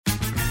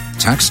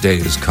Tax day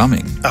is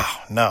coming. Oh,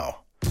 no.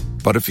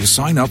 But if you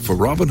sign up for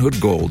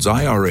Robinhood Gold's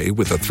IRA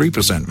with a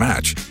 3%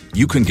 match,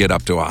 you can get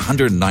up to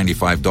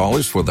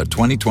 $195 for the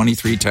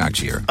 2023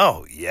 tax year.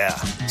 Oh, yeah.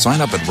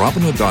 Sign up at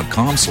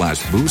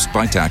Robinhood.com/boost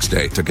by tax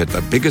day to get the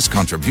biggest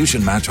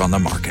contribution match on the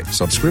market.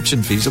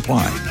 Subscription fees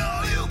apply.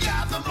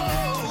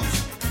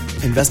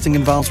 Investing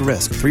involves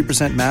risk.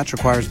 3% match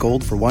requires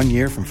gold for 1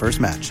 year from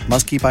first match.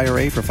 Must keep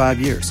IRA for 5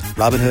 years.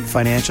 Robinhood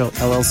Financial,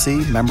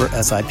 LLC, member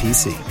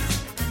SIPC.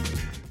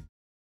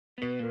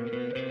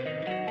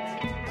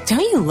 Don't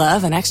you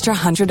love an extra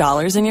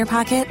 $100 in your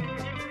pocket?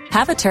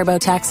 Have a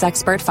TurboTax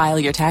expert file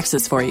your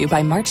taxes for you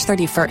by March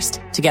 31st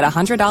to get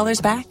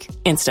 $100 back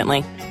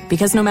instantly.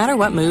 Because no matter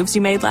what moves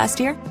you made last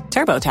year,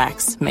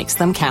 TurboTax makes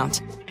them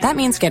count. That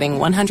means getting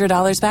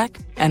 $100 back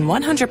and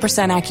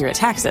 100% accurate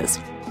taxes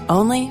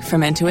only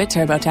from Intuit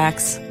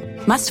TurboTax.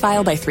 Must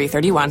file by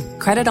 3/31.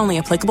 Credit only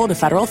applicable to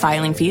federal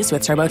filing fees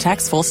with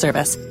TurboTax full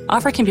service.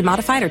 Offer can be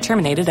modified or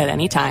terminated at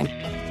any time.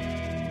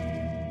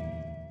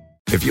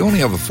 If you only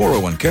have a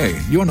 401k,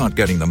 you're not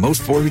getting the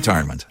most for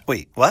retirement.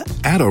 Wait, what?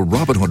 Add a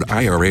Robinhood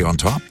IRA on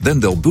top,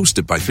 then they'll boost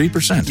it by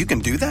 3%. You can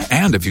do that?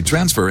 And if you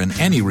transfer in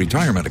any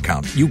retirement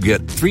account, you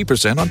get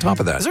 3% on top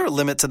of that. Is there a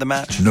limit to the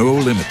match? No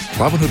limit.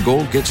 Robinhood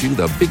Gold gets you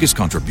the biggest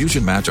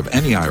contribution match of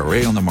any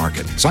IRA on the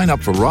market. Sign up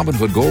for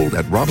Robinhood Gold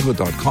at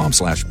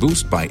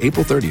Robinhood.com/boost by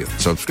April 30th.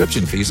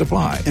 Subscription fees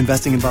apply.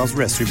 Investing involves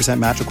risk. 3%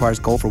 match requires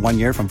gold for 1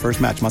 year from first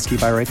match. Must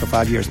keep IRA for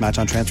 5 years. Match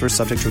on transfers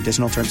subject to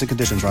additional terms and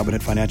conditions.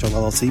 Robinhood Financial,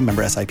 LLC,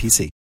 member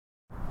SIPC.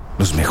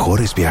 Los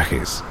mejores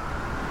viajes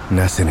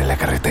nacen en la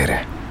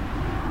carretera,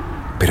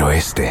 pero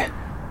este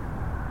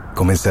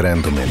comenzará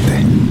en tu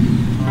mente.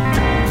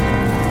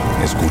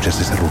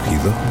 ¿Escuchas ese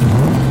rugido?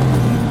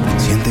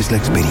 ¿Sientes la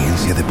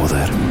experiencia de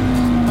poder?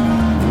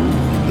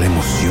 ¿La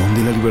emoción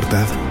de la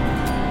libertad?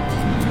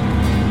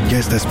 Ya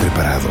estás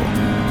preparado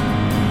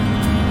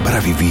para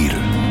vivir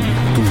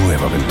tu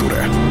nueva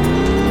aventura.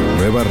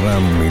 Nueva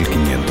RAM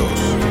 1500.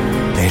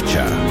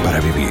 Hecha para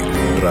vivir.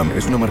 RAM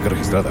es una marca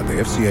registrada de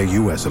FCA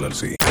US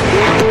LLC.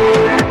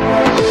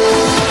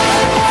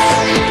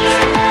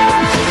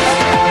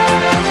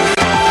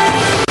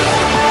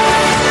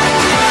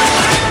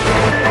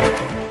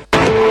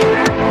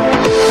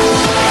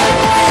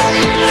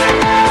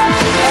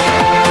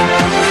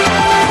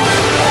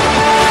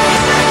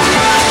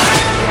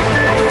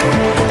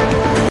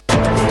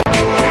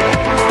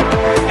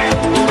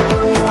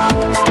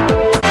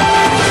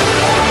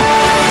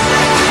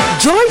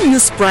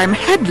 Prime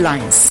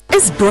Headlines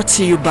is brought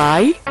to you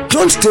by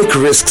Don't take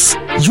risks.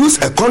 Use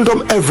a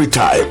condom every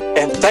time.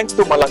 And thanks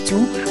to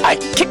Malatu, I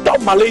kicked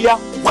out malaria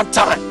one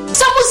time.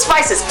 Some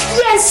spices.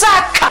 Yes,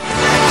 sir.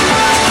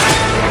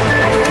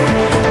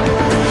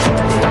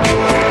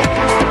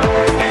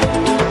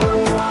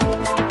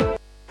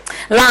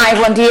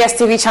 Live on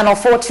DSTV channel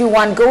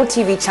 421, Go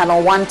TV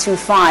channel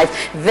 125.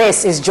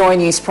 This is Joy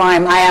News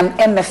Prime. I am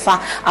Emefa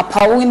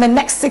Apau. In the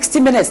next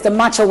 60 minutes, the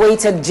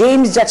much-awaited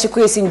James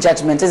Jachikwesin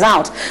judgment is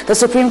out. The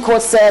Supreme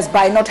Court says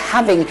by not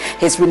having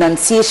his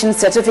renunciation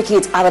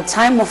certificate at the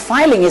time of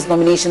filing his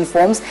nomination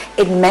forms,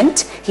 it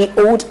meant he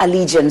owed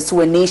allegiance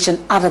to a nation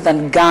other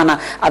than Ghana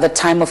at the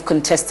time of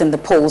contesting the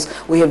polls.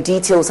 We have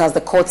details as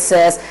the court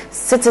says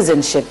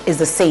citizenship is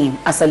the same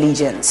as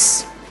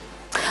allegiance.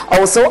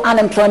 Also,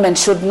 unemployment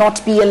should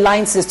not be a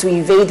license to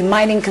invade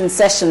mining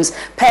concessions.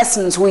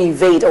 Persons who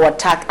invade or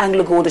attack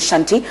Anglo Gold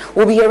Ashanti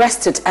will be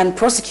arrested and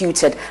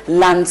prosecuted,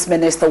 Lands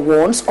Minister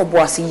warns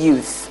Obuasi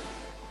youth.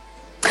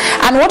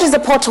 And what is the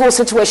pothole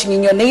situation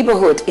in your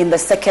neighborhood? In the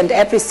second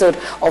episode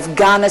of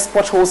Ghana's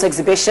Potholes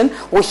exhibition,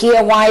 we'll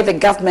hear why the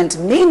government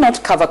may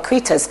not cover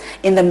craters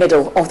in the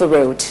middle of the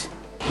road.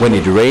 When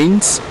it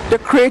rains, the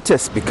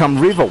craters become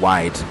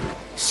river-wide,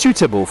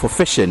 suitable for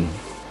fishing.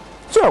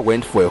 So I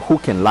went for a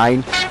hook and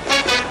line.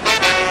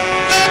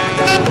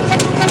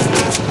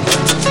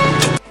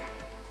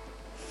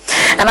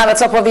 And at the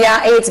top of the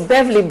hour 8,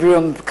 Beverly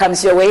Broom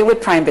comes your way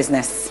with Prime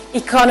Business.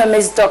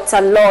 Economist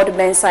Dr. Lord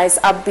Mensah is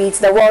upbeat.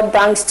 The World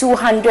Bank's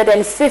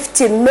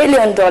 $250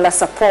 million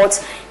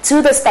support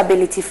to the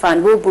Stability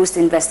Fund will boost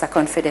investor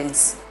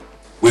confidence.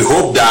 We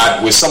hope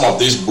that with some of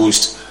this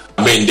boost,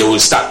 they will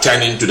start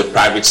turning to the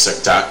private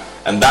sector,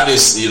 and that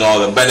is,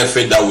 the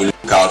benefit that we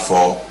look out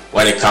for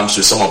when it comes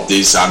to some of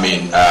these,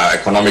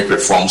 economic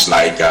reforms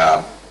like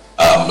the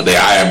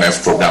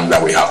IMF program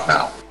that we have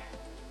now.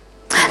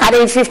 At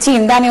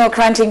 8:15, Daniel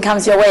Cranting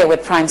comes your way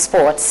with Prime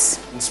Sports.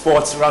 In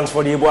sports, runs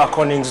for the Iboa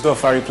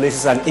Koningsdorfer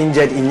replaces an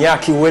injured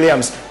Iñaki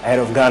Williams ahead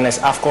of Ghana's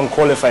AFCON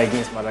qualifier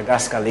against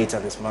Madagascar later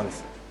this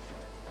month.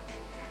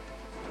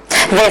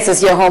 This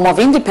is your home of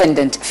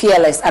independent,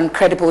 fearless and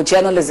credible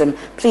journalism.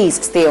 Please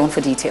stay on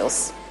for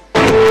details.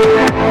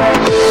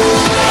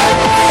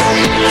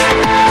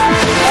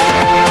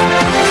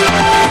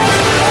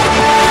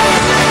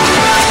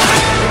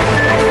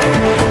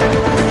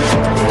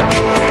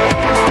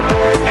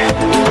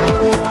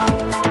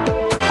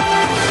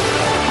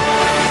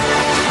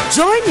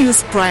 Joy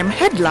News Prime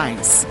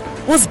Headlines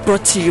was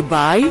brought to you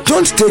by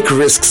Don't take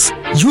risks.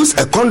 Use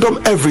a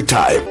condom every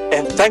time.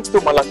 And thanks to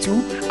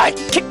Malatu, I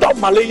kicked out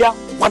malaria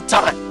one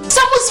time.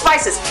 Some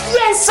spices.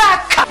 Yes,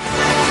 sir.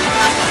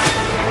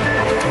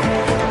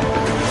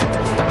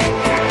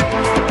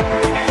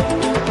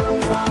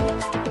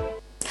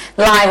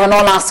 Live on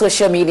all our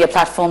social media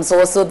platforms.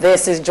 Also,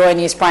 this is Joy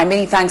News Prime.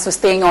 Many thanks for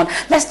staying on.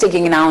 Let's dig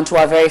in now into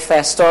our very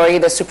first story.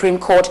 The Supreme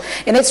Court,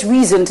 in its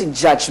recent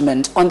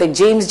judgment on the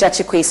James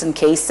Jachikwason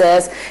case,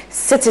 says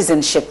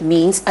citizenship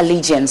means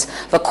allegiance.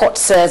 The court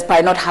says by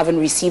not having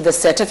received the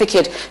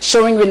certificate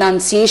showing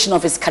renunciation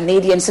of his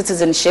Canadian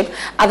citizenship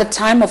at the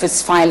time of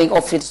his filing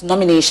of his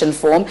nomination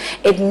form,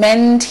 it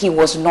meant he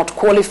was not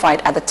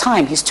qualified at the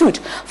time he stood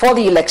for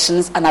the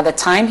elections and at the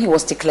time he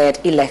was declared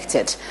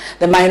elected.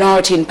 The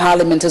minority in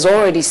Parliament has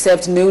already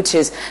served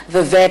notice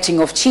the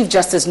vetting of Chief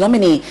Justice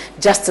nominee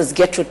Justice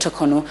Gertrude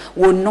Tokono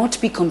will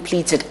not be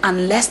completed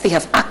unless they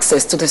have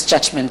access to this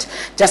judgment.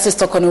 Justice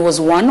Tokono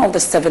was one of the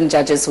 7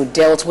 judges who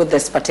dealt with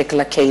this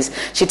particular case.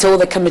 She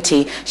told the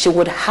committee she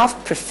would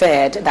have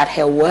preferred that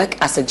her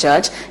work as a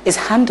judge is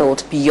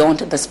handled beyond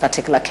this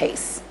particular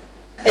case.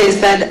 Is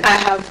that I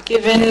have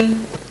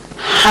given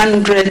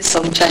hundreds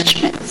of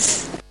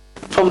judgments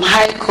from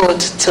High Court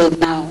till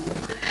now,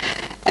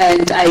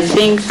 and I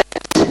think that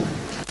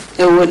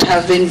it would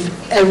have been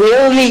a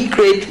really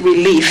great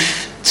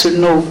relief to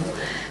know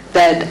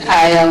that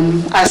I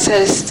am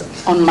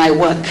assessed on my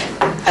work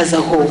as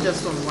a whole.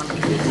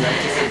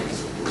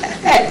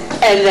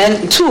 And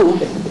then two,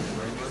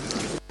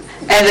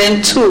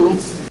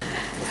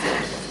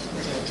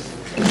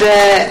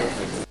 the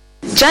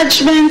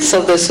judgments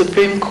of the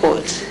Supreme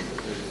Court.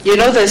 You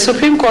know, the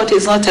Supreme Court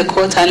is not a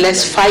court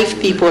unless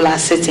 5 people are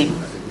sitting.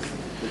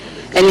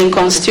 And in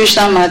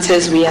constitutional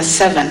matters, we are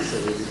 7.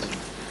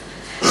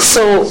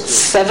 So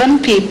 7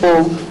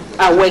 people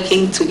are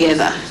working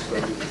together.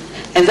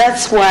 And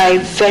that's why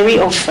very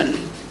often,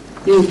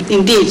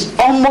 indeed,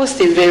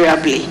 almost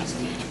invariably,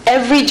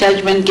 every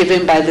judgment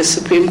given by the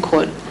Supreme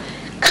Court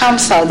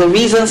comes out, the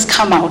reasons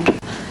come out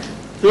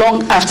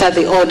long after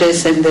the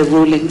orders and the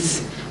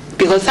rulings,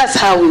 because that's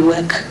how we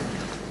work.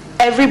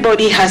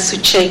 Everybody has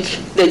to check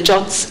the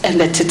jots and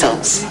the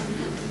tittles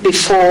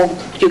before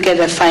you get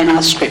the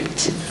final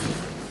script.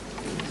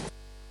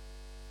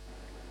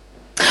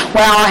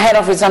 Well, ahead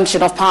of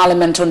resumption of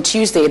Parliament on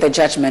Tuesday, the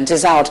judgment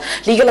is out.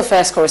 Legal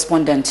Affairs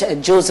correspondent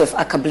Joseph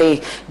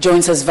Akable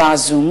joins us via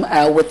Zoom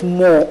with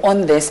more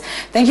on this.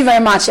 Thank you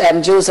very much,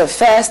 Joseph.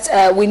 First,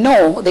 we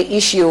know the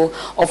issue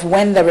of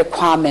when the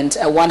requirement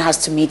one has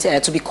to meet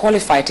to be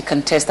qualified to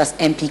contest as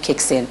MP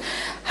kicks in.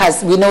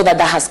 We know that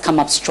has come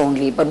up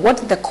strongly. But what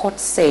did the court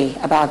say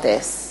about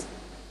this?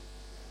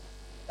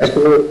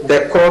 So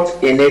the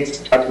court, in its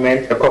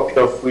judgment, a copy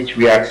of which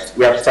we have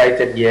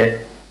cited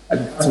here,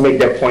 to make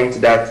the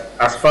point that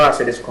as far as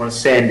it is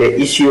concerned, the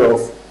issue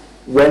of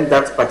when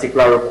that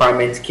particular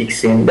requirement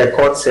kicks in, the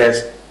court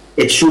says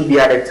it should be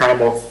at the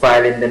time of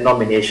filing the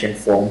nomination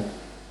form.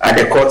 And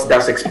the court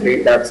does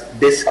explain that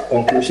this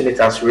conclusion it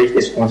has reached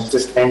is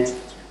consistent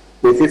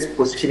with its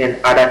position in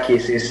other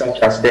cases, such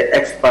as the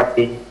ex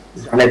parte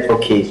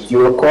Zaneto case.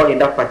 You recall in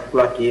that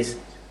particular case,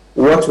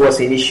 what was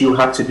an issue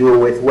had to do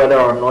with whether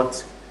or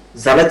not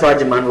Zaneto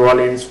Ajiman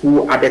Rawlings,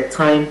 who at the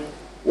time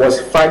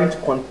was filing to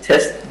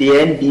contest the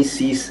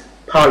NDC's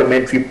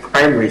parliamentary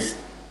primaries.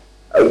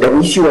 The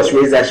issue was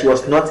raised that she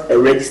was not a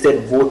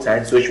registered voter,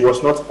 and so she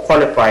was not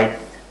qualified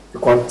to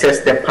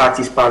contest the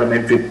party's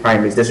parliamentary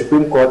primaries. The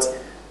Supreme Court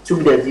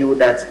took the view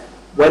that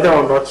whether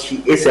or not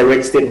she is a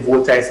registered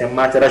voter is a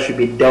matter that should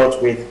be dealt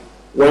with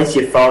when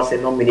she files her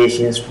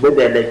nominations with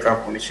the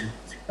Electoral Commission.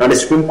 Now, the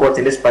Supreme Court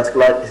in this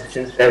particular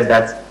decision says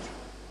that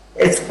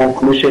its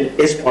conclusion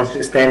is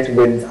consistent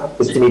with the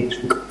position it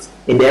took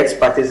in the ex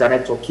parte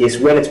Zaneto case,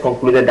 when it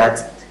concluded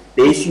that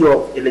the issue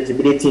of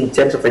eligibility in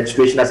terms of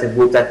registration as a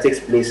voter takes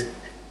place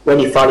when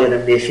you file your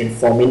nomination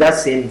form. In that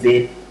same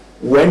vein,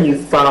 when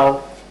you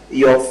file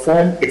your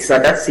form, it's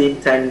at that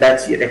same time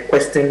that the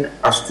question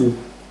as to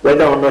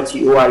whether or not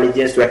you owe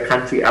allegiance to a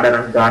country other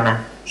than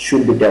Ghana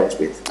should be dealt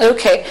with.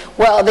 Okay,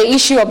 well, the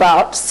issue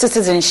about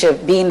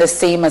citizenship being the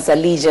same as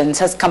allegiance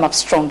has come up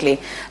strongly.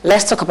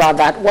 Let's talk about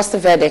that. What's the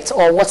verdict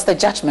or what's the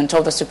judgment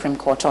of the Supreme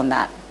Court on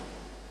that?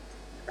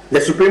 The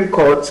Supreme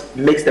Court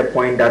makes the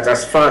point that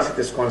as far as it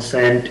is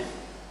concerned,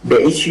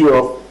 the issue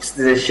of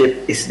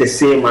citizenship is the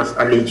same as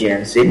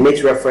allegiance. It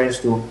makes reference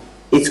to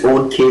its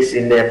own case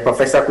in the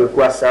Professor Kweku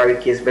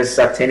Asare case versus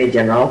Attorney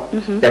General.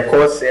 The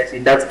court says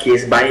in that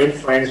case, by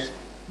inference,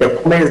 the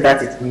comments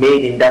that it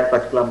made in that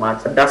particular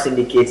matter does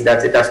indicate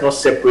that it does not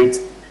separate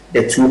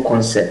the two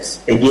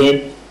concepts.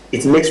 Again,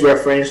 it makes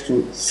reference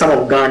to some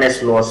of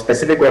Ghana's laws.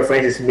 Specific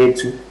reference is made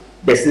to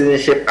the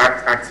Citizenship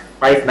Act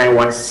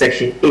 591,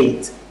 Section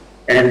 8.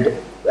 And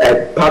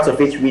part of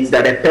it reads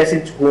that a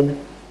person to whom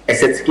a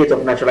certificate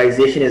of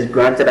naturalization is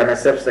granted under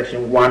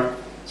subsection 1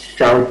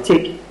 shall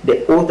take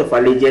the oath of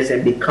allegiance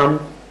and become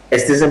a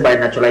citizen by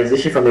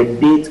naturalization from the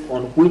date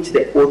on which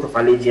the oath of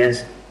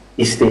allegiance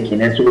is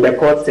taken. And so the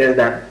court says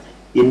that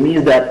it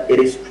means that it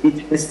is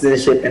treating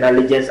citizenship and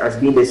allegiance as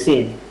being the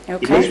same.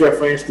 Okay. It makes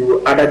reference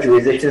to other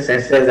jurisdictions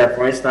and says that,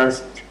 for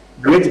instance,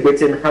 Great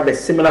Britain have a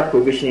similar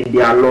provision in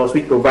their laws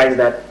which provides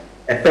that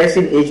a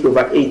person aged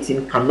over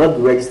 18 cannot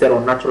be registered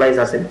or naturalized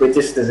as a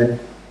British citizen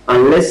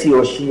unless he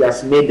or she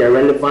has made the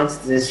relevant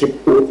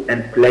citizenship oath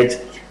and pledge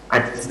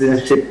at the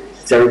citizenship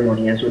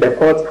ceremony. And so the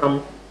court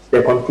comes to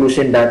the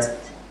conclusion that,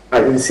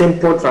 in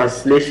simple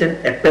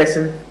translation, a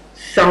person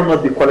shall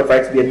not be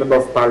qualified to be a member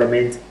of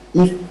parliament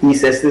if he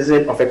is a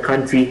citizen of a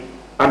country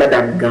other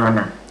than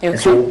Ghana. Okay. And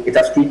so it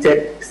has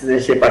treated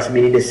citizenship as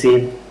meaning the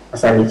same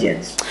as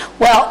allegiance.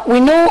 Well, we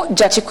know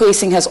Judge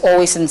Kwesing has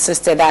always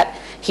insisted that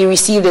he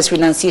received his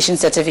renunciation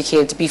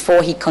certificate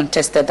before he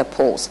contested the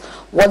polls.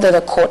 What does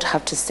the court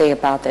have to say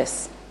about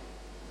this?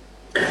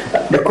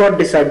 The court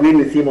disagreed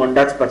with him on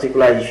that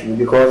particular issue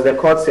because the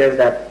court says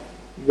that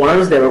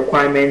once the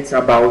requirements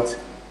about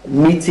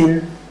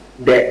meeting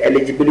the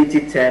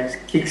eligibility terms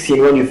kicks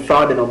in when you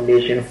file the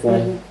nomination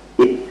form,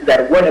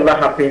 that whatever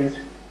happens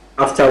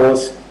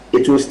afterwards,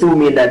 it will still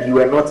mean that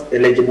you are not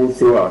eligible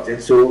throughout.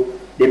 And so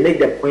they make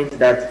the point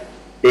that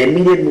the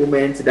immediate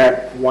moment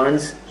that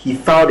once he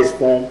filed his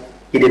form,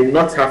 he did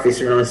not have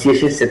his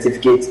renunciation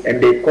certificate,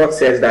 and the court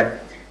says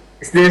that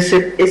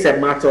citizenship is a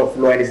matter of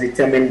law and is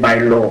determined by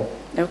law.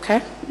 Okay.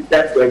 If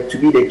that were to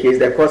be the case,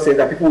 the court says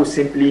that people will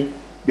simply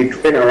be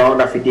thrown around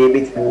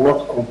affidavits and will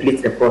not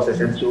complete the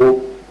process. And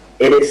so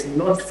it is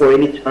not for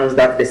any chance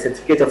that the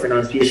certificate of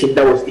renunciation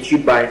that was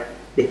issued by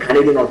the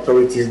Canadian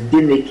authorities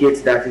did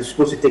indicate that it's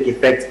supposed to take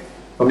effect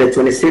from the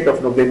 26th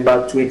of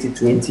November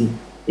 2020.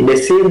 In the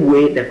same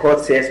way, the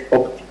court says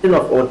obtaining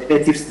of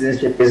alternative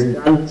citizenship is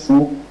done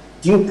through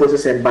due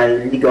process and by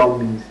legal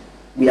means.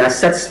 We are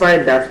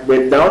satisfied that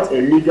without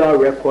a legal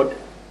record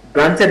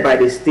granted by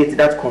the state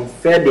that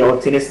conferred the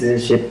alternate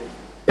citizenship,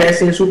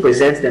 persons who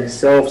present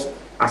themselves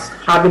as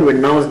having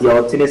renounced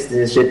their alternate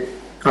citizenship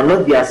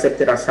cannot be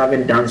accepted as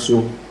having done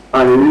so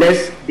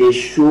unless they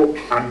show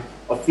an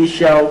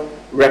official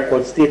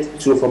record state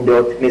so from the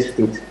alternate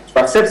state. To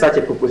accept such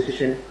a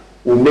proposition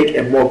will make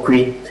a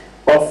mockery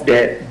of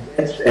the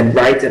rights and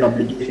rights and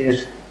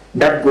obligations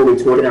that go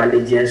with holding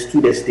allegiance to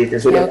the state.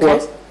 And so the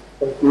court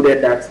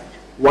concluded that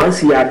once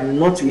he had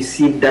not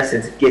received that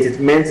certificate, it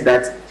meant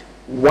that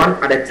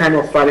one, at the time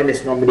of filing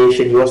his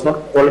nomination, he was not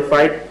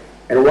qualified,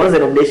 and once the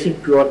nomination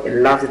period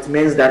elapsed, it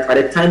means that at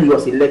the time he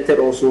was elected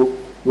also,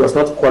 he was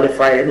not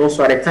qualified, and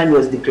also at the time he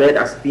was declared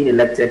as being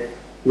elected,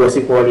 he was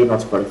equally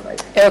not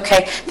qualified.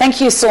 Okay,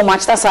 thank you so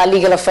much. That's our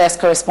legal affairs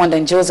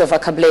correspondent, Joseph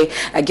Akable,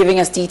 giving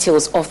us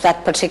details of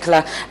that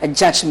particular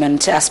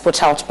judgment as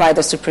put out by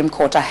the Supreme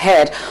Court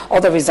ahead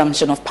of the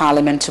resumption of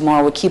Parliament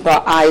tomorrow. We'll keep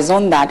our eyes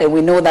on that, and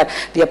we know that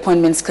the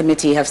Appointments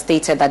Committee have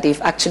stated that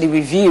they've actually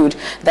reviewed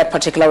that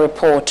particular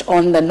report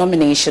on the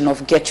nomination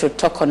of Gertrude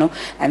Tokono,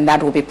 and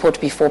that will be put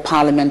before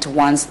Parliament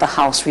once the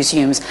House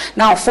resumes.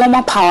 Now,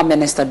 former Power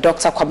Minister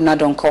Dr. Kwabena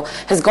Donkor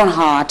has gone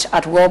hard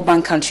at World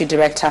Bank Country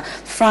Director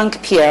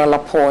Frank Pierre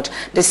Laporte,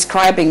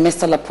 describing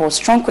Mr. Laporte's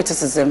strong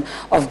criticism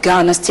of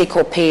Ghana's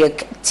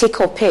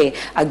take-or-pay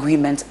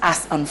agreement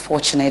as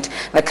unfortunate.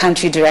 The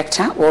country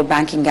director, World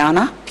Bank in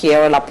Ghana,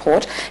 Pierre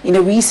Laporte, in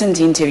a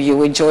recent interview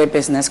with Joy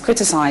Business,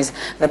 criticized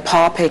the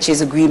power purchase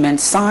agreement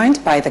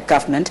signed by the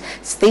government,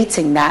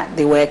 stating that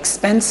they were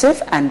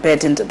expensive and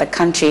burdened the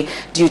country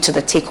due to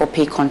the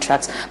take-or-pay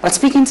contracts. But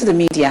speaking to the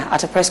media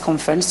at a press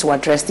conference to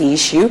address the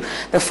issue,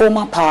 the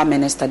former power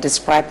minister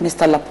described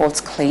Mr.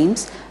 Laporte's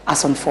claims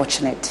as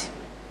unfortunate.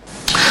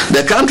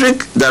 The country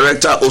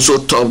director also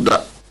talked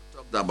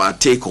about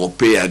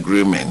take-or-pay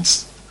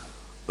agreements,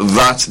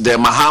 that the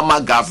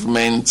Mahama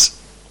government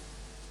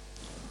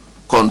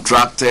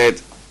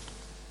contracted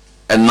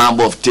a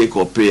number of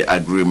take-or-pay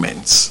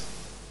agreements.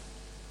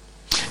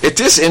 It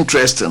is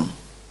interesting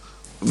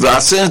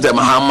that since the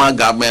Mahama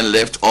government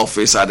left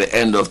office at the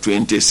end of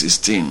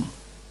 2016,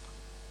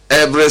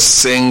 every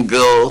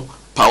single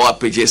power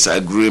purchase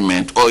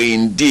agreement, or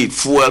indeed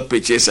fuel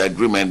purchase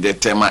agreement, the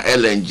Tema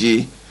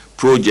LNG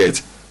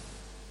project,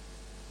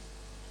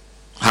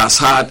 has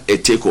had a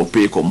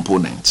take-or-pay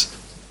component.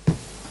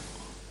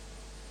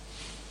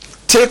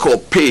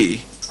 Take-or-pay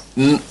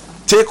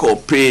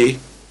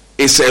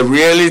is a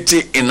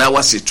reality in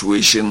our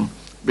situation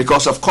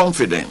because of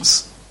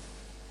confidence.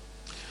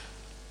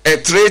 A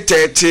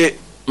 330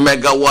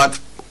 megawatt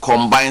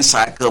combined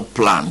cycle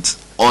plant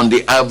on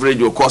the average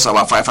will cost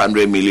about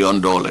 $500 million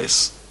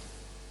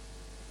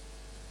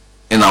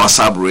in our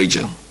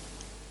sub-region.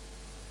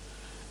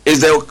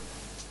 Is the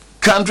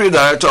country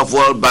director of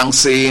World Bank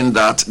saying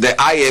that the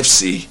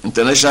IFC,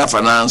 International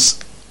Finance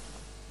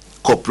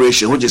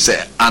Corporation, which is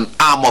an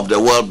arm of the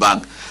World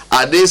Bank,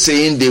 are they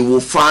saying they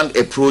will fund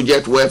a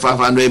project worth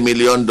 $500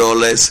 million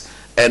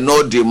and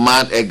not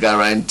demand a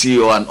guarantee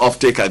or an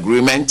offtake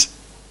agreement?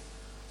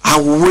 I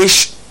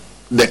wish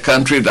the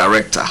country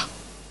director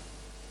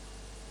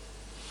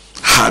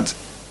had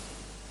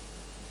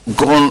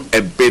gone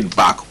a bit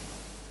back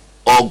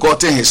or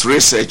gotten his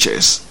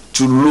researchers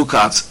to look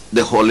at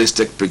the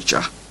holistic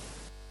picture.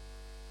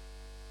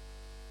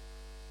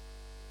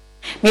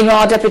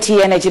 Meanwhile,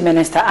 Deputy Energy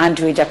Minister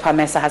Andrew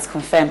Japamesa has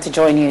confirmed to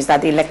Joy News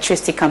that the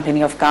Electricity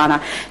Company of Ghana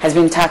has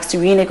been tasked to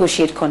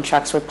renegotiate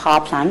contracts with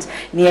power plants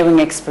nearing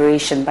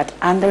expiration, but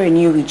under a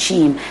new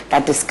regime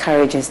that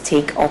discourages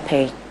take or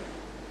pay.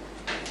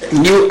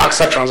 New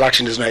AXA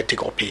transaction is not a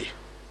take or pay.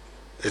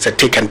 It's a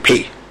take and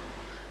pay.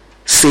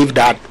 Save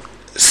that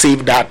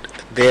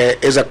there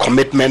is a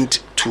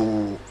commitment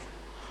to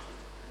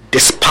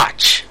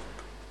dispatch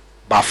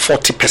about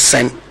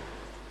 40%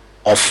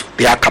 of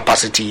their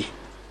capacity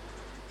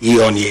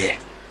year on year,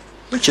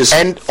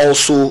 and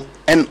also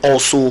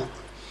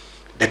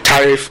the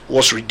tariff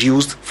was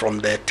reduced from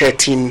the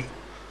 13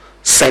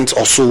 cents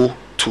or so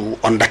to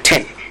under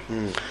 10.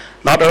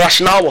 Now the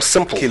rationale was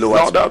simple.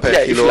 Kilowatts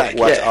per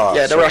kilowatt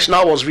hour. The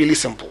rationale was really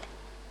simple.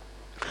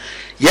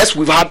 Yes,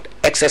 we've had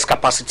excess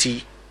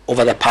capacity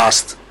over the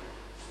past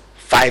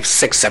 5,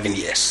 6, 7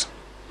 years,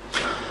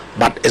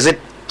 but is it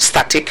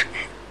static?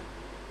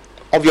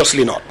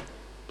 Obviously not.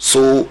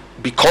 So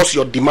because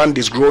your demand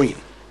is growing,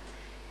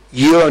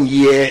 year on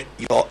year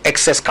your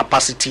excess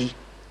capacity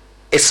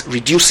is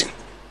reducing.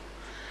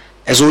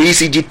 And so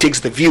ECG takes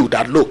the view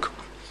that, look,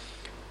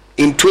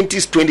 in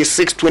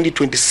 2026,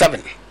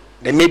 2027,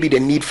 there may be the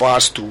need for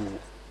us to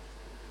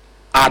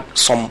add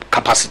some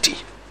capacity.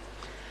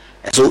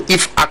 And so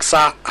if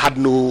AXA had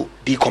no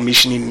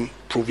decommissioning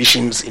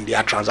provisions in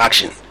their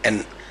transaction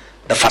and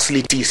the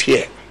facility is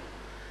here,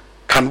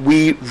 can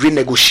we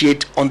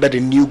renegotiate under the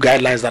new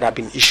guidelines that have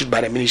been issued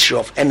by the Ministry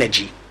of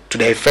Energy to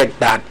the effect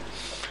that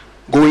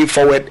going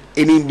forward,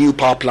 any new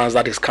power plants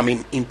that is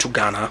coming into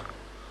Ghana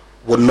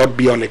would not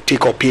be on a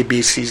take or pay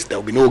basis? There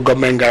will be no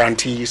government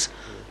guarantees,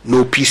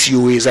 no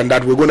PCOAs, and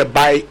that we're going to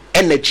buy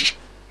energy.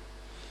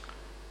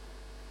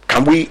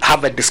 Can we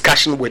have a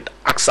discussion with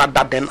AXA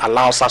that then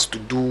allows us to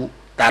do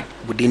that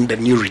within the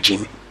new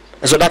regime?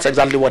 And so that's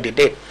exactly what they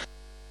did.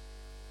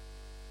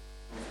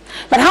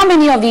 But how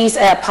many of these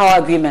power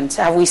agreements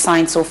have we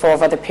signed so far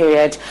over the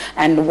period,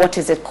 and what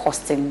is it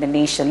costing the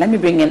nation? Let me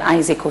bring in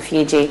Isaac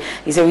Ofieje.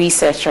 He's a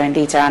researcher and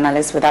data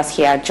analyst with us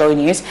here at Joy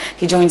News.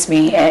 He joins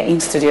me in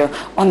studio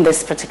on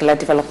this particular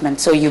development.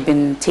 So you've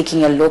been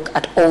taking a look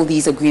at all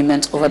these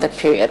agreements over the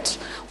period.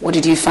 What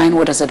did you find?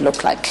 What does it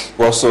look like?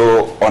 Well,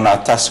 so on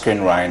our touch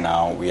screen right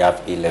now, we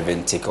have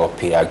 11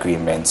 take-or-pay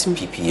agreements,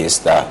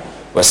 PPAs, that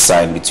was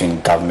signed between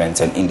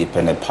government and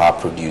independent power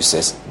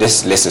producers.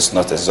 This list is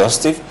not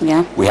exhaustive.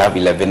 Yeah. We have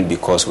 11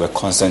 because we're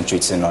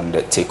concentrating on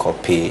the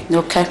take-or-pay,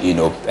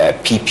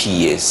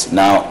 PPAs.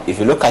 Now, if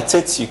you look at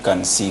it, you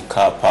can see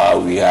Kapa,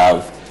 we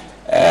have,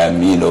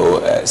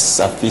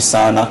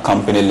 Safisana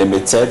Company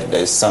Limited,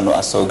 there's Sano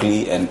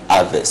Asogli and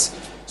others.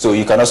 So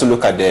you can also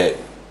look at the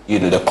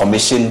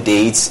commission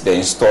dates, the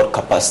installed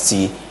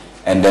capacity,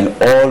 and then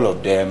all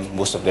of them,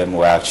 most of them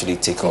were actually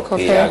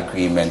take-or-pay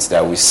agreements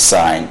that we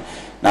signed.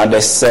 Now,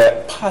 there's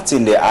a part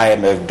in the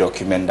IMF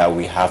document that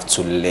we have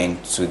to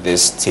link to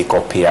this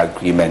take-or-pay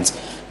agreement,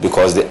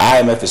 because the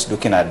IMF is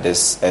looking at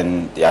this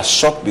and they are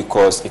shocked,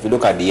 because if you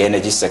look at the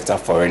energy sector,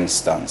 for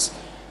instance,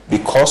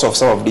 because of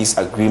some of these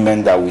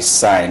agreements that we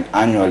sign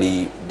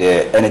annually,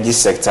 the energy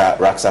sector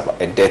racks up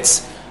a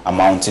debt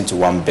amounting to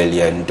 $1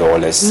 billion.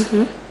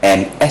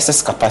 And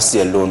excess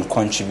capacity alone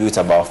contributes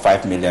about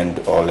 $5 million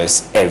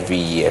every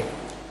year.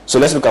 So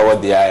let's look at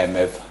what the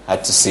IMF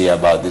had to say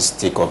about this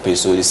take-or-pay.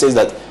 So it says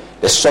that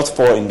the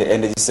shortfall in the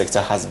energy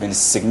sector has been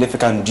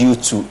significant due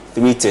to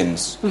three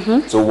things.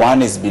 So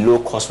one is below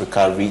cost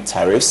recovery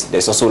tariffs.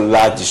 There's also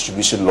large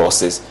distribution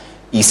losses.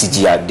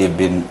 ECG, they've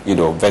been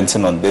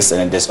venting on this,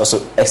 and then there's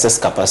also excess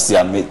capacity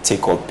amid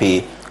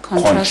take-or-pay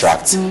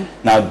contracts.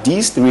 Now,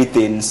 these three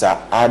things are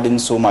adding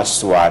so much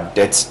to our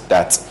debt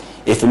that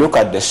if you look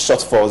at the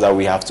shortfalls that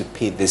we have to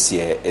pay this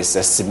year, it's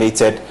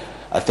estimated,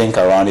 I think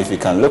around, if you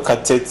can look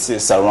at it,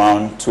 it's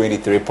around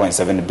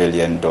 23.7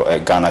 billion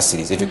Ghana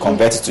cedis. If you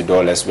convert it to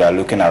dollars, we are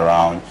looking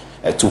around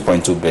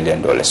 $2.2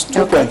 billion.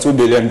 $2.2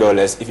 billion,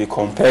 if you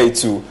compare it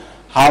to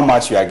how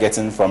much we are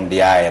getting from the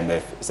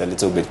IMF, it's a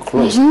little bit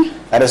close.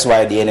 That is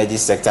why the energy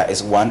sector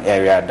is one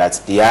area that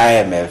the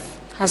IMF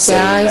has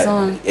their eyes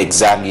on.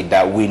 Exactly,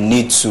 that we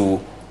need to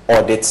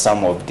audit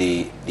some of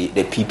the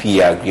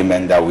PPA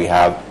agreement that we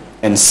have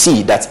and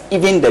see that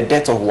even the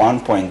debt of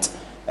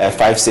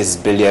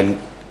 $1.56 billion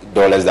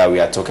that we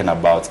are talking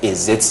about,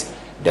 is it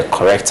the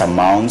correct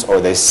amount,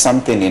 or there's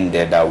something in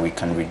there that we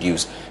can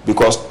reduce?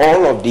 Because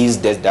all of these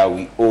debts that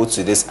we owe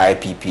to these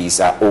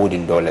IPPs are owed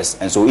in dollars,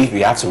 and so if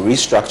we have to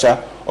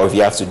restructure or if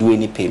you have to do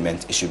any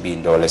payment, it should be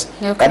in dollars.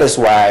 That is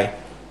why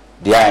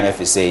the IMF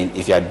is saying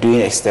if you are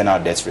doing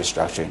external debt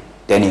restructuring,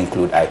 then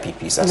include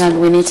IPPs as well.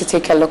 We need to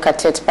take a look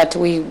at it, but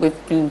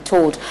we've been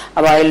told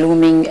about a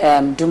looming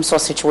doomsday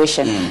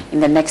situation in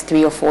the next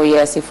 3 or 4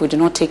 years if we do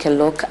not take a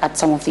look at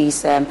some of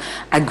these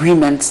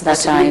agreements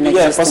that are in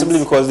existence. Yeah, possibly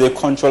because they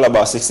control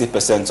about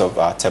 60% of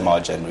our thermal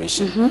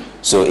generation.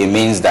 So it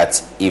means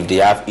that if they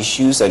have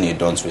issues and you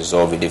don't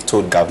resolve it, they've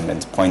told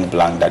government point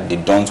blank that they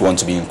don't want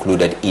to be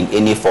included in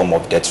any form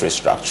of debt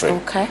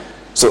restructuring.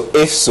 So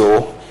if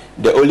so,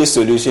 the only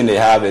solution they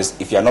have is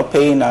if you're not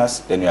paying us,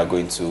 then we are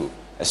going to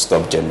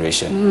stop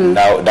generation.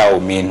 Now that will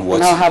mean what?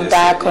 Now have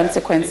dire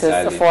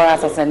consequences for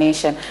us as a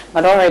nation.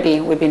 But already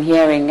we've been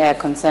hearing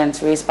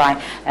concerns raised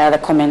by the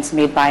comments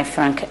made by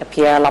Frank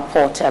Pierre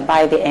Laporte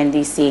by the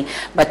NDC.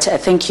 But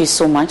thank you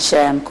so much,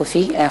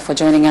 Kofi, for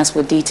joining us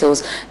with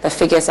details. The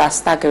figures are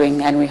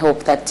staggering, and we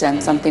hope that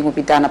something will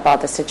be done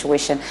about the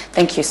situation.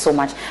 Thank you so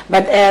much.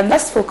 But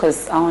let's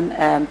focus on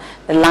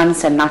the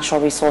Lands and Natural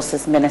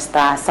Resources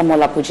Minister, Samuel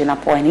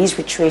Abujinapo, and he's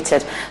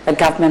reiterated the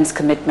government's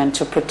commitment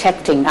to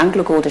protecting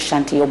Anglo Gold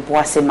Ashanti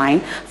Obuasi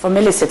mine from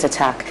illicit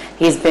attack.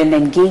 He's been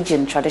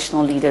engaging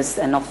traditional leaders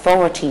and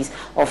authorities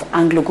of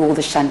Anglo Gold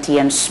Ashanti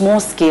and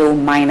small-scale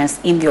miners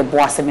in the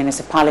Obuasi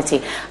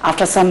municipality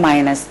after some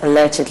miners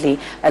allegedly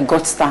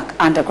got stuck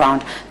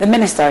underground. The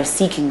minister is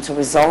seeking to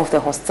resolve the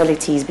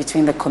hostilities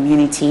between the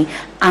community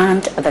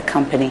and the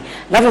company.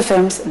 Love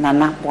Films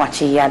Nana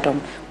Boachi Yadom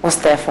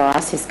was there for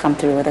us. He's come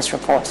through with this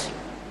report.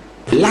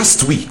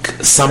 Last week,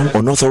 some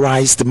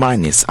unauthorized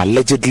miners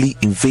allegedly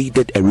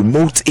invaded a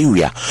remote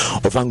area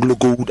of Anglo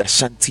Gold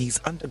Ashanti's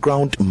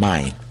underground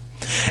mine.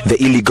 The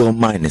illegal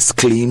miners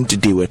claimed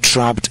they were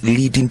trapped,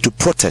 leading to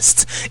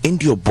protests in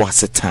the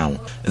Obuasi town.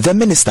 The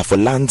Minister for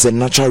Lands and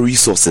Natural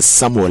Resources,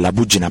 Samuel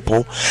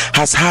Abujinapo,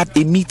 has had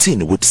a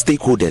meeting with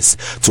stakeholders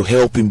to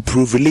help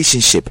improve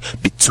relationship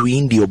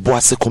between the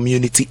Obuasi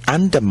community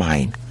and the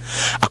mine.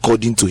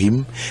 According to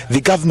him,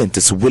 the government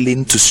is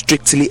willing to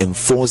strictly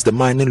enforce the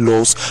mining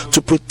laws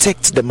to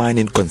protect the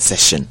mining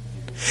concession.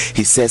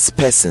 He says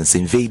persons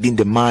invading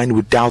the mine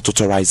without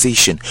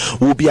authorization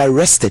will be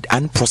arrested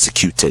and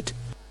prosecuted.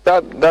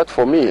 That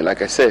for me,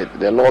 like I said,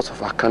 the laws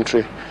of our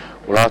country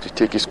will have to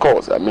take its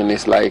course. I mean,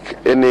 it's like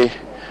any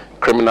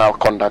criminal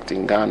conduct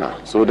in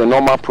Ghana. So the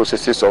normal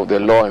processes of the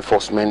law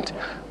enforcement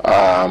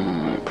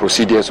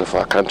procedures of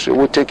our country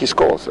will take its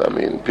course. I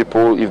mean,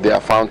 people, if they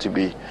are found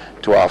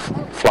to have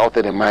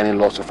flouted the mining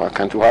laws of our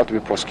country, will have to be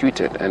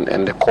prosecuted,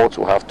 and the courts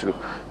will have to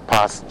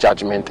pass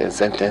judgment and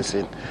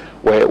sentencing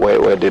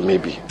where they may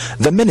be.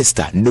 The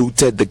minister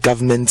noted the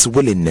government's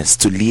willingness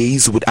to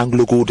liaise with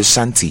Anglo Gold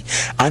Ashanti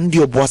and the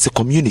Obuasi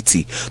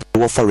community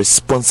to offer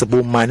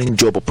responsible mining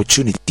job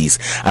opportunities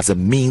as a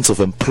means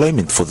of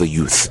employment for the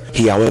youth.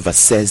 He, however,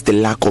 says the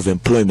lack of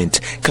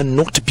employment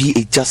cannot be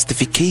a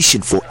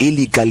justification for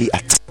illegally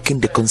attacking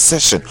the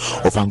concession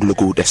of Anglo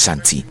Gold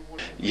Ashanti.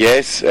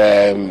 Yes,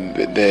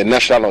 the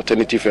National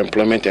Alternative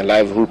Employment and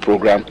Livelihood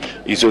Program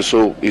is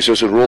also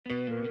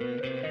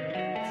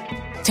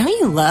Don't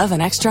you love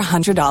an extra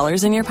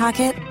 $100 in your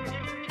pocket?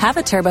 Have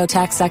a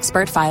TurboTax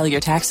expert file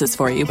your taxes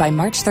for you by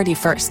March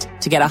 31st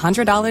to get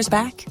 $100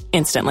 back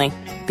instantly.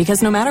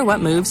 Because no matter what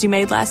moves you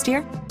made last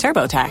year,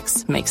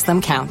 TurboTax makes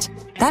them count.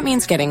 That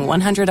means getting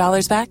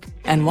 $100 back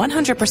and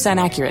 100%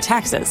 accurate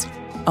taxes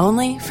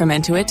only from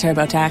Intuit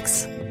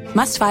TurboTax.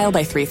 Must file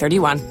by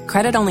 3/31.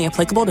 Credit only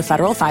applicable to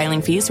federal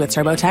filing fees with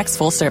TurboTax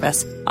full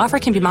service. Offer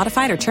can be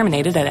modified or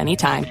terminated at any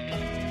time.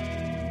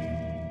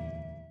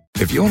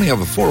 If you only have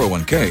a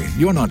 401k,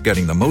 you're not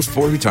getting the most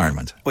for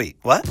retirement. Wait,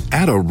 what?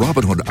 Add a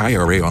Robinhood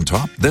IRA on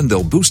top, then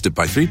they'll boost it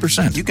by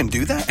 3%. You can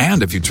do that?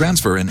 And if you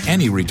transfer in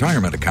any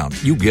retirement account,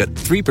 you get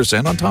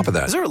 3% on top of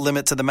that. Is there a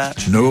limit to the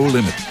match? No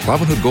limit.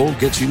 Robinhood Gold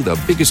gets you the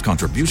biggest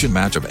contribution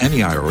match of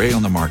any IRA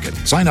on the market.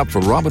 Sign up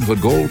for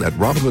Robinhood Gold at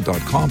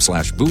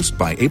Robinhood.com/boost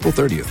by April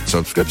 30th.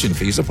 Subscription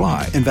fees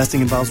apply. Investing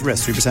involves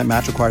risk. 3%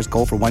 match requires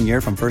gold for 1 year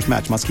from first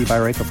match. Must keep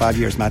IRA for 5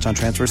 years. Match on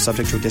transfers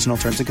subject to additional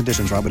terms and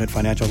conditions. Robinhood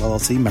Financial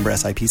LLC, member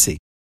SIPC.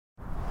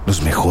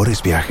 Los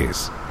mejores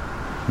viajes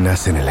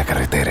nacen en la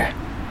carretera,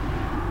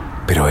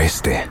 pero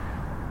este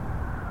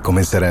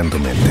comenzará en tu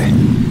mente.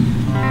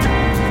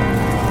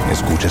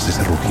 ¿Escuchas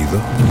ese rugido?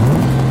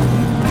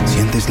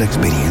 ¿Sientes la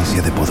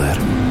experiencia de poder?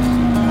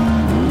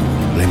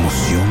 ¿La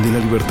emoción de la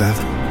libertad?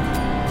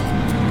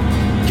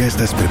 Ya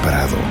estás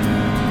preparado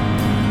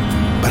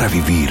para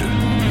vivir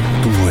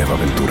tu nueva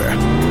aventura.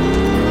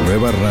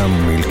 Nueva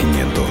RAM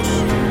 1500.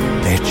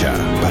 Hecha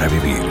para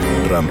vivir.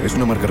 RAM es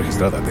una marca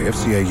registrada de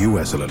FCA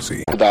US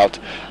LLC. Without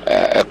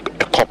a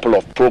couple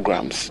of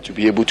programs to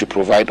be able to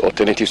provide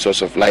alternative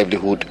source of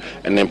livelihood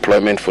and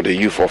employment for the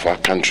youth of our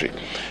country.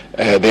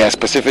 There are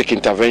specific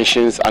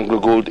interventions Anglo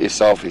Gold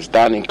itself is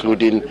done,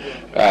 including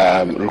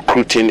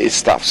recruiting its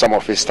staff, some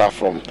of its staff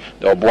from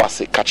the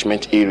Obuasi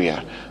catchment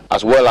area,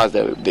 as well as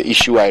the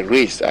issue I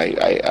raised,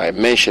 I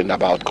mentioned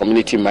about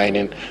community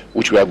mining,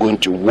 which we are going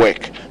to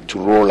work to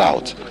roll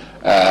out.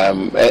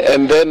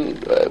 And then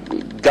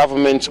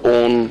government's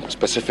own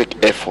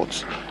specific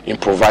efforts in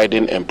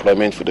providing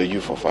employment for the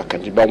youth of our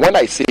country. But when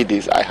I say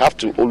this, I have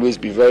to always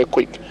be very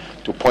quick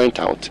to point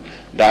out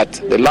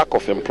that the lack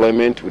of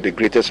employment, with the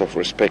greatest of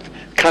respect,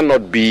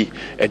 cannot be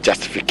a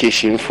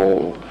justification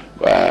for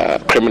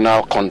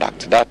criminal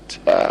conduct. That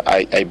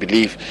I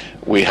believe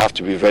we have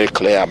to be very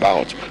clear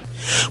about.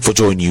 For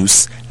Joy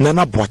News,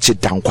 Nana Boachi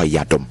Dankwa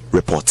Yadom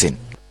reporting.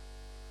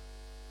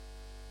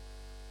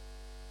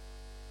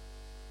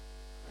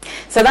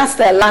 So that's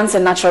the Lands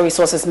and Natural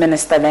Resources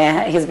Minister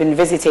there. He's been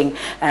visiting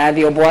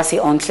the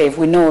Obuasi enclave.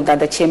 We know that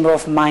the Chamber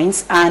of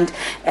Mines and,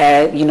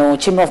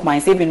 Chamber of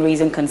Mines, they've been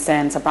raising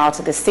concerns about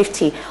the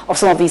safety of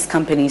some of these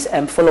companies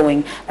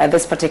following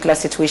this particular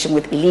situation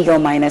with illegal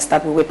miners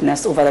that we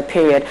witnessed over the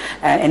period.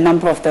 A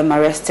number of them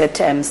arrested,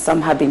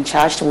 some have been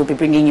charged. We'll be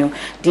bringing you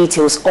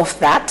details of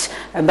that.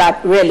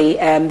 But really,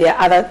 there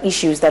are other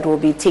issues that we'll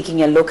be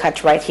taking a look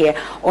at right here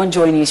on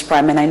Joy News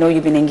Prime. And I know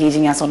you've been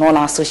engaging us on all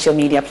our social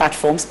media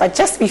platforms. But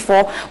just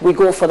before we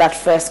go for that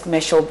first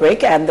commercial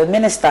break, and the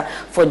Minister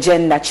for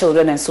Gender,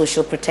 Children and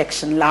Social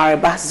Protection,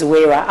 Laraba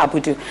Zuwaira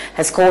Abudu,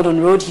 has called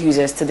on road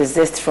users to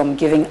desist from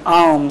giving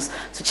alms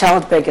to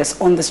child beggars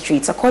on the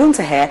streets. According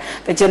to her,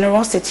 the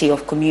generosity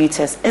of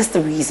commuters is the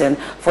reason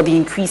for the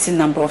increasing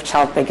number of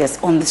child beggars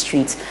on the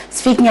streets.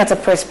 Speaking at a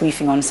press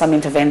briefing on some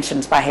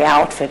interventions by her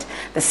outfit,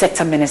 the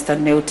sector minister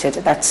noted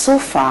that so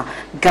far,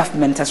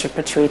 government has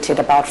repatriated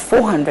about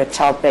 400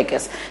 child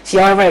beggars. She,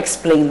 however,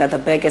 explained that the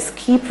beggars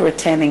keep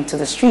returning to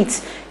the streets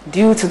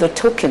due to the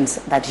tokens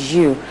that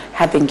you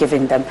have been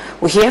giving them.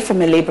 We'll hear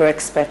from a labor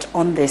expert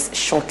on this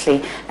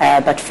shortly,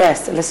 but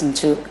first, listen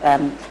to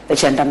the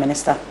gender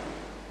minister.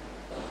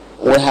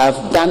 We have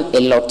done a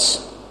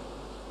lot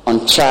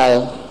on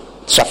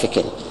child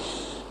trafficking.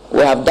 We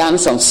have done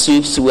some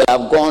sweeps. We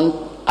have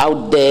gone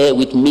out there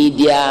with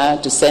media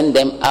to send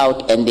them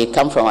out, and they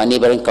come from our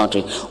neighboring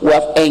country. We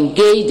have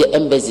engaged the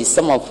embassies,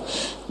 some of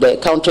the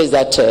countries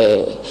that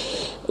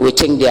we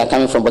think they are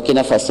coming from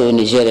Burkina Faso,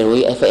 Nigeria.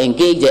 We have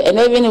engaged them, and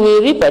even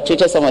we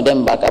repatriated some of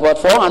them back, about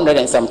 400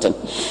 and something.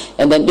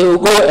 And then they will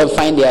go and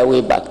find their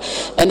way back.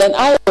 And then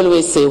I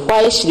always say,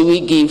 why should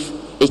we give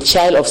a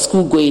child of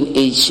school-going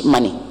age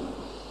money?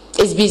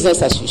 It's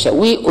business as usual.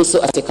 We also,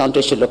 as a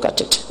country, should look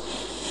at it.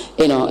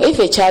 If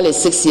a child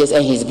is 6 years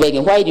and he's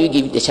begging, why do you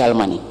give the child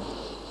money?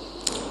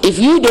 If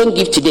you don't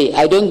give today,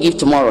 I don't give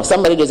tomorrow.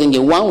 Somebody doesn't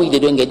give 1 week, they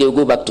don't get, they'll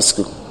go back to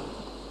school.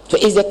 So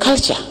it's the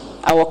culture,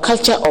 our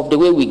culture of the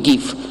way we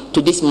give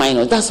to these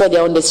minors. That's why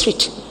they're on the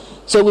street.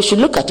 So we should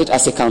look at it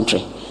as a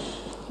country.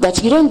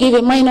 That you don't give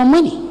a minor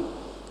money.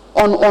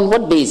 On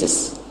what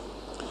basis?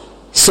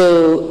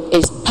 So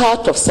it's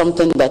part of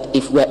something that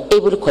if we're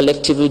able to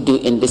collectively do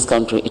in this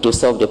country, it will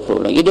solve the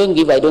problem. You don't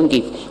give, I don't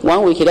give.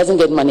 1 week he doesn't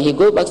get money, he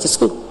goes back to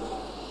school.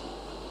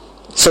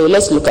 So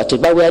let's look at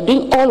it. But we are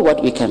doing all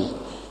what we can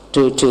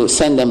to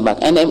send them back.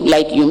 And then,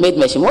 like you made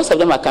mention, most of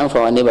them are coming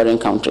from our neighboring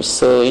countries.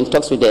 So in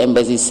talks with the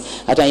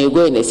embassies, at time you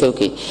go and they say,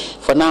 okay,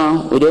 for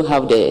now we don't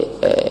have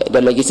the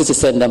logistics to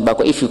send them back.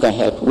 Or if you can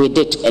help, we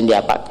did, and they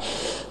are back.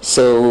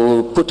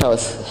 So put our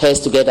heads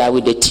together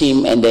with the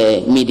team and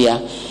the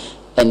media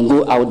and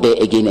go out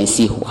there again and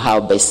see how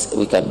best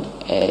we can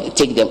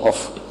take them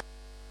off.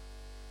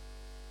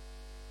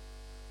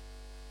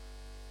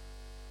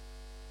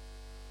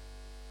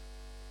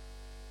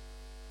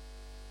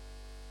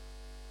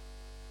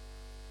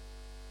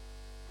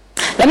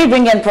 Let me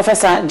bring in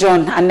Professor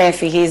John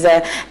Anefi. He's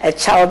a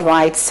child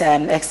rights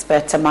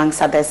expert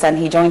amongst others, and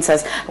he joins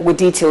us with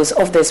details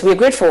of this. We're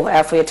grateful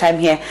for your time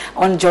here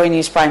on Joy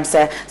News Prime,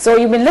 sir. So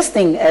you've been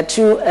listening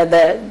to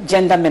the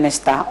gender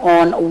minister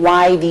on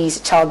why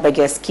these child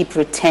beggars keep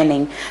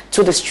returning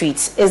to the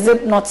streets. Is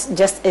it not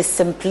just a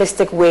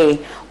simplistic way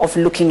of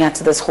looking at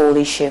this whole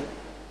issue?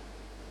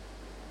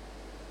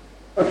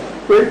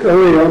 Straight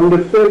away, on the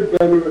face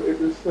value, it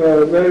is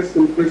a very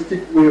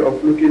simplistic way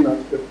of looking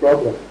at the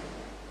problem.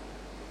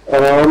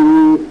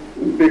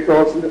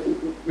 Because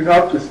we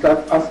have to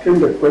start asking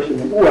the question,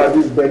 who are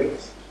these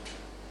beggars?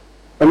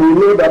 And we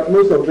know that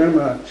most of them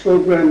are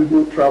children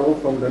who travel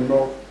from the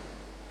north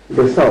to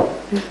the south.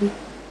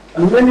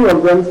 Mm-hmm. And many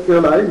of them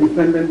still are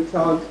independent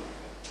child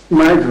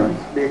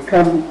migrants. They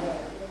come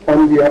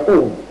on their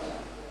own.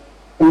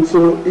 And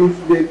so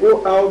if they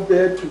go out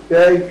there to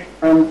beg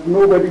and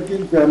nobody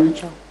gives them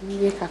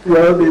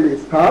 12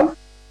 days pass,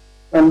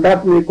 and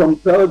that may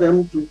compel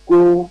them to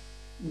go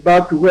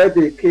back to where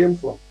they came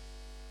from.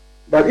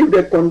 But if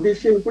the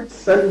condition which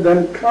sent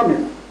them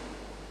coming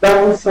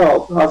down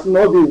south has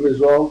not been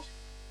resolved,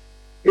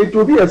 it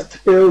will be a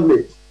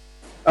stalemate.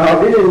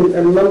 I've been in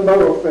a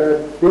number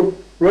of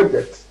group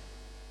projects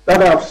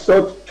that have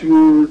sought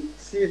to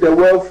see the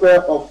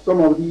welfare of some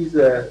of these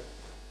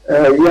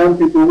young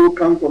people who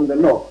come from the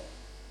north.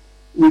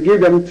 We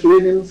give them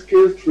training,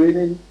 skills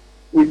training.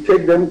 We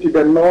take them to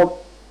the north,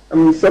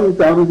 and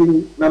sometimes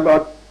in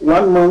about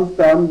 1 month's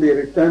time they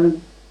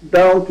return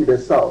down to the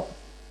south.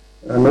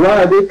 And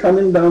why are they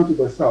coming down to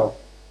the south?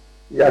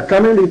 They are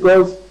coming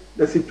because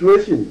the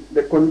situation,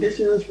 the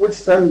conditions which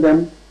send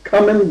them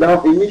coming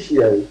down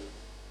initially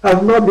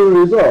have not been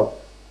resolved.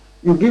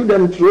 You give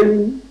them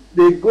training,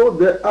 they go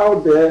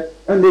out there,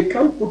 and they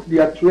can't put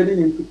their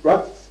training into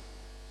practice.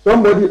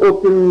 Somebody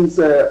opens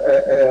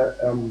a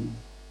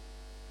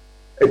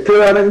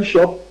tailoring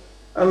shop,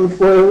 and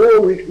for a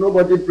whole week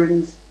nobody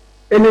brings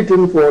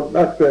anything for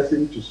that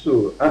person to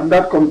sew, and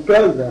that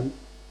compels them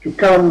to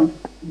come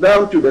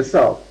down to the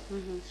south.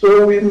 Mm-hmm.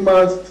 So we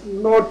must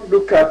not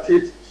look at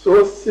it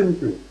so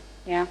simply.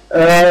 Yeah.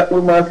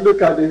 We must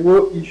look at the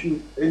whole issue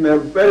in a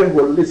very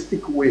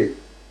holistic way.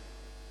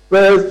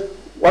 First,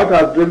 what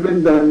has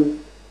driven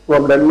them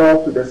from the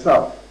north to the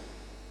south.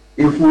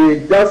 If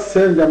we just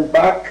send them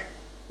back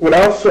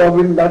without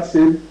solving that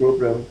same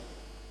problem,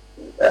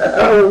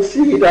 I will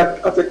see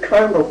that as a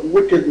kind of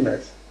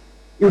wickedness.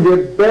 If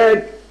they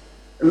beg,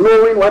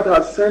 knowing what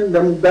has sent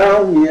them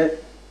down here,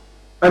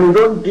 and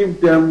don't give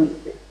them,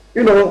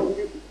 you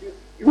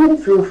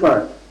won't feel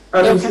fine.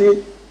 And you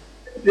see,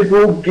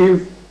 people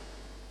give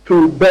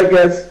to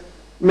beggars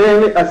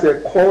mainly as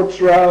a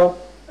cultural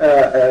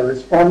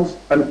response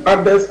and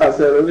others as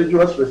a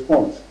religious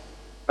response.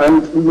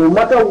 And no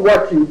matter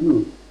what you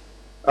do,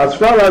 as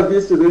far as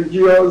these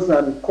religious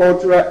and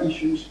cultural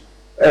issues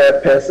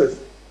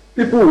persist,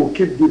 people will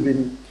keep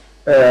giving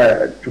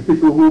to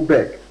people who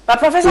beg. But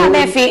Professor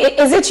Anefi,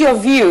 is it your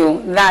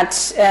view that,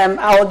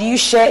 or do you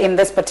share in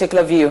this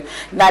particular view,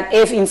 that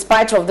if in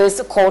spite of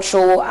this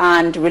cultural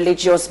and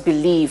religious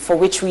belief, for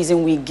which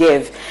reason we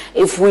give,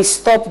 if we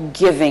stop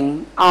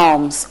giving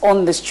alms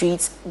on the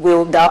streets,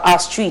 our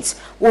streets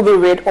will be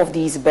rid of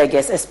these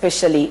beggars,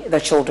 especially the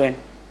children?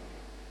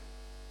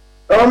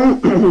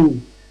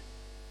 The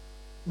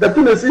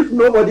thing is, if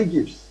nobody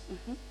gives,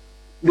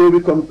 they will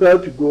be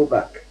compelled to go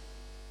back.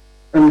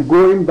 And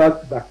going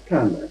back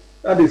can.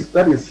 That is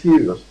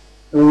serious.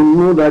 And we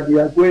know that they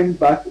are going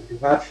back to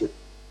hardship.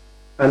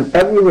 And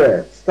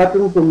everywhere,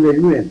 starting from the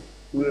UN,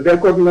 we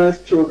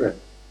recognize children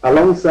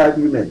alongside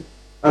women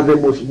as the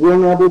most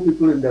vulnerable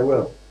people in the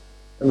world.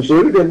 And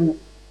so if the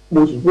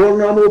most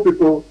vulnerable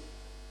people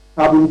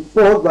have been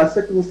forced by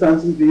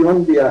circumstances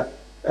beyond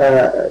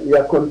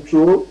their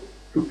control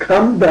to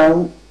come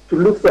down to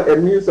look for a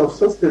means of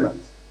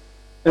sustenance.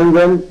 And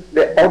then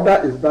the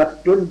order is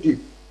that don't give.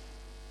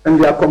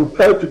 And they are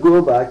compelled to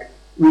go back.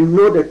 We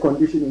know the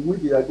condition in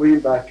which they are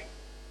going back.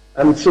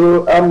 And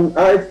so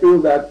I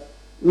feel that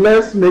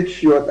let's make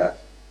sure that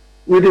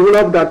we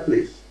develop that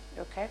place.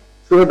 Okay.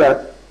 So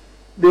that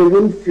they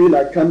won't feel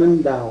like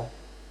coming down.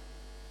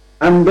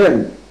 And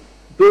then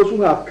those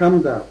who have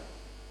come down,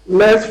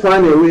 let's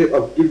find a way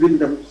of giving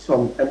them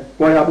some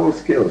employable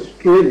skills,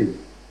 training.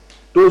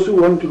 Those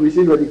who want to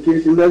receive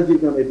education, let's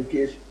give them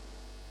education.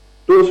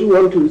 Those who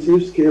want to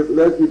receive skills,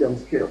 let's give them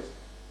skills.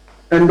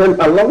 And then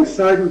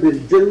alongside with the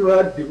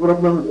general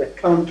development of the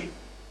country,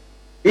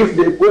 if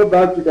they go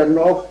back to the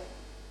north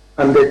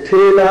and the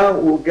tailor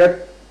will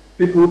get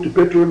people to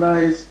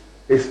patronize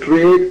his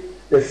trade,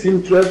 the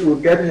seamstress will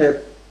get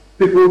her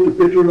people to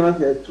patronize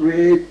her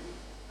trade,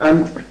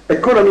 and the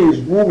economy is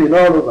booming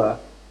all over,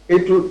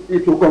 it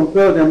will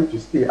compel them to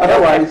stay.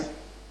 Otherwise,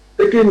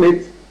 taking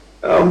it,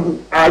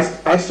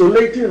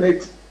 isolating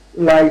it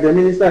like the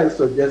minister is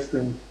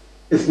suggesting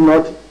is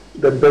not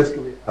the best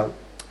way out.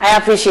 I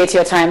appreciate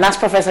your time. That's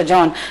Professor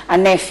John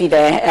Anefi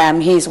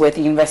there. He's with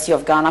the University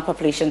of Ghana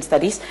Population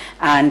Studies.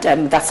 And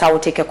that's how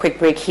we'll take a quick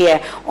break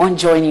here on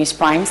Joy News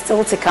Prime.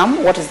 Still to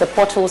come, what is the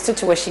pothole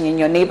situation in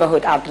your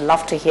neighborhood? I'd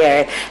love to hear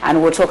it.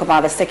 And we'll talk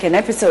about the second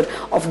episode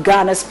of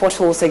Ghana's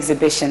Potholes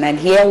exhibition and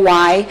hear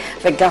why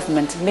the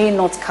government may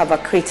not cover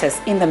craters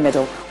in the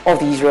middle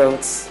of these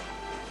roads.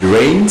 It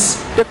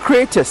rains, the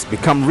craters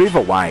become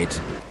river wide,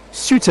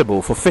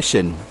 suitable for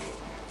fishing.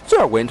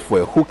 So I went for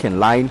a hook and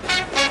line.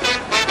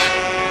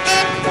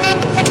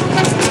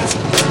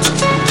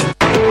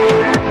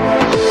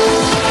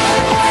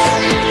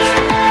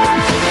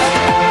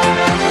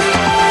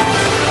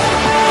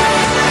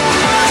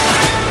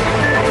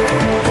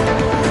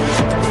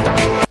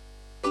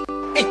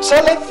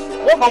 Charlie,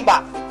 what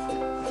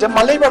number? The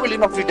malaria really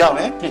knocked you down,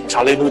 eh?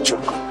 Charlie, no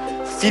joke.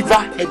 Fever,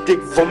 headache,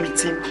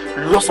 vomiting,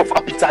 loss of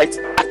appetite.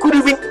 I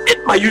couldn't even eat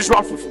my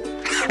usual fufu.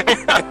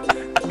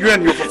 You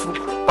and your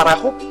fufu. But I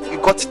hope you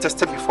got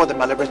tested before the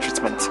malaria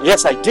treatment.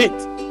 Yes, I did.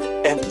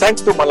 And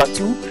thanks to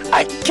Malatu,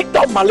 I kicked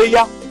out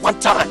malaria one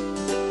time.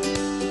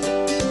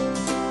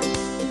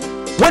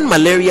 When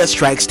malaria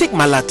strikes, take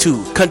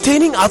Malatu,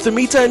 containing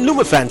artemether and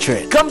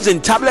lumefantrine. Comes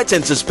in tablets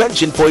and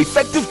suspension for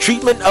effective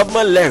treatment of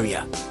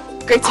malaria.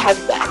 Great to have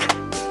you back.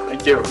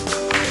 Thank you.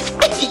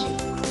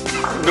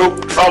 No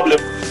problem.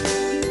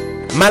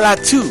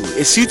 Malatu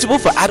is suitable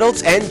for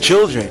adults and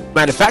children.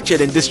 Manufactured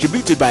and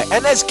distributed by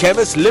NS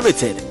Chemist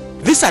Limited.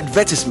 This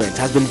advertisement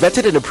has been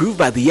vetted and approved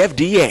by the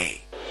FDA.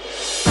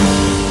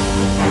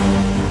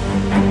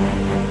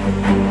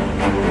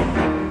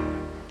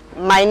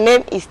 My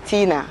name is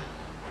Tina.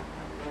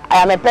 I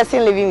am a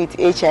person living with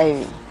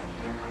HIV.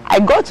 I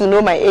got to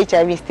know my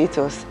HIV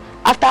status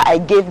after I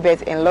gave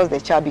birth and lost the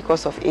child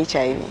because of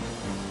HIV.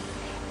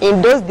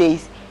 In those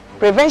days,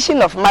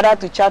 prevention of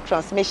mother-to-child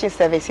transmission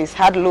services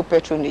had low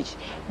patronage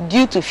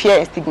due to fear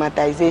and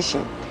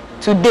stigmatization.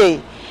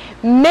 Today,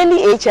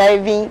 many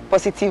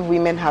HIV-positive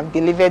women have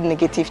delivered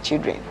negative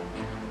children.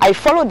 I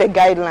follow the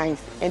guidelines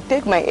and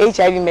take my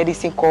HIV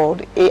medicine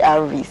called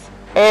ARVs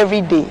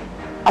every day,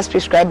 as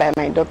prescribed by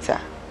my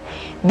doctor.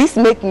 This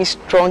makes me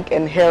strong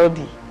and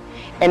healthy,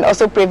 and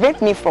also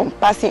prevent me from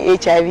passing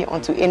HIV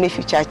onto any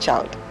future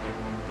child.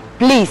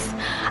 Please,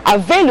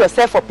 avail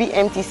yourself for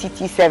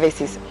PMTCT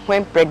services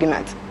when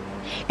pregnant.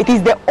 It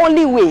is the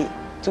only way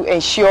to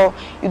ensure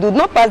you do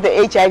not pass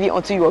the HIV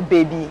onto your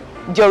baby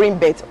during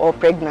birth or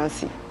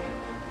pregnancy.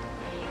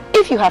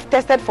 If you have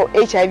tested for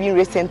HIV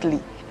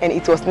recently and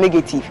it was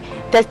negative,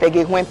 test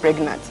again when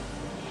pregnant.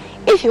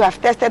 If you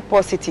have tested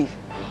positive,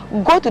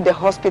 go to the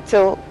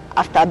hospital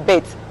after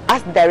birth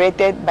as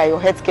directed by your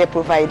healthcare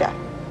provider.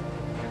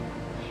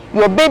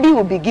 Your baby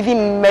will be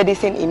given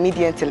medicine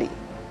immediately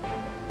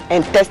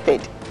and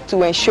tested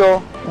to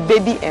ensure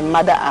baby and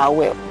mother are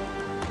well.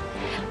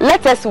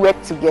 Let us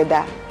work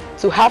together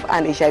to have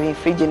an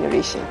HIV-free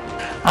generation.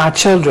 Our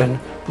children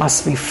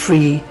must be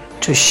free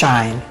to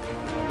shine.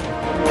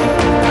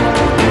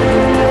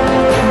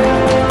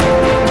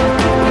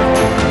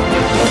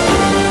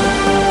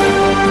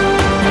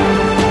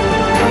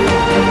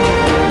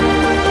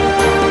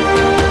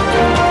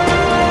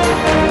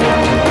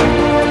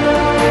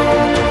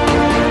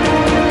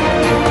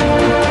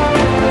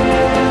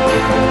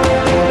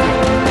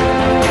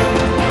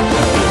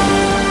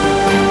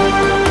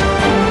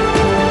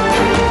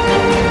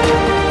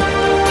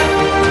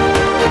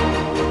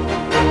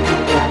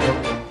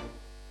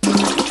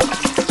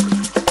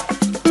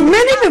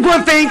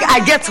 People think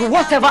I get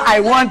whatever I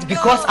want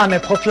because I'm a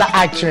popular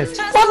actress.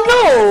 But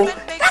no,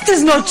 that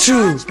is not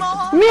true.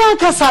 Me and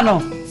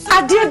Kasano,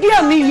 I did be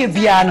a me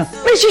piano.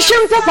 Me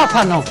shishimte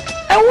papa no.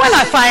 And when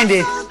I find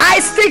it, I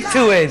stick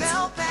to it.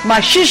 My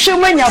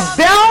shishimenya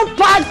bell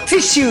pack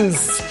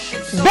tissues.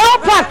 Bell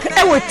pack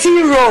ewe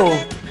tea roll.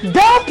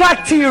 Bell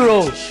pack tea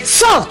roll.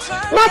 Soft,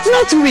 but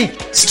not weak.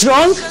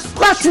 Strong,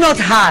 but not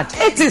hard.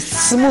 It is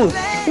smooth.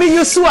 Me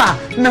yusua,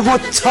 me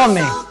hot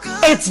tummy.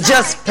 It's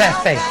just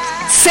perfect.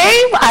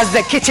 Same as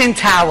the kitchen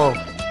towel.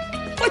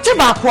 What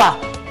about what?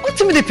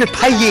 What me the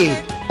papaye?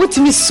 What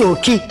me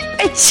soki?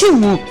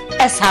 Echimu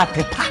esa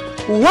pepa.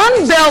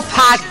 One Bell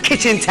Pack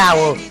kitchen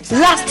towel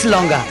lasts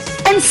longer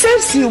and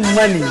saves you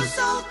money.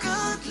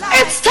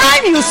 It's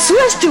time you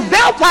switch to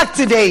Bell Pack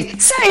today.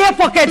 Say a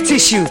pocket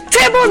tissue,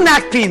 table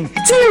napkin,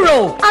 tea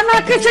roll, and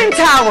a kitchen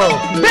towel.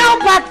 Bell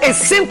Pack is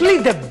simply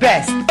the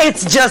best.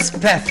 It's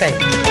just perfect.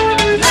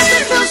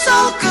 Nothing feels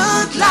so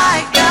good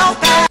like Bell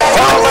Pack.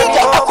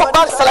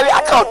 EcoBank salary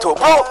account,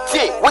 bro.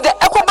 See, with the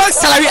EcoBank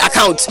salary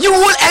account, you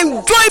will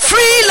enjoy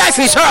free life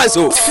insurance,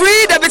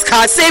 free debit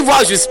card, save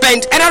while you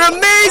spend, and an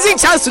amazing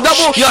chance to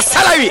double your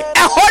salary.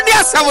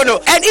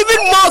 And even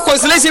more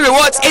consolation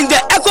rewards in the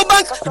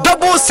EcoBank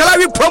double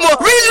salary promo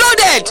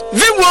reloaded.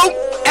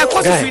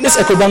 Guy, this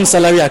EcoBank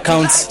salary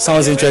account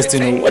sounds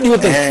interesting. What do you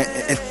think?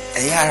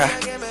 Yara,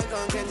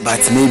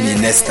 but maybe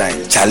next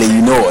time, Charlie.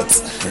 You know what?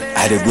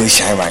 I'd go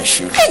shine my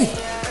shoe. Hey.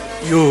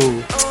 Yo,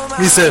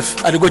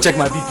 myself, I'd go check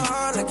my BP.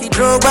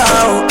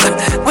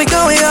 We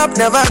going up,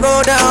 never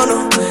go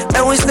down,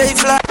 and we stay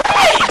fly.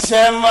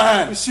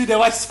 Chairman, you see the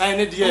white sign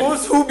it here.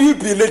 Open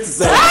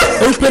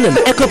an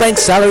EcoBank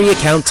salary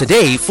account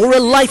today for a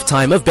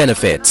lifetime of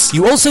benefits.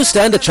 You also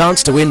stand a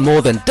chance to win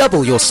more than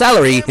double your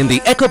salary in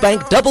the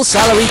EcoBank Double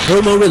Salary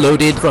Promo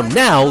Reloaded from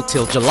now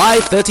till July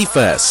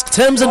 31st.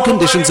 Terms and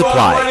conditions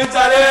apply.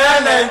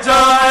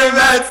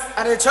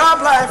 And the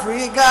top life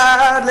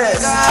regardless.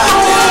 This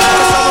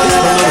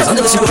promo is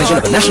under the supervision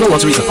of the National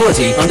Lottery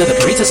Authority under the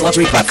Caritas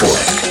Lottery Platform.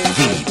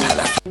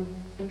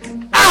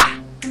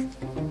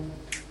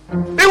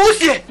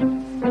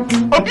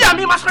 Obi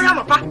ami masori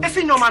no pa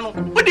esi nyoma no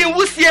wo de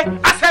nwusie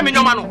asem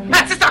nyoma no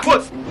sister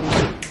coast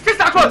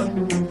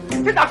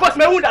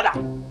me hu dada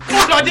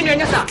wo do di me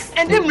nyesa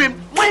ende mrem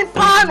wen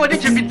pa no de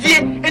jebidie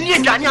eni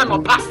adwane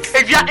anopa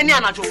edua eni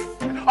anajo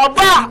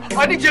oba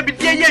o de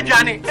jebidie ye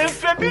adwane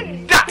emfe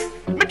bi da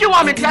me de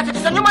wa me tia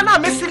tete nyoma na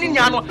mesili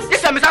nya no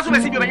yesa me saso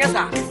mesi bi me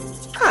nyesa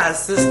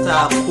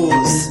sister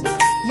coast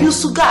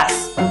use gas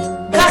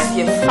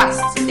ye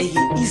fast and ye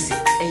easy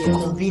and ye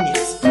convenient.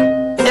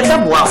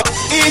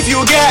 If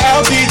you get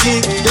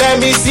LPG, let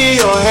me see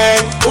your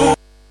hand. Ooh.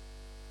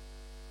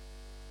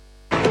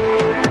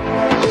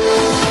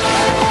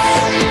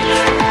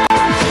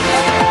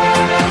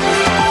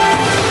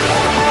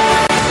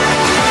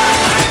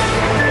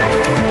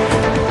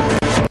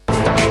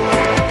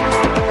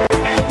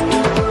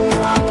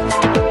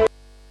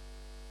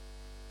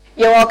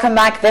 You're welcome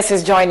back. This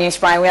is Joy News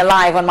Prime. We're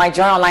live on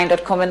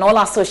myjoyonline.com and all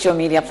our social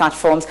media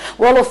platforms.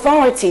 Well,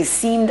 authorities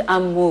seemed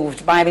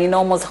unmoved by the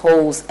enormous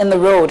holes in the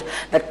road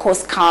that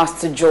caused cars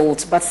to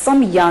jolt. But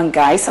some young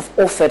guys have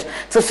offered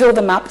to fill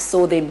them up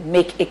so they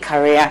make a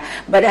career.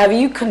 But have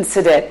you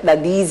considered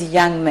that these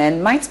young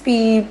men might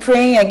be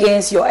praying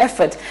against your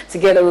effort to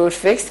get the road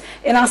fixed?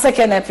 In our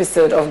second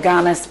episode of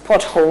Ghana's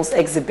Potholes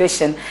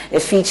exhibition,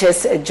 it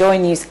features Joy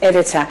News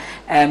editor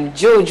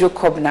Jojo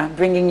Kobna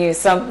bringing you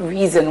some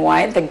reason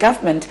why the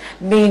government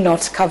may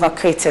not cover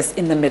craters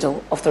in the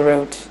middle of the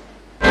road.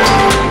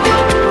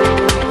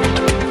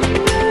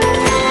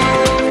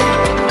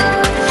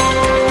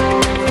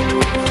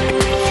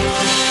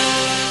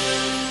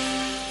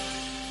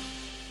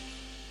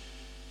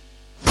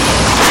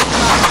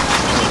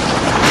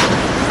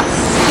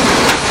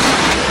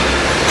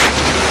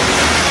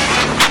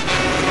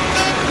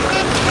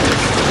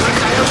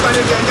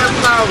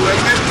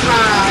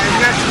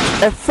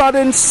 A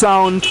sudden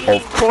sound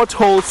of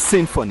pothole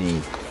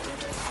symphony.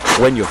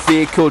 When your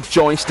vehicle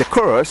joins the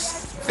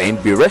chorus, then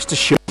be rest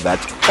assured that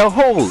a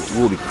hole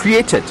will be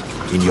created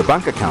in your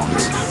bank account.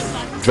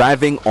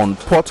 Driving on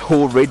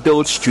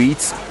pothole-riddled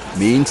streets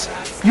means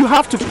you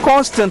have to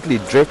constantly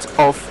drift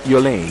off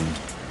your lane.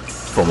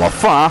 From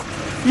afar,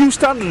 you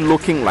start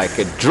looking like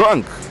a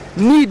drunk,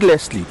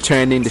 needlessly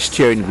turning the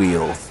steering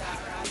wheel.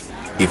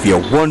 If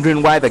you're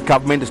wondering why the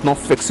government is not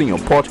fixing your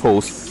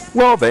potholes,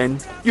 well then,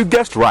 you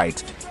guessed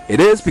right. It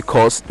is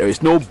because there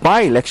is no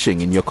by-election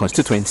in your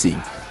constituency.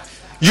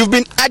 You've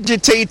been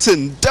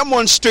agitating,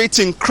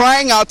 demonstrating,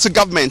 crying out to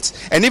government,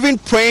 and even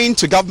praying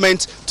to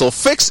government to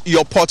fix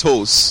your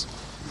potholes.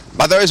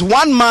 But there is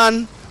one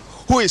man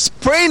who is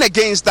praying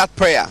against that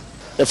prayer.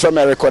 If I'm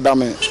a recorder,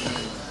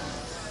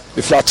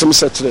 if I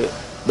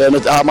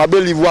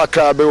believe what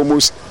I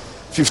almost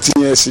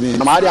 15 years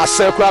in I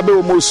say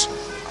almost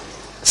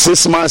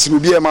 6 months will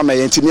be a mamma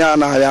and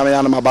Tiniana, I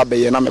am a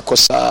baby and I'm a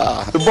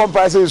cosa. The bomb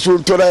prices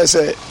will to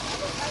say,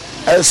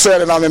 I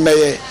said, and I'm a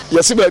mayor.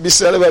 Yes, it may be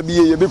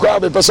celebrated because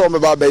I'm a person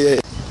of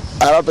baby.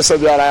 I have a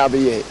person I have a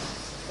the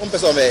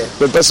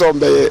person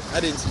bay. I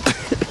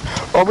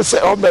didn't almost say,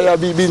 oh, may I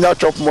be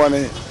not of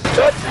money.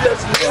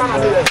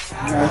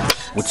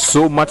 With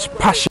so much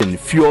passion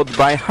fueled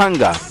by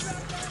hunger,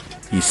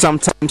 he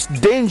sometimes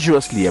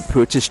dangerously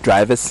approaches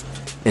drivers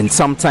and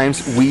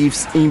sometimes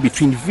weaves in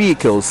between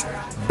vehicles,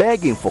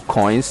 begging for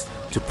coins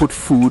to put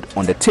food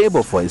on the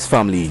table for his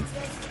family.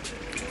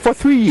 For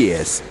 3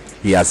 years,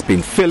 he has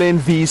been filling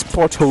these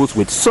potholes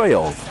with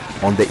soil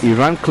on the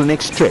Iran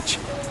Clinic stretch,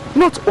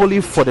 not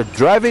only for the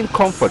driving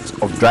comfort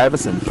of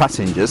drivers and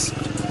passengers,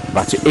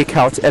 but to eke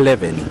out a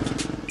living.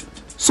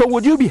 So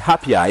would you be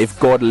happier if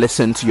God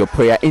listened to your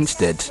prayer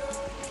instead?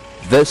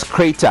 This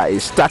crater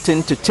is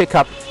starting to take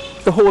up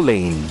the whole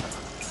lane.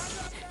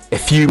 A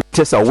few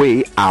meters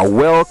away are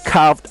well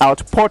carved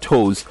out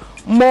potholes,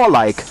 more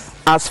like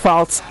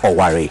asphalt or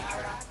worry.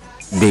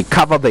 They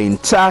cover the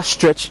entire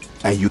stretch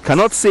and you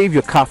cannot save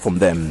your car from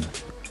them.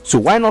 So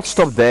why not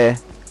stop there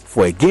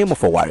for a game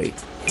of a worry?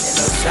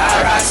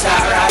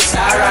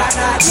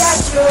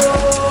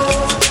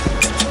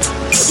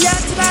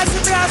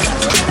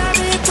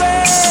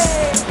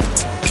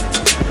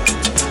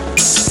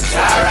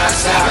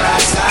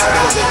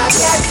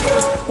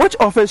 Which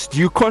office do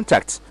you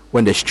contact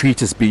when the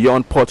street is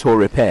beyond pothole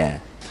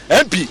repair?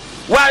 MP,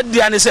 why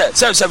the answer?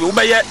 Say we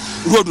buy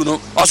road no.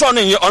 Also on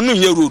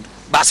your road.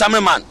 But some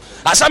man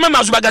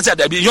Zubaga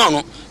said be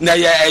young. Na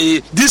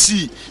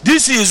DC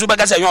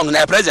Zubaga say young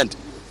na present.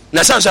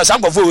 Na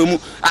some go for we mu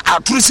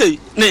a true say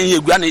na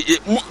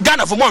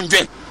Ghana for one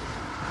dwen.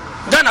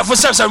 Ghana for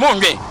some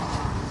dwen.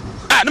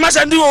 Ah, na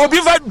say do obi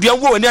va bia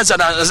wo ni answer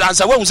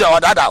we say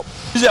odada.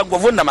 Is go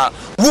for na ma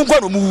wo go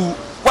no mu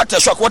what a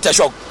shock.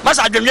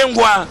 Masa adwenwen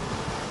go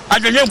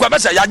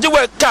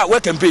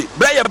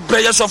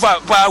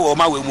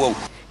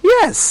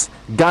Yes,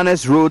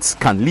 Ghana's roads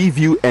can leave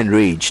you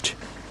enraged.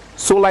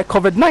 So like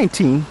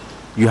COVID-19,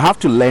 you have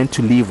to learn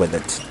to live with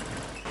it.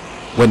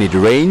 When it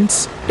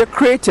rains, the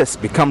craters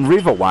become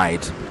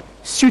river-wide,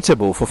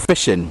 suitable for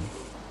fishing.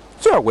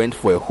 So I went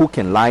for a hook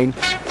and line.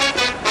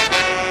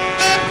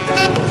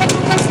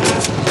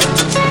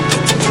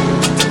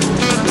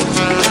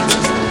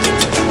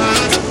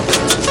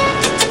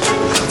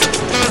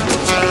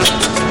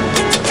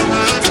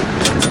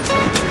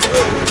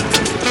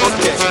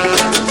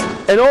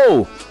 And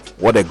oh,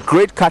 what a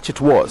great catch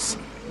it was,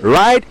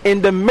 right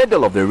in the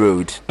middle of the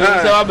road.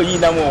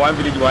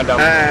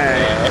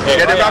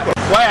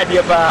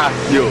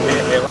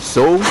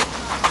 So,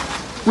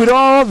 with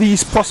all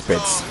these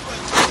prospects,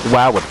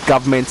 why would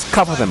governments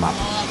cover them up?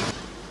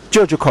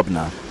 Jojo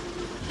Kobna,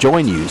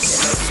 Joy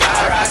News.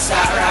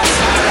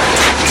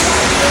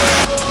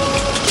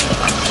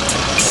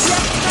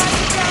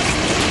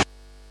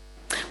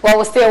 Well,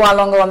 we'll stay a while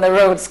longer on the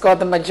road. Scott,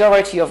 the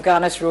majority of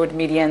Ghana's road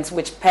medians,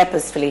 which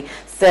purposefully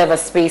serve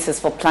as spaces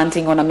for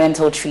planting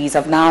ornamental trees,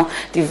 have now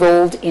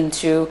devolved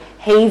into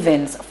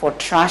havens for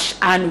trash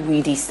and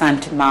weedy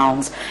sand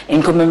mounds.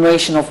 In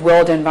commemoration of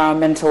World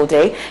Environmental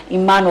Day,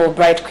 Emmanuel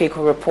Bright-Quaker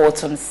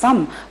reports on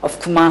some of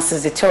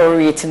Kumasi's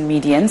deteriorating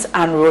medians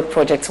and road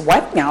projects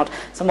wiping out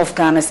some of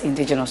Ghana's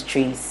indigenous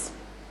trees.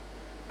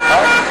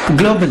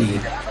 Globally,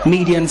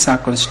 medians are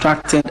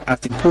constructed as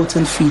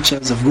important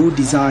features of road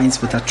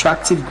designs with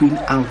attractive green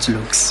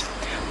outlooks.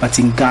 But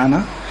in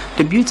Ghana,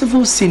 the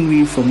beautiful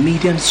scenery from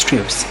median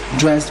strips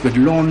dressed with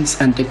lawns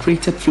and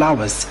decorated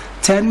flowers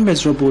turn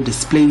miserable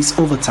displays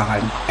over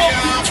time.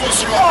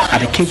 At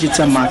the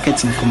Kejita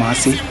market in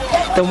Kumasi,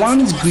 the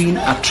once green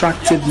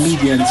attractive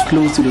medians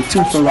close to the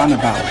Tufa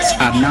roundabouts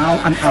are now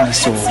an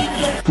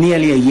eyesore.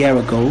 Nearly a year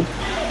ago,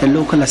 the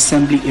local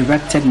assembly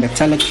erected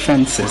metallic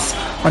fences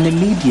on the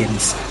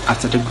medians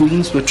after the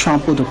greens were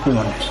trampled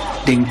upon.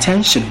 The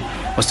intention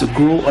was to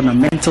grow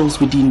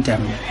ornamentals within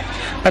them.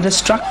 But the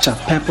structure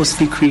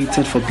purposely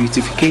created for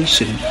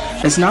beautification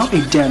is now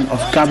a den of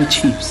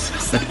garbage heaps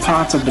with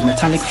parts of the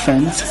metallic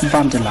fence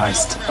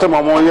vandalized.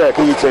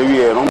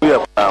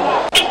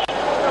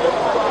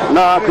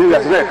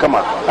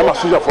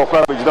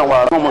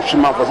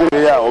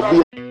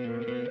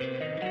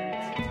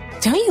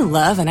 Don't you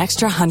love an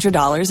extra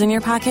 $100 in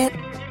your pocket?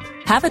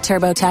 Have a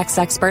TurboTax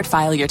expert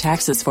file your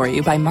taxes for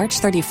you by March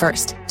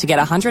 31st to get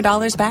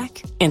 $100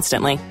 back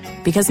instantly.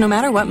 Because no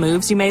matter what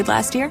moves you made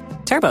last year,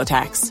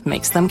 TurboTax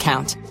makes them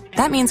count.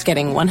 That means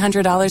getting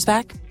 $100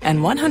 back and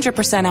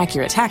 100%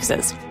 accurate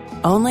taxes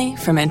only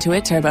from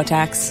Intuit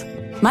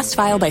TurboTax. Must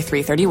file by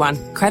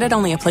 3/31. Credit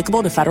only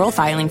applicable to federal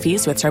filing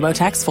fees with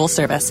TurboTax full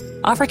service.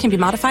 Offer can be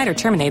modified or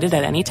terminated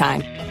at any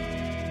time.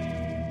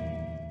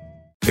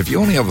 If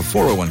you only have a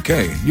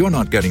 401k, you're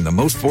not getting the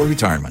most for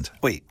retirement.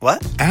 Wait,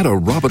 what? Add a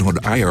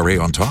Robinhood IRA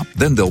on top,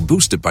 then they'll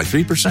boost it by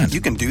 3%. You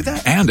can do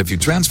that? And if you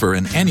transfer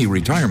in any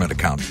retirement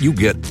account, you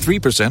get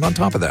 3% on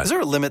top of that. Is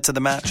there a limit to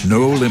the match?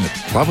 No limit.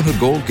 Robinhood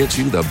Gold gets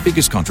you the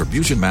biggest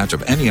contribution match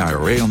of any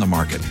IRA on the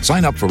market.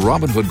 Sign up for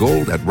Robinhood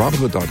Gold at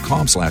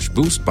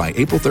Robinhood.com/boost by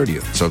April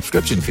 30th.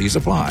 Subscription fees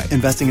apply.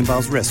 Investing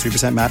involves risk.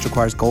 3% match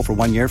requires gold for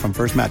 1 year from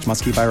first match.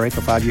 Must keep IRA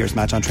for 5 years.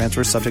 Match on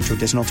transfers subject to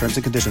additional terms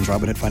and conditions.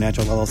 Robinhood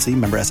Financial LLC,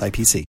 member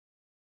SIPC.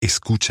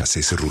 ¿Escuchas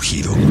ese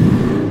rugido?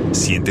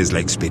 ¿Sientes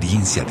la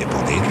experiencia de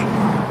poder?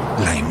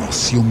 ¿La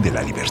emoción de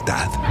la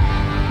libertad?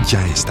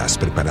 Ya estás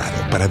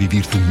preparado para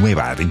vivir tu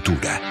nueva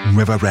aventura.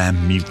 Nueva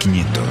Ram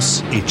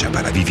 1500, hecha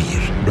para vivir.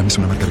 Ram es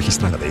una marca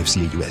registrada de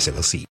FCA US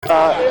LLC.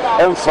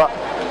 Enfa,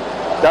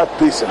 that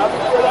person.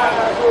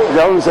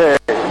 Ya un se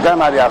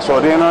gana de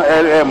asorino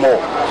el mo.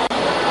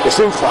 Es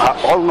enfa,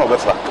 all no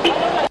befa.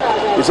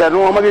 Y se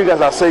no me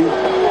digas así.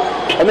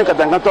 Any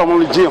Katanga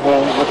only G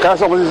home, the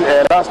castle was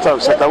last time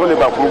set away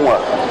about Puma.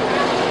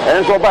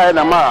 And so by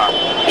the ma,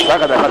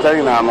 Saka the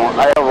Katarina,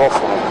 I have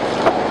rough.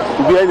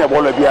 Being a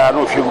Bolivia,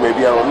 no sugar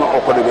baby, or no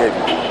okra baby,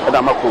 and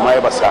I'm a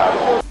Kumai Basar.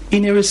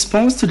 In a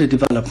response to the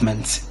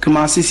development,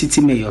 Kumasi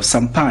City Mayor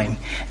Sampaim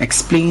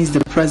explains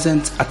the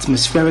present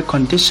atmospheric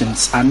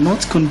conditions are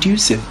not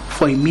conducive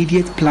for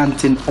immediate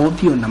planting of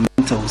the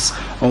ornamentals,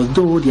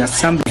 although the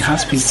assembly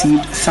has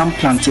received some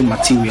planting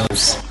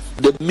materials.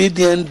 The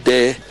median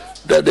there,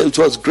 that it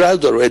was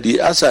grass already.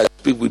 As I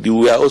speak with you,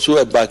 we are also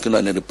embarking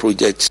on a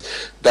project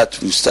that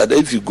we started.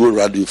 If you go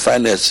around, you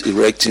find us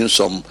erecting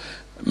some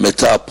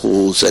metal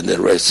poles and the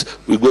rest.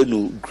 We're going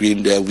to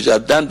green them. We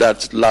have done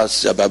that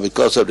last year, but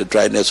because of the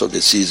dryness of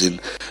the season,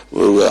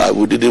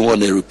 we didn't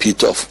want a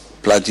repeat of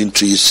planting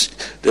trees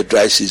the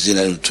dry season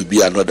and to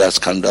be another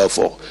scandal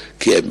for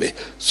KMA.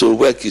 So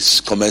work is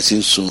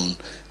commencing soon.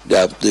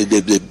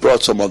 They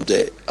brought some of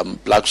the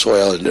black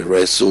soil and the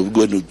rest, so we're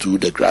going to do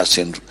the grass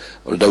and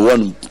they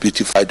want to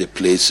beautify the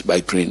place by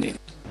greening.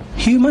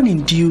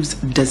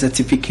 Human-induced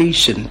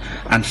desertification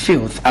and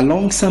filth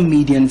along some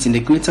medians in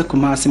the greater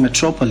Kumasi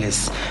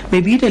metropolis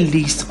may be the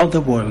least of the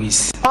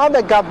worries. While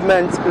the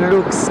government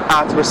looks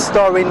at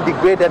restoring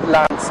degraded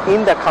lands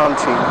in the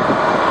country,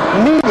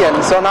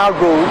 medians on our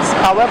roads,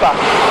 however,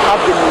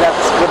 have been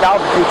left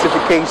without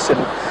beautification.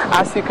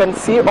 As you can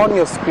see on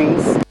your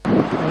screens,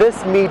 this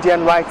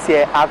median right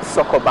here at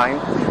Sokobine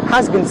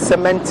has been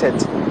cemented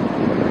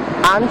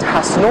and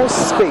has no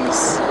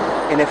space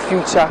in the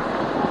future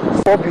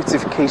for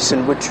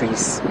beautification with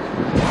trees.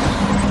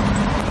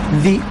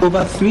 The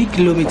over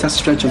 3-kilometer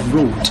stretch of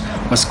road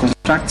was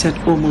constructed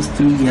almost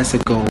 3 years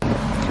ago.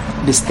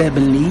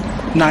 Disturbingly,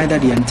 neither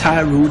the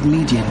entire road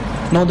median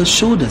nor the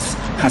shoulders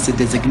has a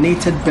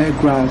designated bare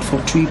ground for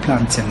tree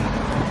planting.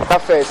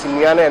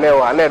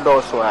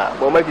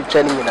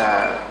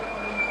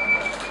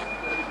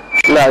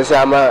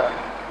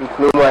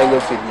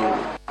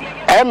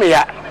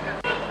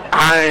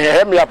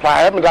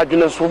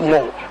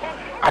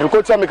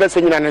 Agriculture makers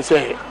saying and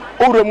say,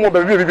 oh, the more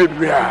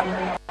baby.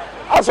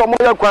 As a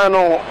mother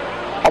crano,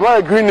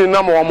 about green in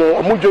number or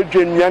Mujo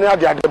Janiana.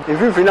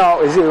 If you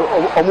now is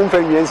a moon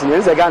famous,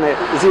 is a gun,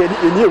 is a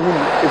new room.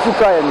 If you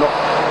cry and not,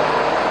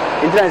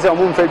 it is a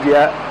moon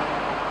fabia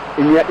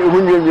in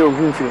your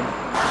room.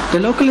 The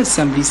local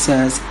assembly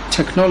says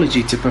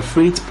technology to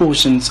perforate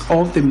portions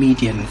of the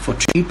median for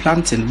tree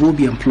planting will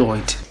be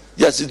employed.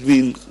 Yes, it's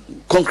been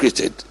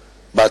concreted.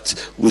 But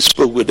we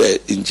spoke with the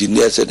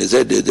engineers and they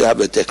said they have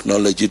a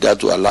technology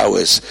that will allow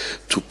us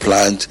to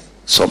plant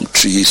some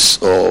trees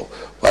or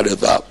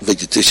whatever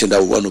vegetation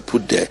that we want to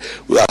put there.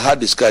 We have had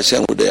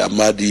discussion with the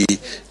Amadi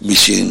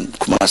Mission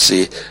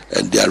Kumasi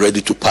and they are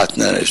ready to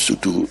partner us to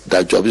do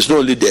that job. It's not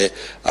only the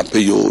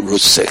Ampeyo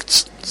road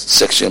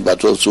section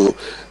but also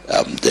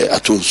the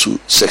Atonsu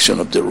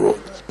section of the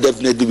road.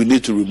 Definitely we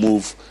need to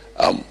remove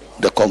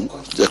the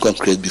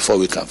concrete before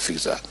we can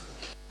fix that.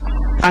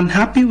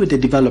 Unhappy with the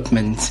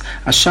development,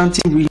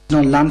 Ashanti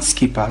Regional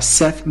Landscaper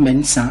Seth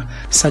Mensah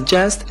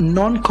suggests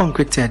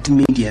non-concreted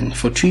median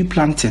for tree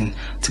planting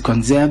to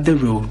conserve the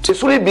road. It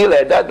should be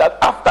like that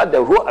after the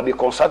road will be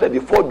consulted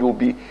before you will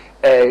be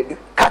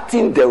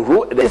cutting the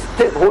road, the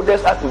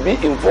stakeholders have to be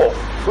involved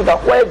so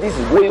that where this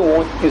is going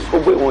on is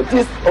going on.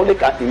 This only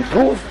can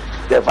improve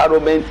the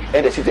environment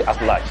and the city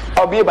at large.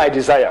 I'll be by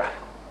desire,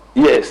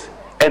 yes,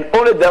 and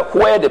only that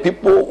where the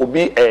people will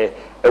be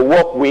a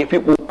walkway,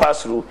 people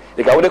pass through,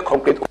 they can only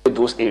complete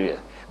those areas.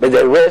 But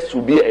the rest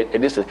will be a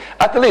distance.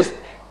 At least,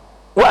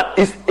 what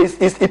is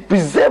it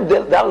preserve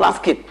that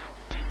landscape.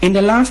 In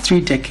the last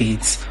 3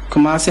 decades,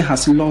 Kumasi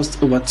has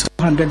lost over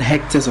 200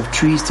 hectares of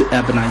trees to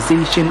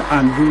urbanization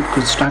and road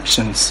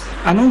constructions.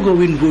 An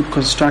ongoing road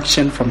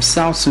construction from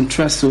South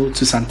Suntreso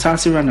to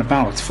Santasi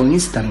Runabout, for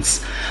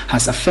instance,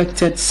 has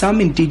affected some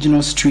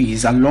indigenous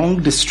trees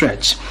along the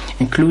stretch,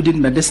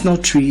 including medicinal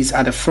trees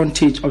at the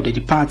frontage of the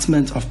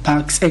Department of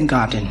Parks and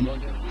Garden.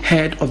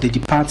 Head of the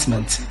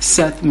department,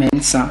 Seth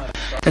Mensah,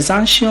 is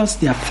anxious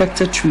the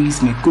affected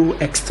trees may go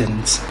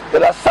extinct.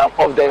 There are some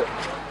of the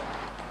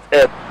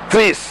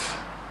trees,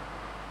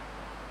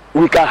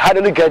 we can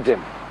hardly get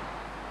them.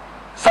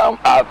 Some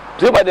are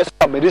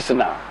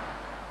medicinal.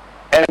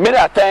 And many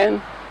a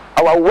time,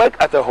 our work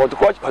as a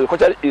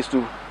horticulture is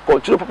to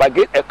continue to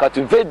propagate and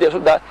cultivate them so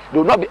that they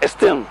will not be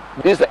extinct.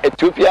 This is the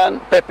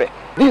Ethiopian pepper.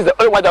 This is the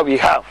only one that we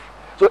have.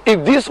 So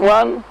if this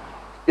one,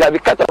 be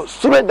cut off,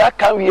 students that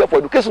come here for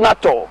education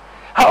at all,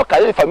 how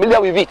can they be familiar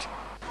with it?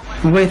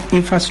 With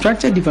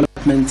infrastructure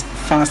development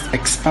fast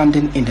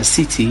expanding in the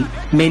city,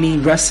 many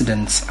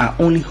residents are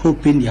only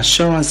hoping the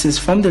assurances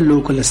from the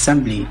local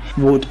assembly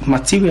would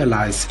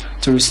materialize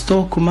to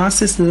restore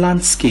Kumasi's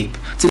landscape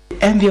to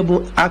the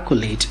enviable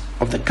accolade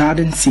of the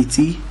Garden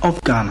City of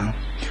Ghana.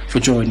 For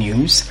Joy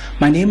News,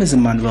 my name is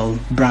Emmanuel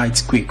Bright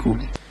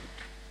Kweku.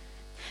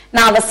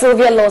 Now, the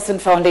Sylvia Lawson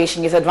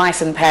Foundation is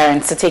advising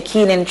parents to take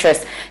keen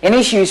interest in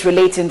issues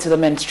relating to the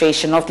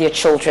menstruation of their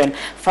children.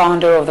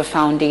 Founder of the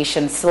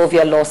foundation,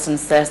 Sylvia Lawson,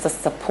 says the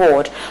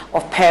support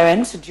of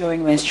parents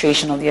during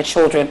menstruation of their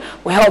children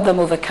will help them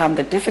overcome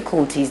the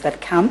difficulties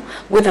that come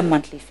with the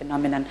monthly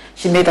phenomenon.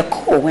 She made a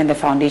call when the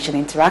foundation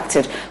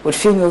interacted with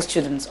female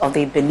students of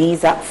the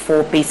Ebenezer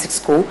 4 Basic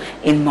School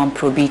in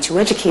Mamprobi to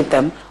educate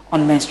them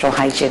on menstrual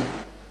hygiene.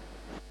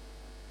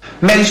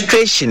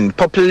 Menstruation,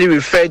 popularly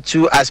referred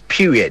to as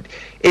period,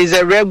 is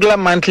a regular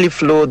monthly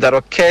flow that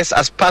occurs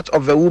as part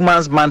of a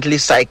woman's monthly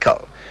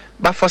cycle.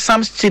 But for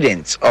some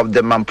students of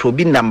the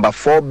Mamprobi number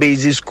 4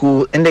 Basic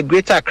School in the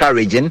Greater Accra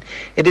region,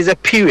 it is a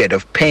period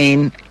of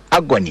pain,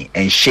 agony,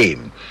 and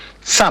shame.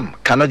 Some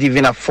cannot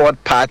even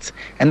afford pads,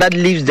 and that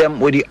leaves them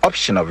with the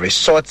option of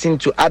resorting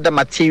to other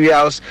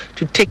materials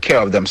to take care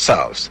of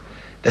themselves.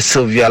 The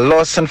Sylvia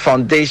Lawson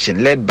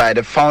Foundation, led by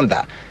the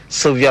founder,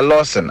 Sylvia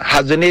Lawson,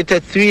 has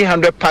donated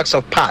 300 packs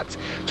of pads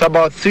to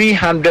about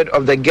 300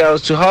 of the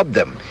girls to help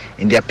them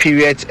in their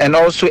periods and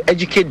also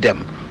educate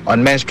them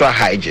on menstrual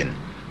hygiene.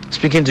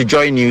 Speaking to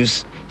Joy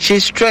News, she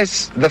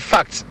stressed the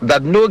fact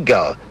that no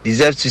girl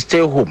deserves to stay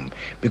home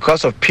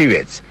because of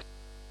periods.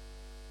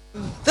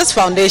 This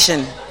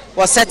foundation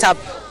was set up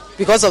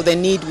because of the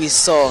need we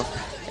saw,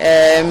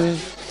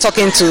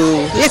 talking to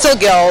little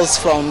girls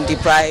from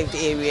deprived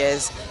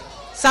areas.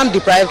 Some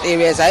deprived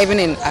areas are even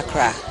in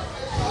Accra,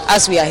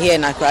 as we are here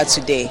in Accra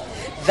today,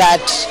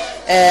 that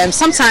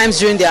sometimes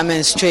during their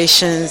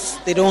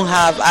menstruations they don't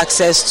have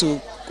access to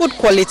good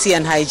quality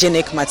and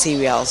hygienic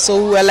materials.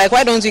 So we were like,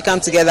 why don't we come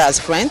together as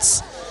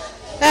friends,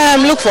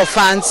 look for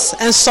funds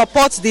and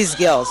support these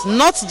girls,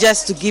 not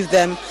just to give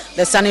them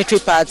the sanitary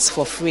pads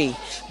for free,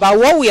 but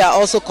what we are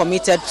also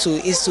committed to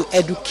is to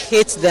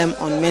educate them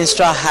on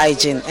menstrual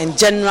hygiene and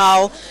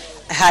general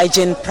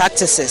hygiene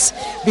practices,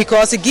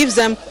 because it gives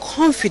them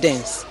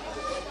confidence.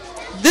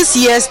 This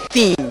year's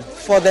theme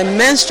for the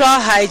menstrual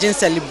hygiene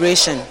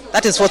celebration,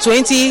 that is for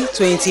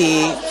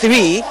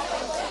 2023,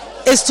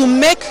 is to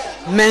make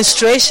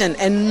menstruation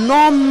a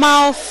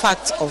normal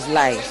fact of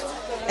life.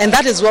 And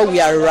that is what we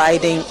are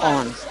riding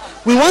on.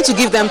 We want to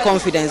give them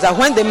confidence that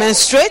when they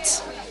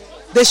menstruate,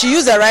 they should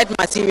use the right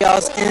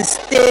materials and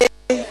stay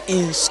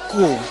in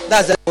school.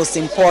 That's the most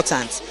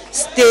important.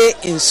 Stay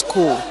in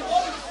school.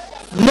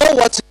 Know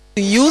what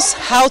to use,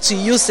 how to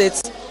use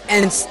it,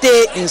 and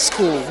stay in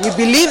school. We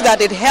believe that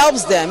it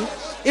helps them.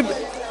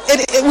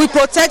 We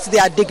protect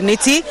their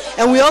dignity,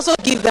 and we also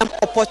give them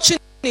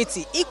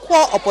opportunity,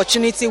 equal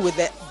opportunity with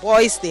the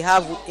boys they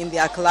have in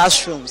their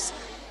classrooms,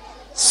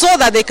 so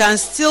that they can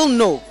still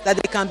know that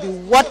they can be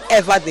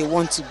whatever they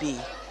want to be.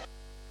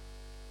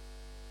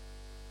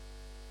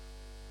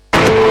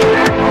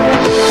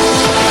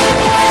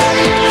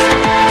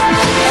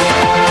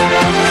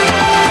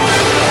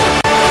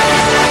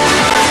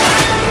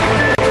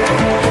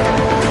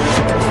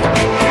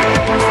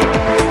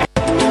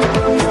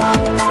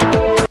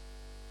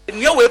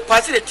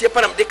 Passing the tape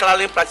and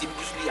declaring plastic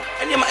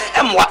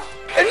and what?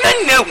 And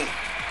then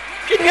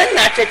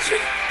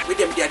with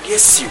them, they are dear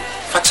seal,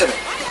 factory.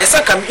 The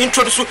second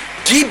introduce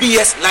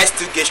DBS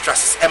lifestyle guest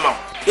trusses amount.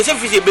 They say,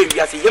 baby,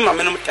 I say, my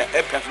minimum the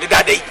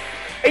day.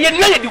 And you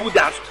know, you would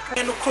dance.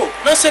 And no crow,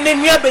 no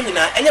sending me a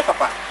benina and your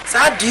papa. So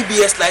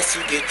DBS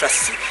lifestyle guest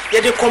trusses.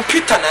 Yet the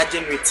computer not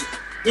generated.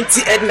 Into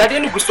Edna,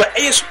 then you go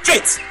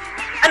straight.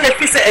 And the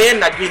piece of air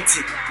not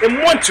guilty. And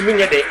want to mean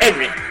the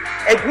enemy.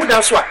 A good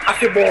answer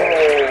after ball.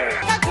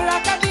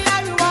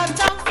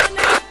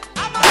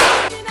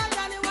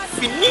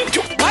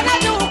 Finito.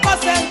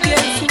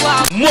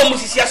 More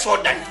musicians saw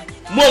that.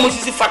 More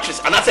music factories,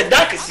 and as a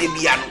dark is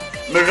Biano,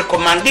 may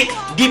recommend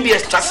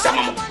DBS Trust.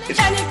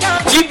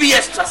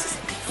 DBS Trust.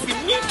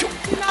 Finito.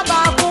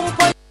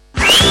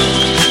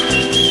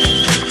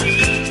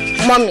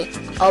 Mommy,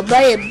 I'll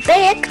buy a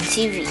big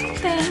TV.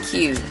 Thank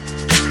you.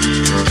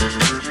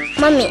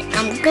 Mommy,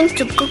 I'm going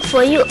to cook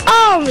for you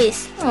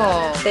always.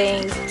 Oh,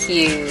 thank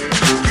you.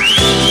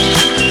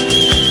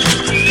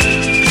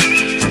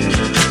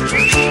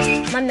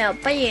 Mommy, I'll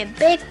buy you a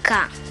big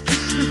car.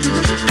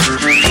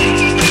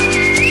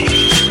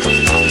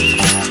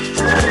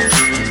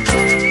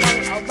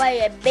 I'll buy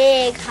you a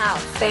big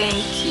house.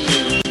 Thank you.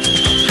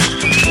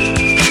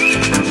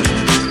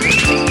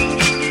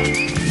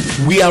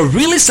 We are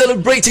really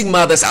celebrating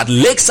mothers at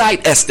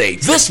Lakeside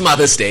Estate. This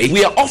Mother's Day,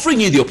 we are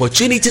offering you the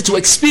opportunity to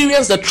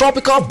experience the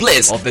tropical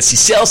bliss of the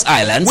Seychelles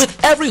Islands with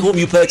every home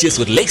you purchase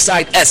with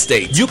Lakeside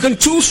Estate. You can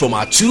choose from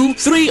our 2,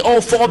 3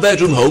 or 4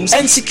 bedroom homes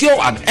and secure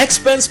an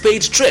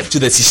expense-paid trip to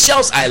the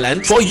Seychelles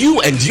Island for you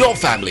and your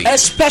family,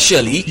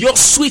 especially your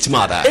sweet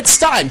mother. It's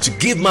time to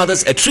give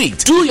mothers a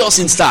treat. Do yours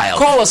in style.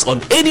 Call us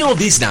on any of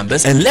these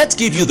numbers and let's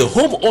give you the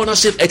home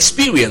ownership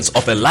experience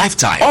of a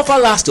lifetime. Offer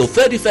lasts till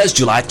 31st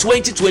July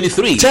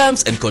 2023.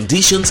 Terms and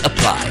conditions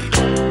apply.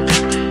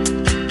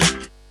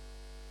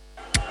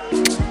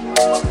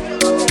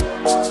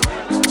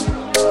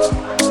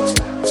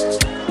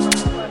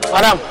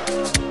 Madam,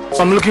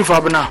 I'm looking for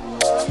Abena.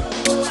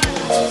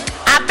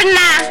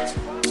 Abena,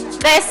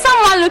 there's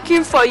someone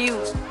looking for you.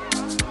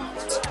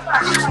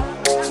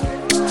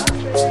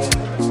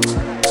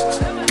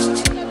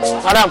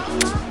 Madam,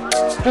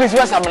 please,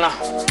 where's Abena?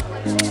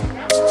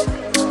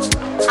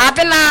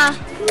 Abena,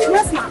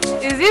 yes, ma'am.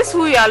 Is this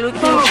who you are looking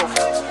for?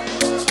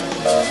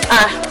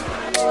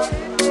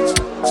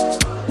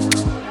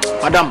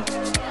 Madam,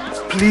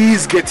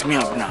 please get me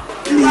Abena.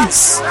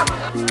 Please.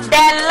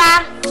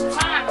 Della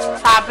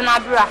Abena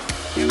bra.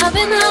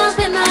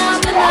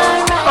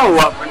 Oh,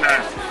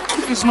 Abena.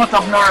 If it's not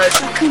Abena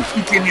rice, I can't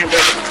eat any of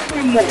it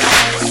anymore.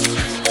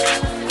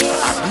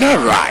 Abena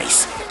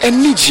rice. And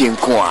Nijin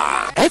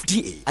Kwa.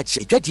 FDA. I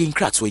just got the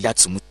incrats with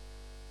that.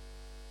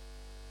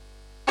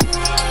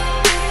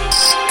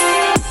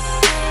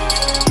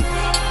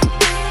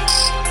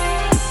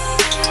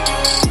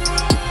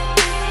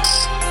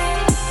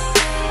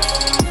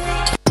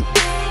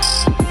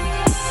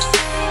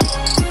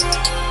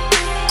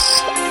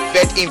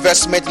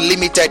 Investment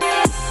Limited.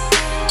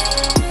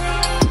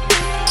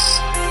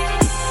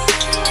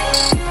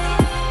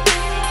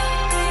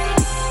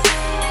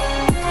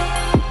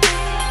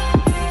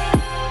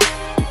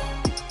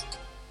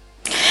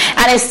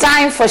 And it's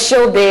time for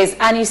showbiz,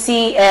 and you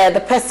see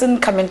the person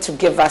coming to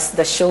give us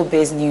the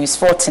showbiz news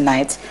for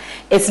tonight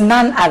is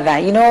none other.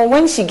 You know,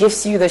 when she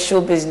gives you the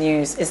showbiz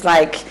news, it's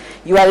like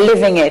you are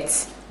living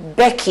it.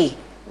 Becky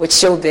with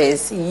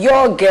showbiz,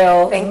 your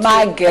girl,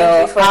 my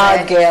girl,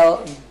 our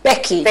girl,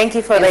 Becky. Thank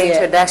you for the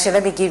introduction.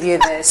 Let me give you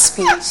the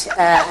speech.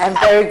 I'm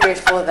very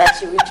grateful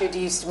that you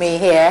introduced me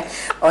here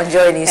on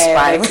Joy News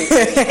Prime.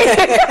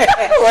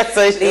 What's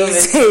so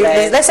please,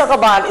 let's talk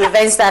about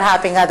events that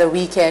happened at the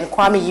weekend.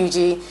 Kwame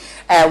Yuji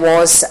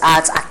was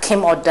at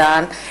Akim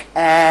Odan,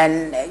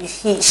 and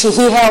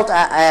he held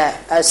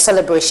a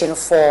celebration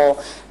for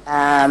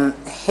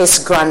his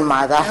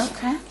grandmother.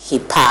 Okay. She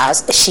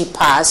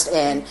passed,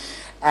 and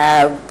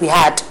we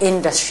had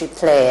industry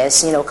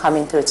players,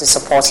 coming through to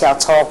support. Your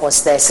talk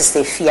was there,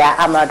 Sister Fia,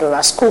 Amadou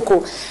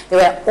Raskuku. They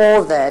were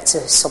all there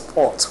to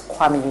support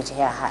Kwame Yuji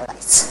here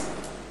highlights.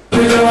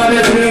 Is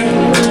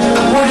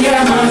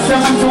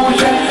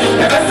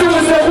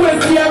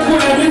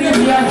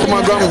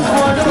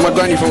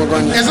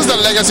this the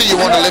legacy you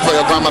want to leave for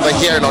your grandmother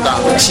here in Odan?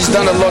 She's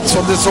done a lot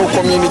for this whole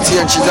community,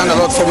 and she's done a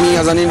lot for me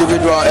as an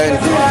individual, and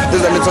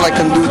there's a little I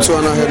can do to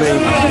honor her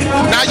name.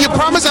 Now you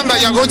promised them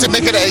that you're going to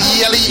make it a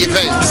yearly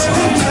event.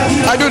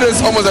 I do this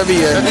almost every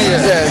year.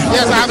 Yeah.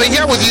 Yes, I've been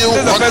here with you.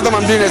 This is the first time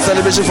I'm doing a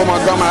celebration for my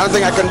grandma. I don't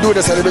think I can do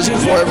the celebration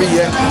for every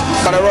year,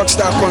 but a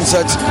rockstar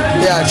concert,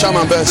 I try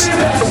my best.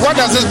 What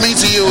does this mean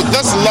to you?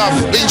 This love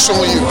being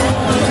shown you?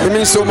 It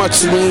means so much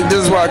to me.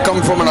 This is where I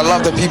come from, and I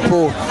love the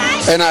people,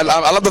 and I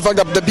love the fact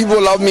that the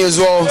people love me as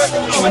well,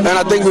 and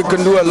I think we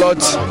can do a lot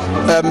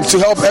to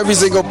help every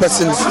single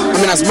person,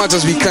 as much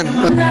as we can.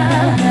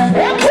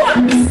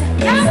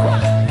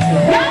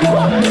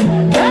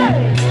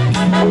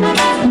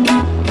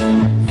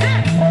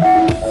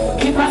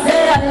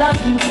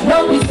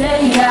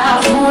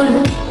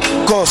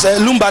 Because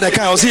Lumba the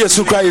kind, I was here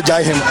to cry, you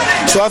jai him.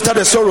 So after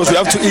the sorrows, we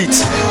have to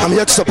eat. I'm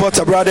here to support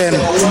a brother, and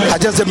I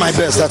just did my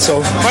best, that's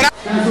all.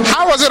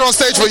 How was it on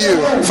stage for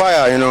you?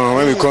 Fire,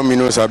 when we come,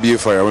 it's a be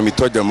fire. When we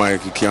touch the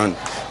mic, you can't.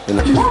 1,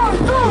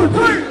 2,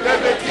 3.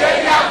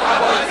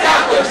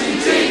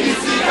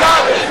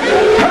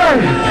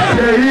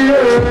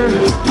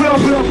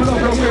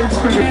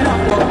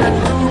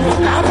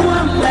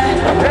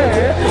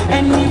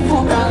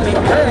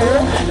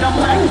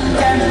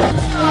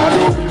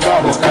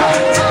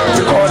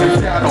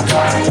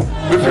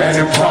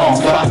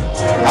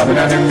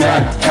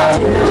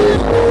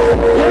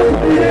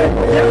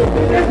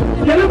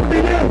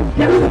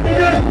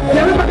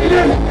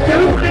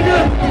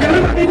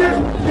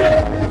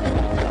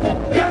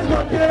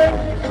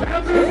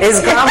 It's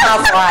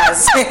grandma for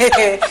us.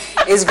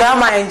 Is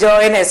grandma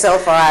enjoying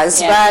herself for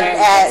us?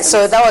 Yeah, but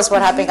so that was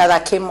what happened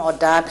at Akim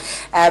Odan.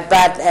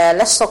 But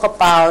let's talk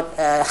about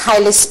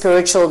highly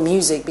spiritual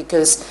music,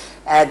 because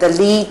the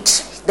lead,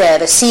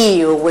 the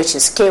CEO, which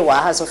is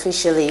Kewa, has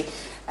officially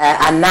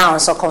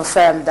announced or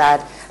confirmed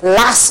that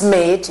Last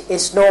Made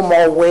is no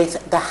more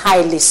with the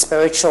highly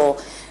spiritual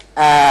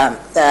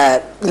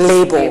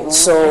label.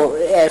 So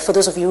for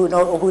those of you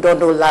who don't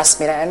know Last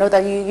Made, I know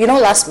that you know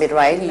Last Made,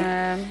 right?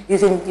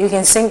 You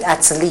can sing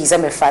at least.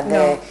 I'm a fan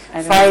there.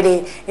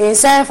 Friday,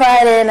 it's a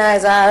Friday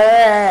night.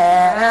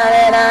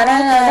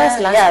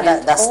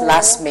 That's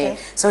Last Made.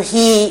 So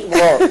he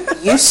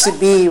used to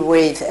be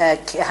with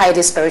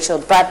highly spiritual,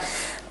 but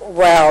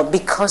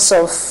because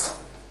of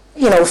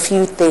a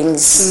few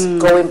things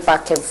going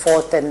back and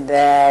forth, and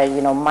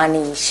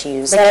money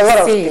issues, a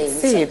lot of things.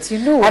 Say it,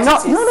 I'm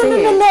not.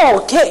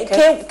 No.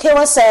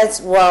 Kewa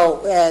says,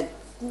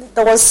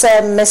 there was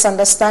a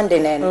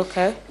misunderstanding, and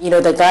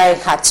the guy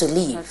had to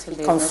leave. He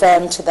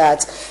confirmed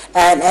that,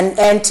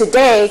 and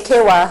today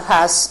Kewa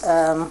has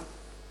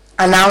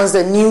announced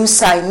the new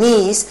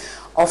signees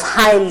of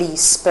highly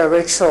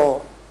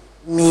spiritual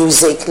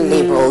music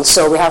label.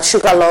 So we have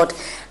Sugar Lord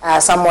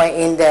somewhere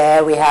in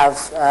there. We have.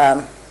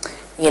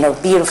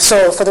 Beautiful.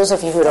 So for those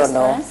of you who don't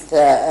know,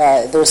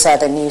 those are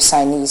the new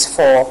signees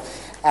for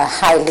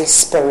highly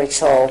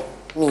spiritual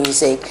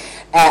music.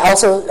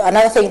 Also,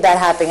 another thing that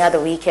happened at the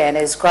weekend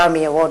is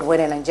Grammy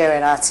Award-winning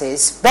Nigerian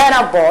artist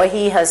Burna Boy.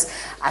 He has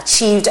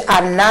achieved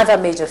another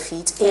major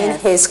feat in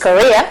his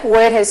career,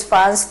 with his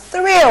fans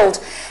thrilled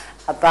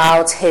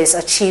about his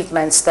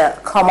achievements. The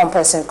common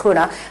person,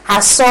 Kuna,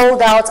 has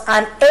sold out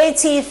an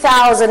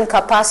 80,000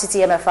 capacity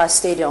MFR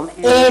stadium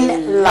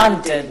in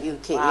London,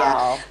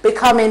 UK,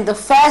 becoming the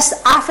first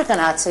African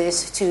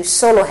artist to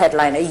solo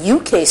headline a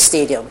UK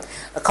stadium.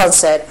 A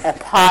concert, a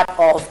part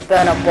of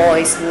Burna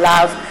Boy's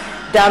Love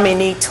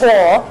Damini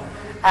tour,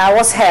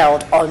 was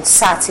held on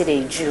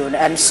Saturday, June,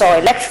 and saw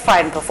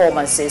electrifying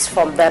performances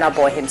from Burna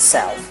Boy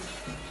himself.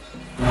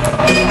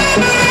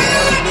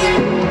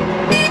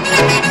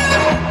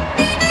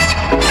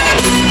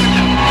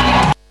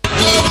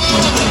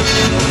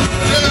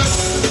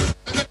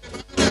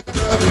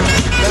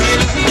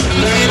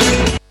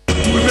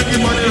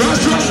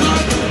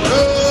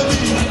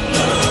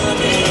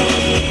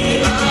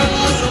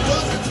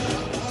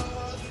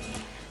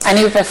 And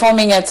you're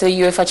performing at the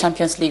UEFA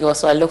Champions League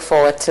also. I look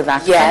forward to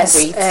that. Yes,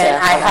 and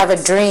I have a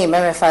dream,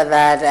 MFA,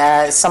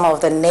 that some of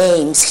the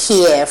names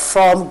here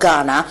from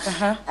Ghana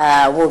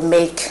will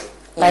make,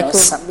 we have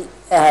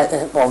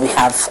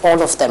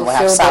all of them. We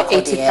have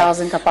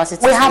 80,000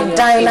 capacity. We have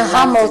Diana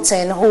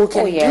Hamilton, who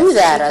can do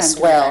that as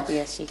well.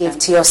 Give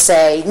to your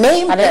say.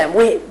 Name them.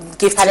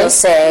 Give to your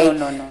say.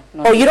 No.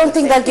 Oh, you don't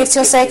think that Give to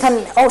your say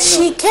can? Oh,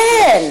 she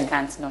can. She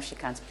can't. No, she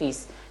can't.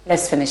 Please,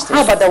 let's finish this.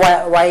 How about the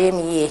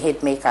YMEA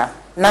hitmaker?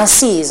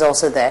 Nancy is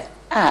also there.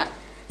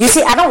 You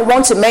see, I don't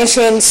want to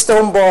mention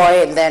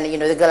Stoneboy, and then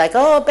they go like,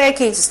 "Oh,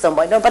 Becky's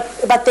Stoneboy." No, but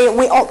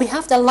we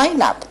have the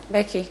lineup.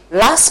 Becky,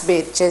 last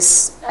bit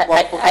just.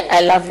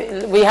 I love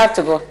it. We have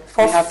to go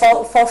for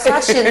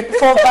fashion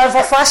for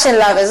fashion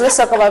lovers. Let's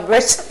talk about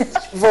British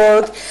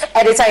Vogue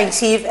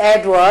editor-in-chief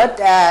Edward.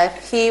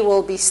 He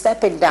will be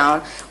stepping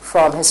down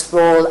from his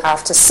role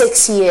after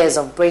 6 years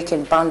of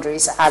breaking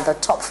boundaries at the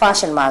top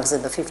fashion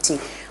magazine. The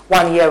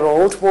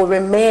 51-year-old will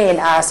remain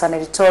as an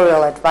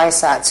editorial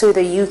advisor to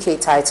the UK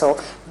title,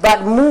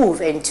 but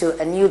move into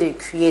a newly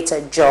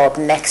created job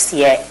next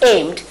year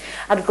aimed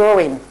at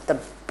growing the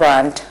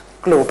brand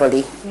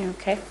globally.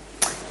 Okay.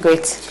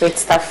 Great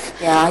stuff.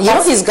 Yeah,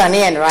 he's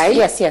Ghanaian, right?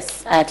 Yes.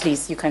 At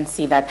least you can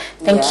see that.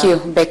 Thank you,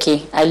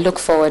 Becky. I look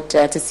forward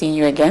to seeing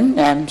you again.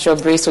 I'm sure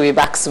Brace will be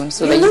back soon,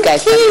 so that you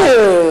guys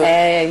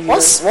can.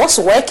 What's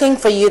working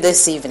for you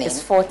this evening?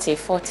 It's 40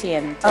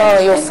 and. Oh,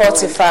 you're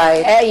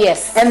 45.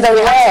 Yes. And the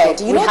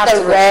red. You know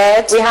the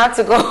red. We have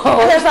to go.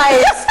 And where's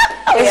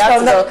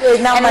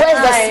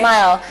the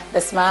smile?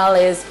 The smile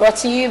is brought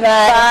to you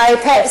by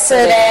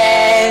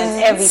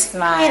Pepsodent. Every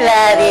smile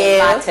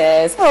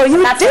matters. Oh,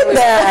 you did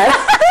that.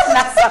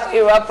 That's how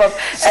we wrap up.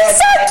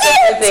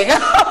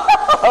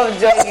 Of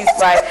Johnny's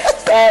Prime.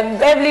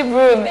 Beverly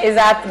Broom is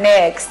up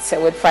next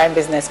with Prime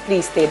Business.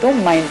 Please stay.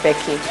 Don't mind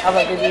Becky. Have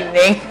a good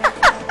evening.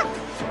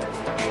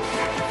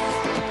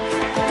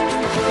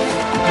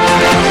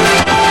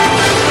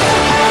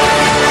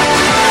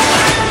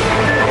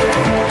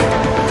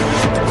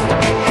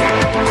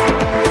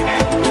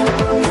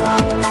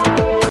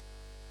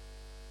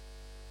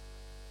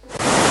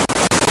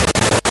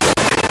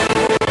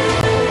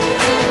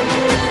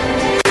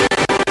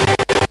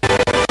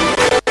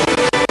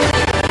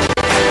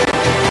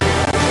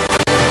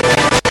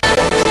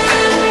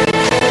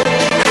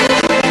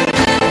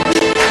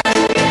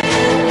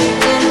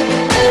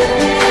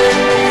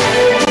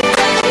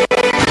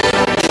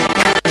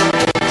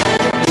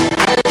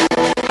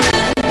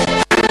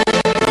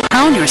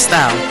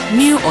 Style,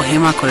 new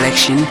Ohima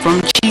collection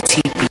from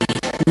GTP,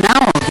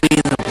 now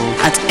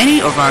available at any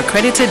of our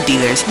accredited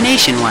dealers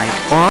nationwide.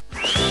 Or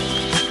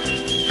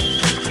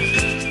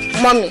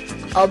Mommy,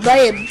 I'll buy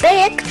a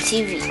big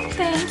TV.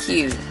 Thank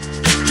you.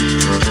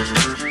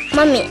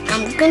 Mommy,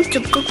 I'm going to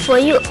cook for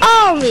you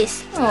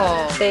always.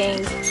 Oh,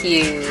 thank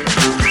you.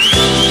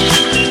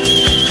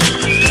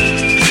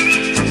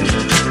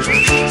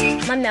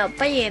 Mommy, I'll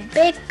buy you a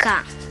big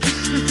car.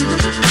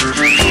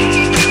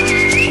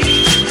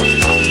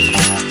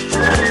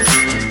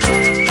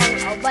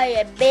 I'll buy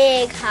you a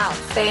big house.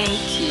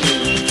 Thank you.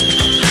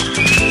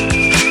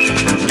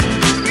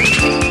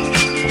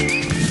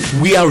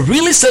 We are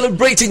really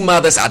celebrating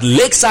mothers at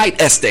Lakeside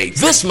Estate.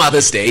 This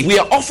Mother's Day, we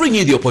are offering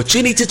you the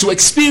opportunity to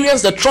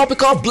experience the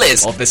tropical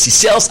bliss of the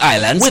Seychelles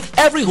Islands with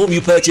every home you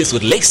purchase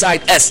with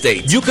Lakeside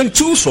Estate. You can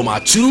choose from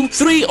our 2,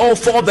 3 or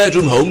 4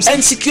 bedroom homes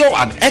and secure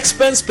an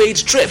expense-paid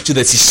trip to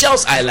the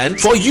Seychelles Island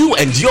for you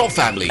and your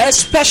family,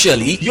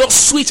 especially your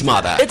sweet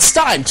mother. It's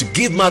time to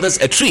give mothers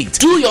a treat.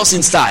 Do yours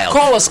in style.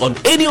 Call us on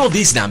any of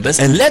these numbers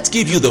and let's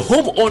give you the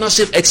home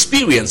ownership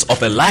experience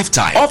of a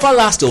lifetime. Offer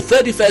lasts till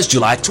 31st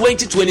July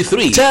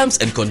 2023. Terms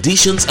and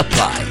conditions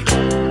apply.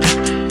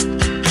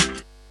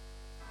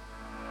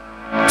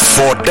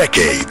 For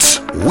decades,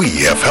 we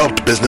have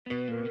helped business.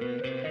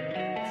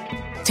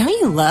 Don't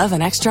you love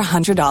an extra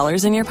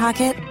 $100 in your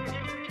pocket?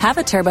 Have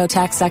a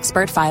TurboTax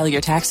expert file your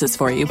taxes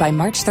for you by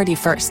March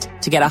 31st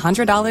to get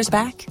 $100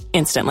 back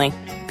instantly.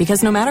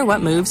 Because no matter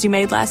what moves you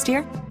made last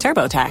year,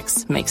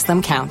 TurboTax makes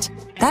them count.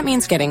 That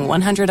means getting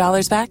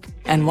 $100 back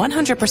and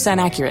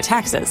 100% accurate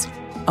taxes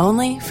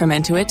only from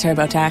Intuit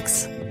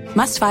TurboTax.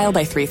 Must file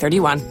by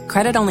 3/31.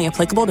 Credit only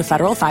applicable to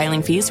federal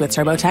filing fees with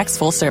TurboTax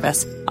full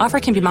service.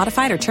 Offer can be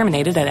modified or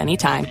terminated at any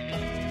time.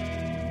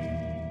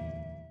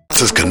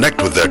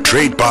 Connect with their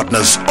trade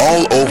partners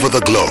all over the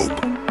globe.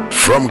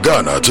 From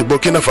Ghana to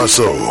Burkina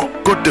Faso,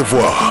 Cote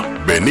d'Ivoire,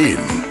 Benin,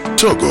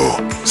 Togo,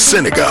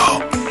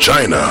 Senegal,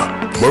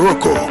 China,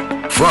 Morocco,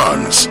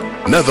 France,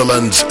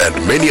 Netherlands, and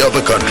many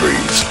other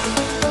countries.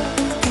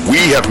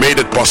 We have made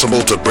it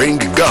possible to bring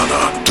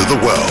Ghana to the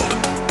world.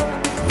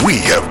 We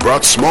have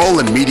brought small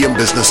and medium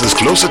businesses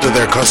closer to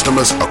their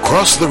customers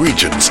across the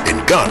regions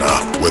in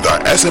Ghana with our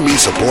SME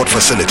support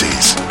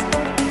facilities.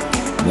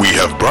 We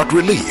have brought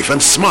relief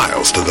and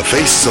smiles to the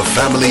faces of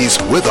families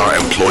with our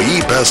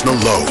employee personal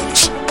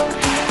loans.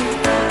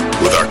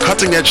 With our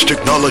cutting-edge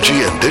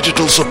technology and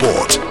digital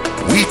support,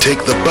 we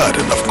take the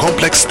burden of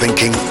complex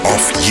thinking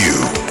off you,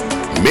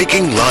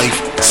 making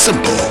life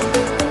simple.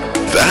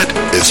 That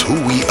is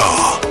who we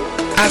are,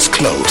 as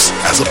close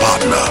as a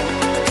partner.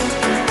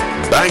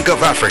 Bank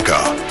of Africa.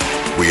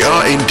 We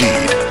are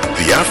indeed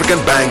the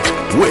African bank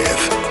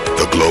with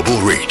the global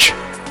reach.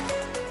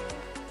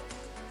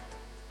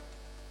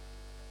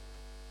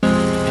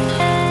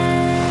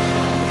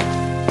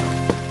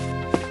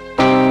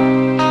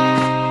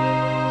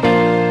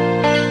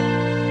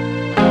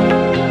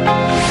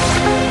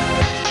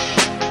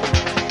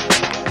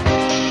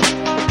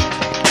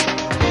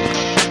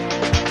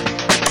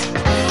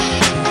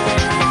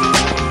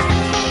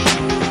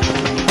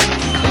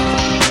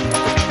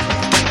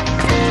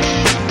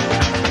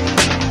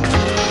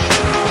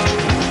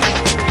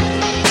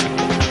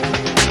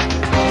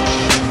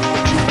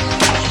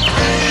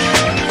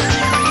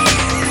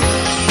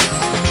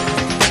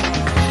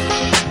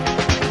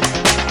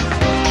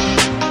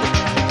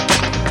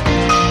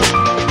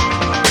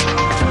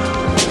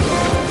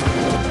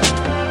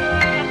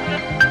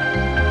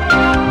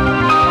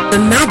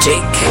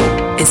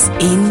 Magic is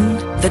in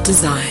the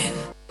design.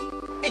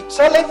 Hey,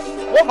 Charlie,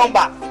 what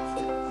number?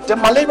 The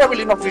malaria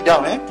will knock you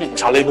down, eh?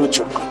 Charlie, no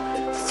joke.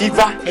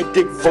 Fever,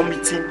 headache,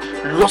 vomiting,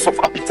 loss of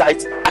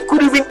appetite. I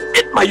couldn't even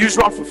eat my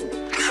usual fufu.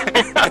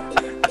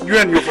 You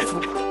and your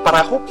fufu. But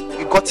I hope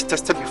you got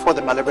tested before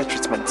the malaria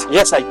treatment.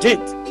 Yes, I did.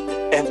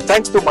 And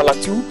thanks to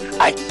Malatu,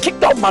 I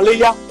kicked out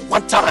malaria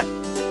one time.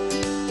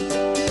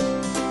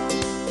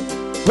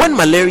 When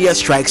malaria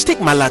strikes, take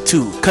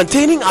Malatu,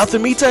 containing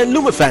artemether and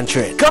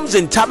lumefantrine. Comes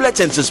in tablets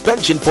and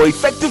suspension for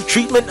effective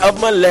treatment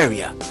of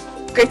malaria.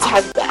 Great to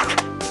have you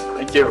back.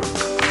 Thank you.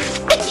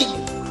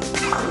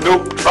 No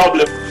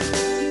problem.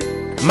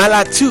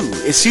 Malatu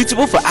is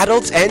suitable for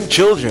adults and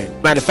children.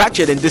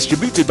 Manufactured and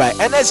distributed by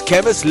NS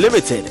Chemist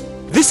Limited.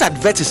 This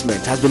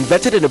advertisement has been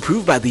vetted and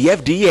approved by the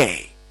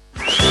FDA.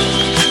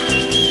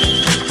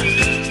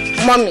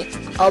 Mommy,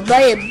 I'll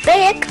buy a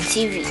big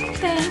TV.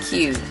 Thank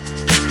you.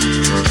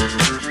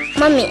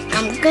 Mommy,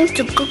 I'm going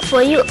to cook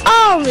for you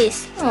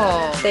always.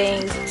 Oh,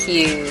 thank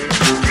you.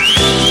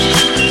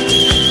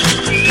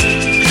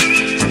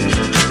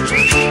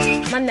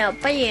 Mommy, I'll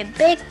buy you a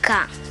big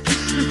car.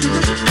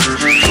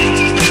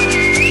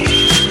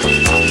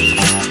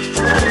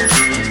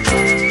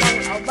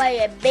 I'll buy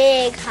you a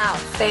big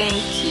house.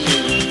 Thank you.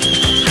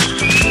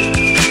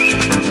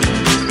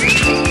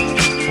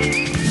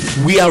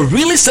 We are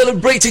really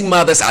celebrating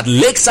mothers at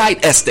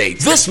Lakeside Estate.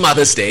 This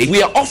Mother's Day,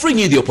 we are offering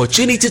you the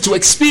opportunity to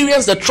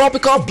experience the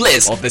tropical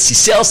bliss of the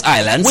Seychelles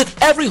Islands with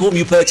every home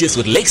you purchase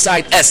with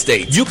Lakeside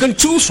Estate. You can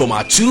choose from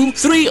our 2,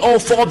 3 or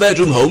 4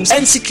 bedroom homes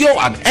and secure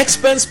an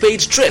expense-paid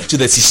trip to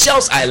the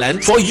Seychelles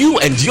Island for you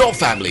and your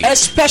family,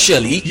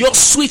 especially your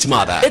sweet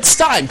mother. It's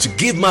time to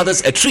give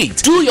mothers a treat.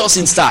 Do yours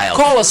in style.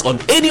 Call us on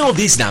any of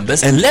these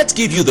numbers and let's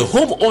give you the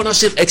home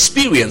ownership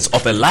experience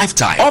of a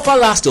lifetime. Offer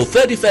lasts till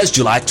 31st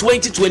July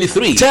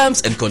 2023.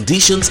 Terms and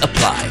conditions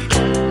apply.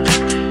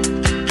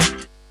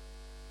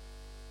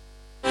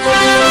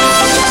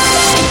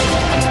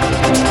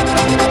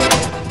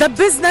 The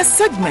business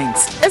segment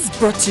is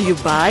brought to you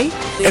by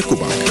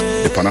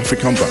EcoBank, the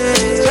Pan-African Bank.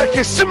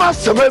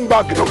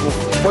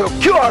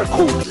 QR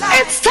code.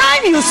 It's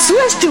time you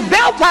switch to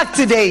Bell Pack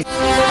today.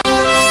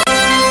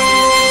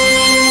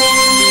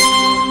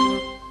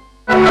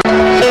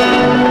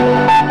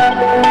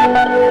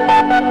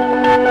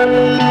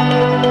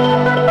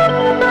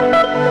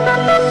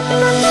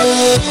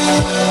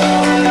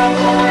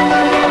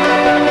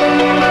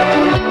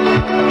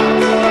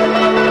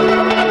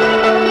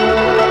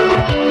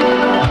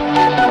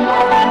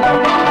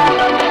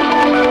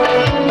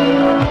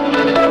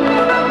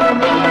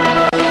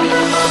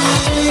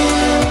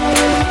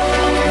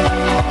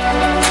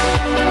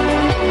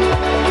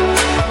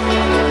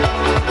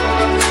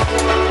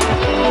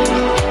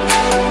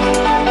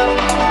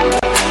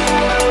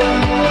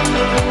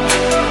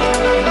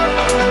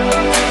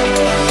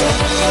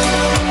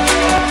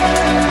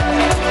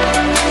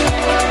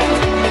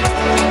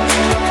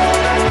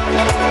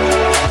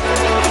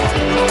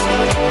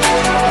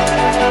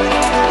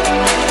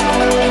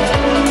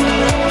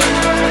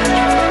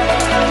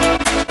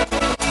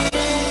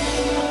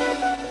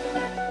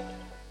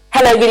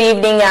 Hello, good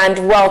evening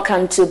and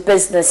welcome to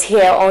Business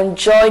here on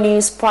Joy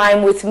News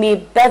Prime with me,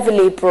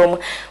 Beverly Broom.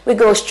 We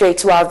go straight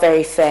to our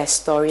very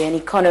first story. An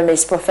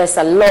economist,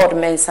 Professor Lord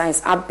Mensah,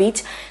 is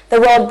upbeat. The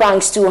World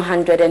Bank's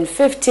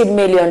 $250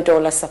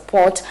 million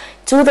support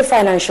to the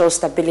Financial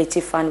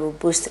Stability Fund will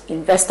boost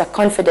investor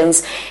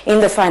confidence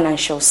in the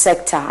financial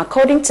sector.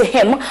 According to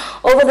him,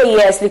 over the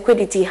years,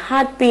 liquidity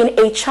had been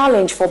a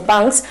challenge for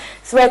banks,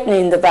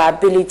 threatening the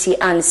viability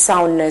and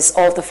soundness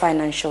of the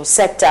financial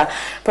sector.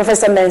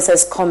 Professor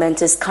Mensah's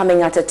comment is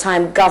coming at a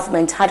time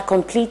government had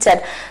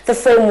completed the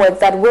framework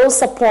that will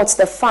support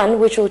the fund,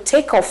 which will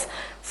take off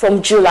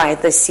from July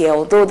this year,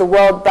 although the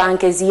World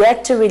Bank is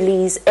yet to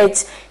release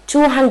its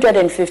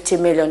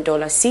 $250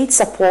 million seed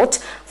support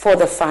for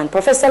the fund.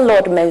 Professor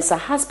Lord Mensah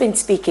has been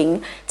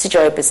speaking to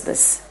Joy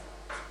Business.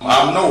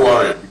 I'm not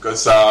worried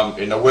because,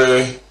 in a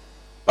way,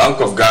 Bank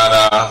of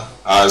Ghana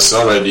has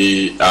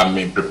already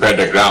prepared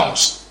the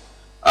grounds.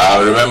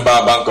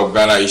 Remember, Bank of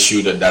Ghana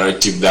issued a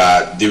directive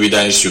that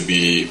dividends should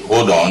be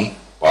hold on,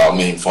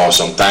 for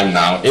some time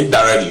now.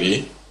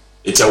 Indirectly,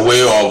 it's a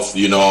way of,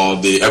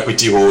 the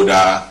equity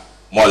holder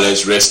more or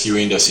less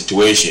rescuing the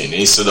situation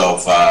instead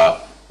of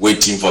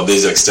waiting for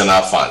these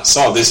external funds.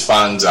 Some of these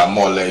funds are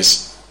more or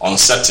less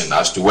uncertain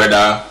as to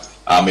whether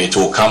it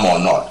will come or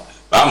not.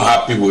 But I'm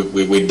happy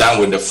we're done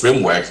with the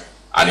framework,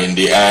 and in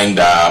the end,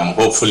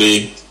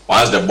 hopefully,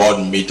 once the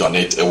board meet on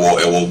it, it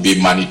will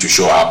be money to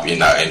show up in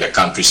the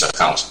country's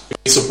accounts.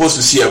 We're supposed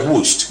to see a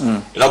boost.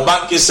 In the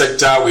banking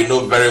sector, we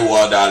know very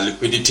well that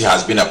liquidity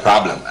has been a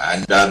problem,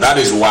 and that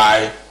is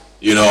why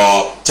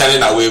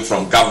turning away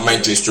from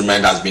government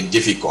instrument has been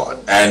difficult.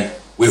 And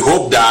we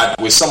hope that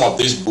with some of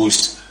these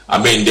boosts,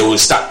 they will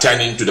start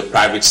turning to the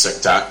private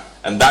sector,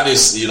 and that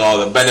is,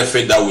 the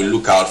benefit that we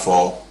look out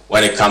for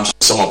when it comes to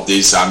some of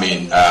these,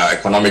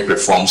 economic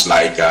reforms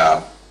like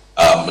the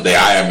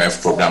IMF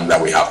program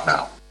that we have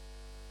now.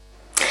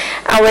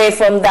 Away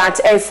from that,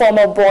 a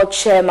former board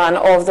chairman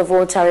of the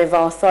Volta River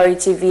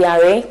Authority,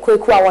 VRA,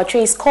 Kweku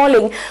Awatri, is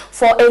calling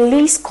for a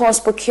least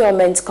cost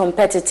procurement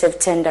competitive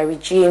tender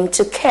regime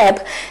to curb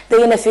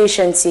the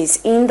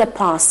inefficiencies in the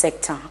power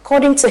sector.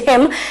 According to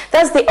him,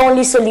 that's the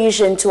only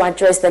solution to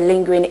address the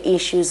lingering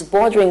issues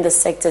bordering the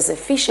sector's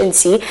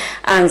efficiency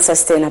and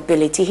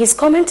sustainability. His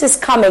comment is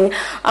coming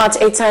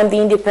at a time the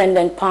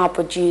independent power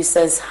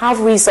producers have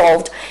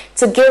resolved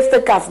to give the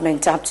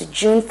government up to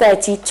June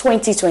 30,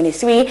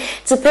 2023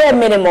 to pay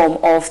a minimum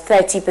of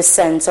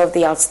 30% of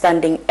the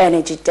outstanding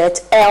energy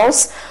debt,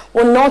 else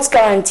will not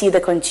guarantee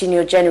the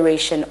continued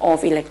generation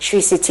of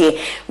electricity.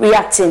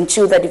 Reacting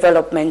to the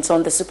developments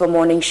on the Super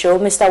Morning Show,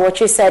 Mr.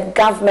 Awatri said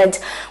government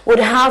would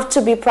have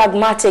to be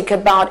pragmatic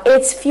about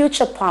its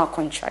future power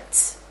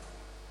contracts.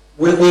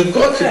 We've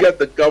got to get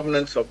the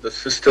governance of the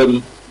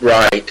system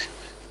right.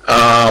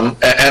 And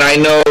I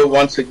know,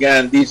 once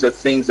again, these are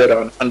things that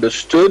are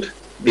understood,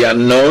 they are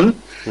known,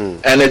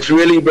 and it's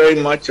really very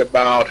much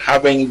about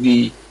having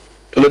the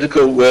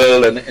political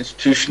will and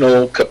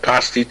institutional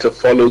capacity to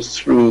follow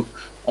through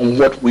on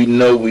what we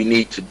know we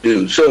need to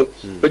do. So,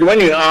 but when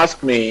you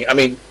ask me,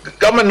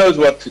 government knows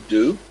what to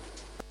do.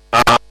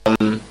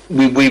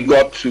 We've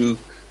got to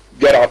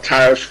get our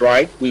tariffs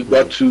right. We've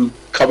got to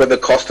cover the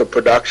cost of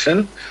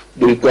production.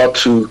 We've got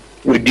to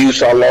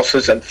reduce our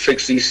losses and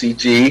fix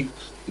ECG.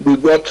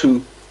 We've got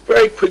to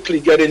very quickly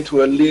get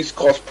into a least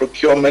cost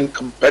procurement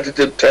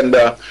competitive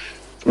tender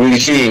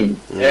regime.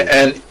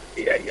 And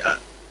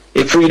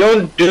if we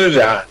don't do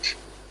that,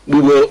 we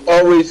will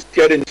always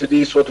get into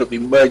these sort of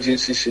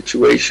emergency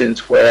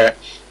situations where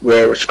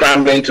we're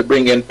scrambling to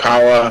bring in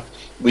power.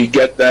 We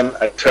get them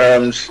at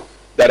terms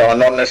that are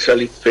not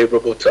necessarily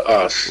favorable to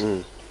us.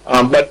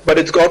 But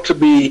it's got to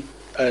be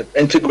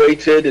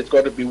integrated, it's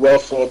got to be well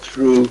thought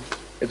through,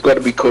 it's got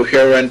to be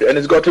coherent, and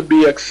it's got to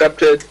be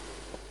accepted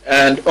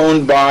and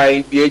owned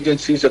by the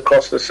agencies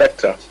across the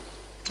sector.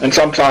 And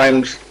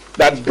sometimes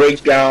that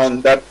breakdown,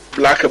 that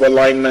lack of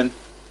alignment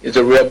is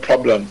a real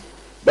problem.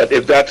 But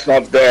if that's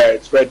not there,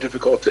 it's very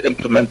difficult to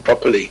implement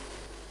properly.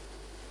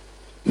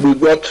 We've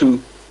got to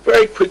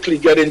very quickly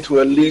get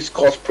into a least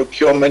cost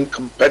procurement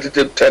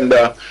competitive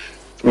tender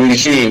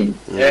regime.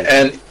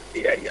 And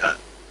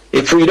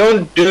if we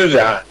don't do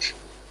that,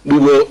 we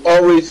will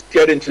always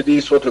get into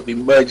these sort of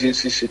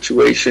emergency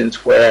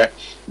situations where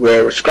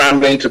we're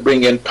scrambling to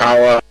bring in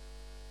power.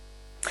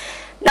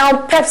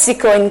 Now,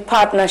 PepsiCo, in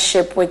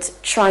partnership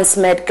with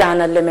Transmed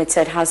Ghana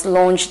Limited, has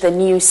launched the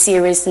new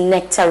series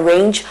Nectar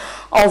range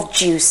of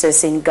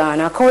juices in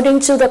Ghana. According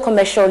to the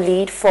commercial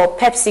lead for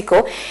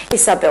PepsiCo,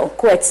 Isabel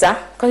Kwetsa,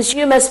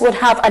 consumers would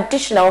have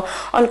additional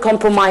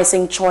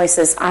uncompromising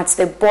choices at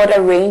the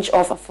broader range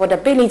of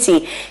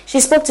affordability. She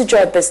spoke to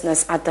Joy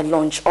Business at the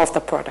launch of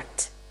the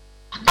product.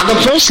 At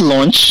the first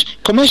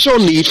launch, commercial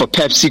lead for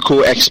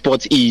PepsiCo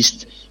Export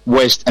East,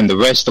 West and the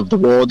rest of the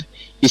world,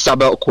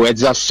 Isabel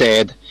Kwetsa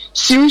said,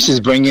 Series is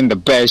bringing the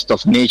best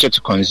of nature to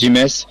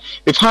consumers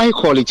with high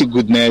quality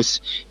goodness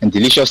and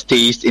delicious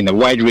taste in a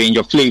wide range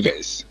of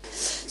flavors.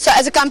 So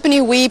as a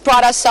company, we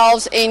pride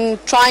ourselves in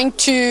trying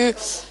to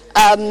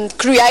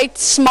create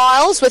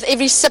smiles with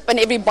every sip and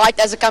every bite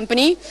as a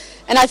company.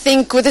 And I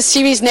think with the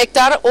series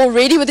Nectar,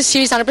 already with the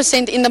series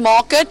 100% in the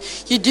market,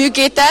 you do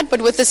get that.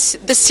 But with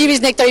the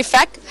series Nectar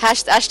effect,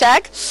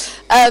 hashtag,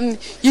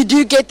 you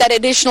do get that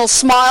additional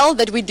smile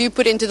that we do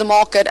put into the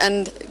market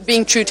and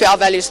being true to our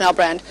values and our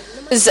brand.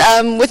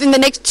 Within the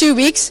next 2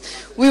 weeks,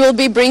 we will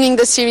be bringing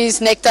the series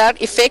Nectar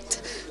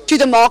effect to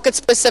the market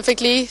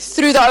specifically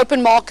through the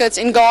open markets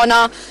in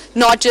Ghana,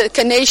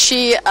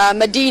 Kaneshi,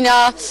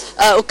 Medina,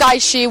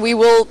 Ukaishi. We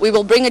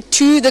will bring it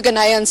to the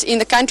Ghanaians in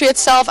the country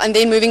itself, and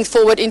then moving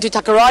forward into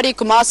Takoradi,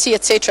 Kumasi,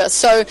 etc.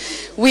 So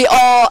we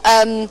are.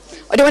 I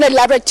don't want to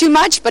elaborate too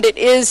much, but it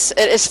is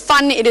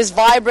fun. It is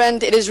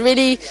vibrant. It is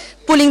really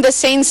pulling the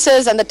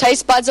senses and the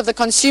taste buds of the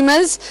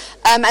consumers,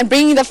 and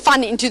bringing the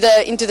fun into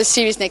the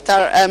series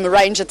Nectar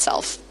range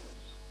itself.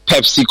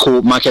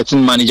 PepsiCo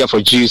marketing manager for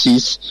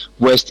juices,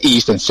 West,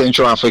 East and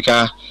Central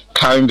Africa,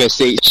 Karen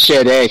Besse,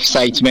 shared their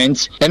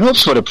excitement and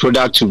hopes for the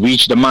product to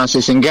reach the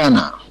masses in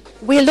Ghana.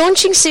 We're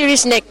launching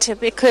Series Nectar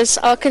because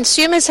our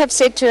consumers have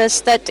said to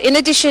us that in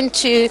addition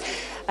to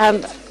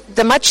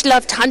the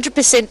much-loved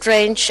 100%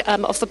 range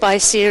of the Buy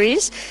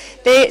series,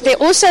 they're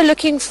also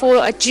looking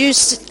for a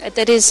juice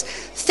that is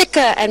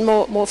thicker and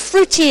more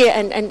fruity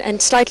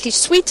and slightly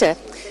sweeter.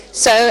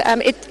 So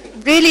it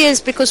really is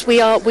because we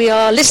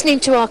are listening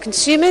to our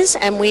consumers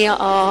and we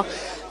are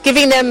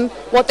giving them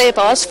what they've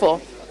asked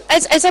for.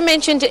 As I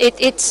mentioned,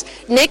 it's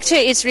Nectar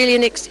is really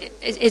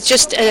it's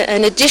just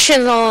an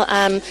additional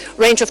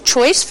range of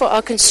choice for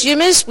our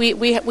consumers.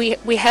 We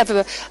have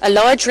a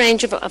large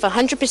range of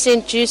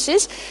 100%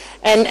 juices,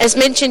 and as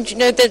mentioned,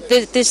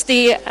 there's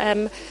the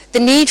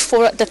need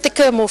for the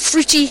thicker, more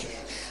fruity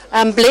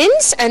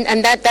blends,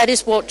 and that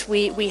is what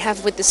we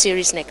have with the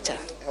series Nectar.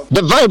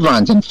 The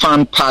vibrant and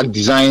fun-packed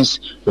designs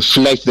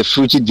reflect the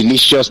fruity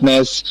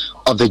deliciousness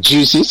of the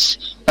juices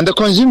and the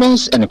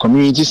consumers and the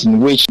communities in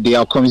which they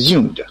are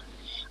consumed.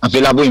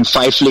 Available in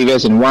 5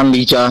 flavors in 1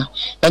 liter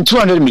and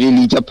 200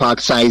 milliliter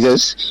pack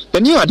sizes, the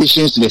new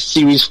additions to the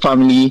series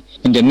family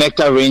in the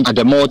Nectar range are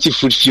the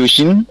multi-fruit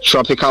fusion,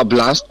 tropical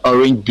blast,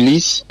 orange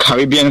bliss,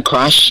 Caribbean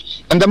crush,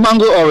 and the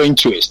mango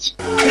orange twist.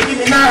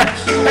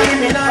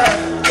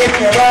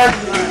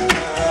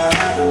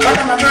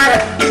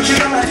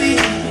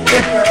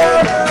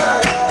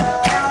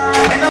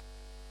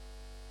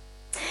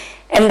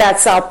 And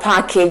that's our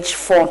package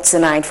for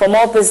tonight. For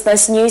more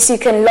business news, you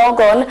can log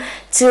on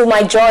to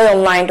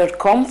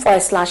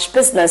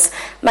myjoyonline.com/business.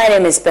 My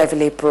name is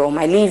Beverly Brom.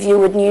 I leave you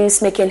with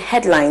news making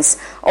headlines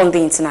on the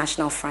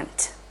international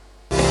front.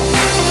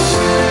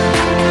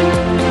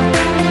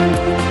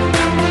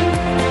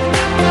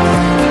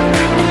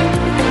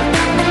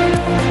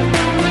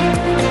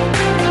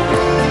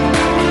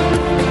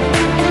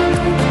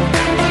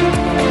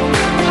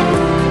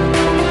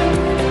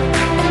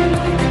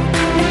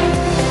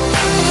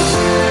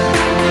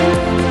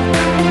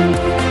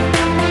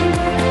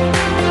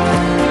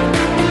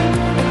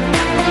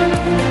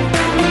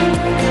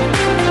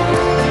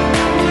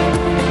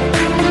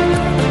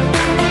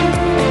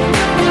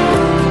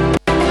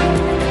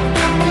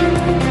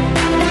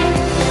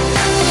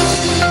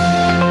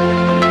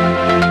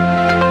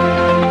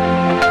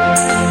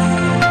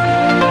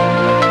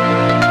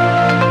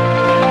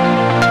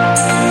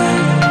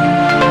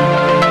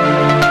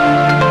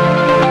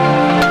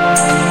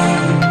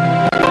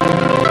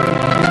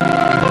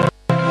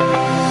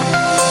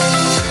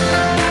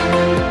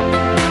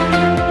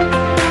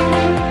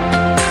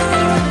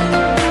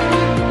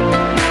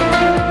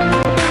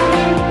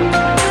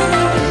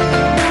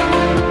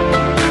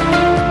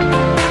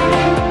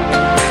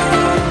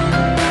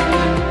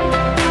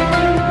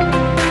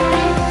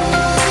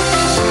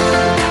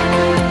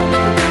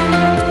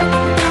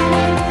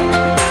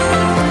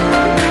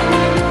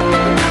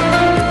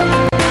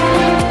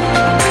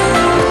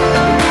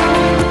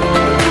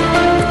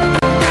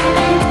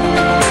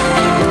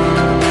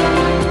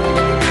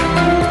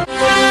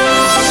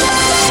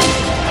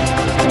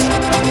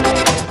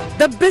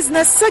 The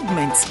business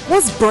segment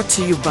was brought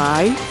to you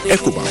by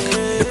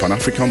EcoBank, the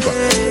Pan-African Bank.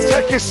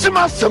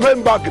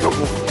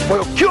 For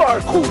your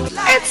QR code.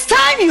 It's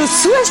time you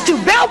switch to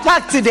Bell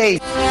Pack today.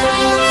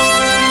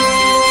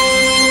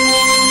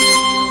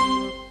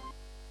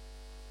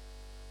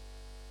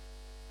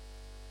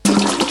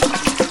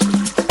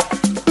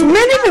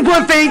 Many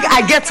people think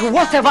I get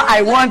whatever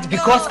I want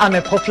because I'm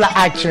a popular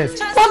actress.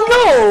 But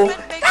no,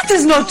 that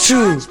is not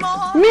true.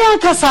 Me and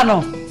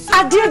Kasano,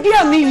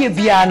 Adia me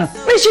biano,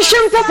 me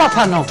shishimpo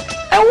papa no.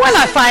 And when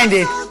I find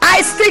it,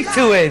 I stick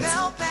to it.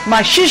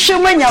 My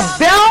shishimenya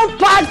Bell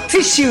Pack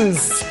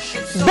tissues.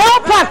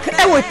 Bell Pack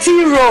ewe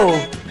tea roll.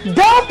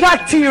 Bell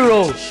Pack tea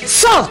roll.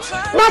 Soft,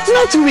 but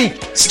not weak.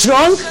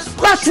 Strong,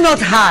 but not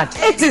hard.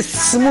 It is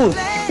smooth.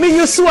 Me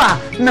yusua,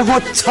 me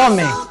hot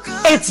tummy.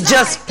 It's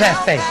just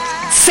perfect.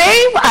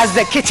 Same as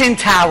the kitchen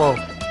towel.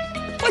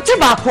 What's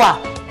about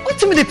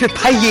what's me the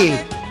papaye?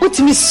 What's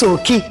me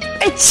soaky?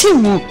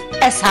 Echimu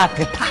esa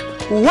pepa.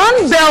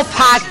 One Bell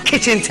Pack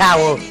kitchen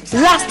towel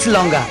lasts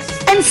longer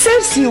and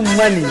saves you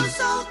money.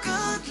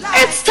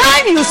 It's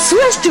time you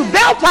switch to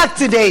Bell Pack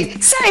today.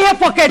 Say your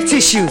pocket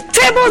tissue,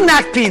 table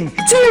napkin,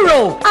 tea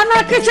roll, and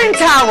a kitchen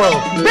towel.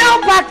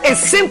 Bell Pack is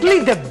simply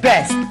the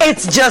best.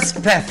 It's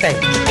just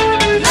perfect.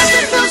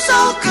 Nothing feels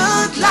so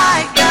good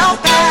like Bell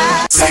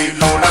Pack. Say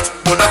donut.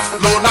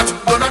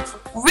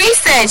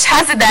 Research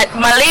has it that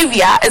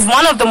malaria is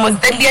one of the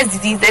most deadliest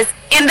diseases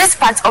in this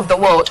part of the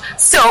world.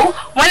 So,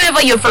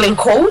 whenever you're feeling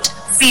cold,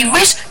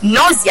 feverish,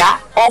 nausea,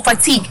 or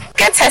fatigue,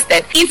 get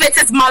tested. If it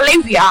is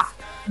malaria,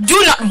 do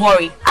not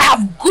worry. I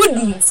have good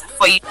news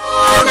for you.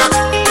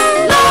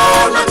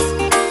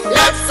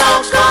 Let's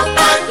all go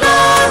back.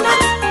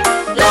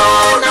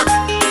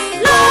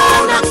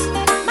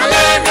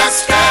 Malaria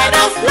spread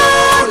of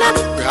Lonut.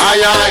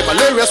 Aye,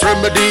 malaria's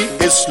remedy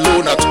is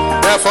Lonut.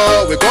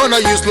 Therefore, we're gonna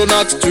use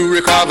Lonut to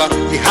recover.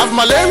 You have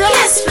malaria?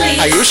 Yes, please.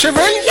 Are you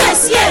shivering?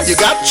 Yes. You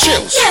got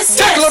chills? Yes.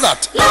 Take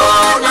Lonut.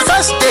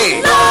 First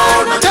day.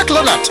 Take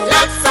Lonut.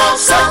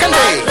 Second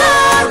day.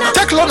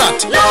 Take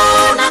Lonut.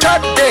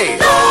 Third day.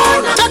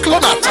 Take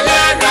Lonut.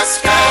 Malaria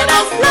spread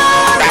of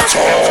Lonut. That's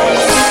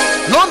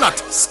all. Lonut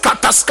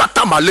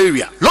scatter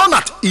malaria.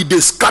 Lonut it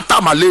is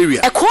scatter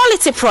malaria. A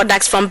quality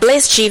product from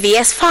Blaze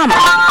GVS Pharma.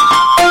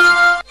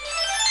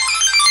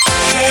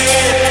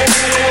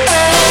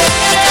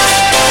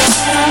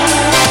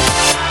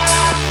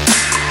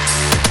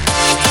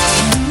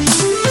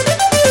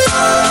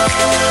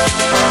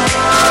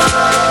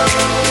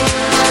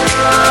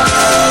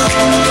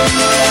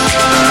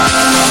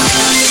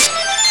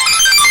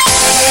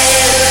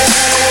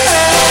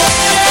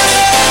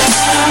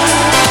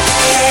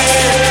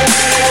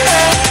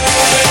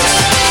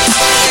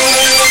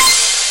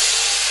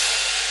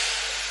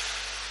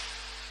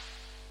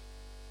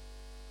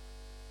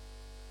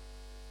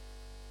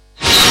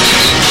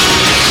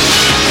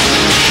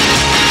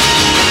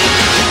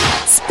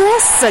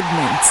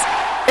 Segment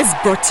is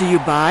brought to you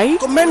by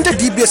Commended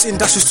DBS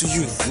Industries to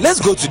you.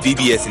 Let's go to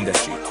DBS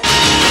Industry.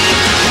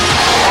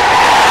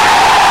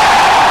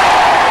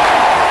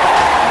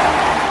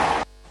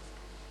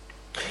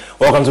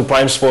 Welcome to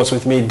Prime Sports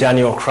with me,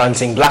 Daniel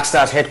Cranting. Black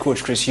Stars head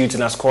coach Chris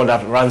Hughton has called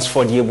up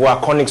Ransford Yeboah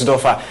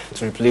Konigsdorfer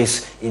to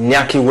replace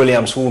Iñaki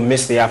Williams, who will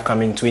miss the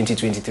upcoming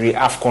 2023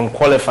 AFCON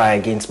qualifier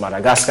against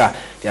Madagascar.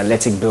 The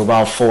Athletic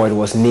Bilbao forward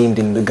was named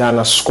in the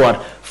Ghana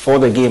squad for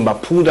the game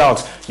but pulled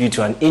out due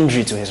to an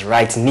injury to his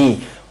right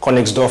knee.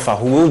 Konigsdorfer,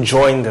 who will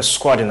join the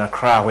squad in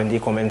Accra when they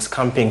commence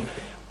camping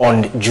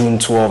on June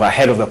 12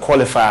 ahead of the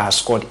qualifier, has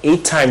scored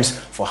 8 times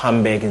for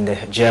Hamburg in the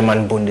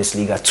German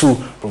Bundesliga 2,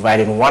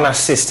 providing 1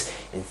 assist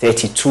in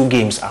 32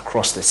 games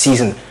across the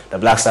season. The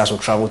Black Stars will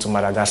travel to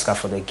Madagascar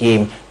for the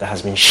game that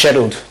has been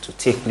scheduled to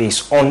take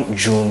place on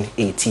June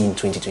 18,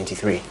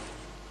 2023.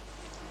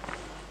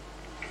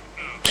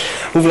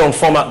 Moving on,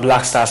 former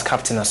Black Stars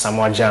captain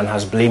Asamoah Gyan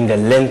has blamed the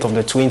length of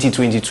the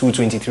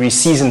 2022-23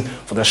 season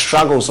for the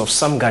struggles of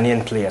some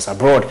Ghanaian players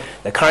abroad.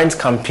 The current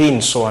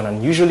campaign saw an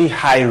unusually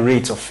high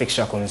rate of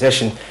fixture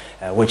concession,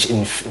 with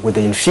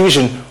the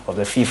infusion of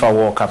the FIFA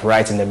World Cup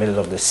right in the middle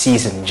of the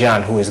season.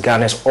 Gyan, who is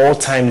Ghana's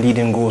all-time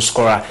leading goal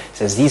scorer,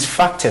 says these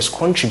factors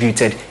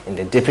contributed in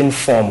the dipping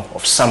form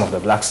of some of the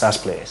Black Stars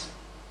players.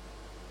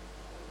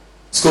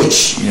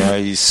 Coach,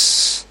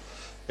 he's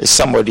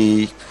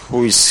somebody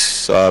who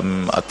is,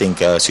 I think,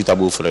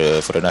 suitable for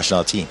the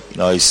national team.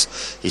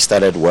 He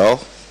started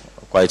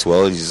quite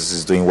well.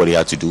 He's doing what he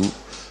had to do.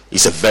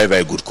 He's a very,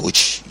 very good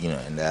coach.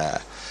 And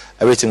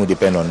everything will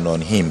depend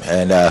on him.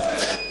 And a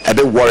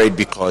bit worried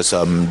because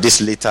this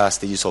later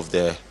stages of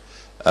the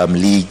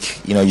league,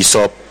 you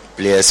saw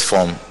players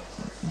from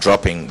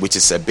dropping, which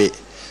is a bit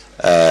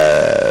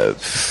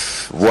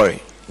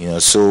worrying.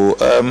 So.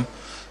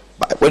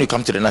 But when you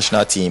come to the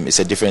national team, it's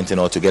a different thing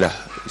altogether.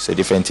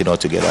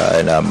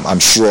 And I'm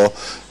sure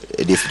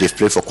they've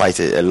played for quite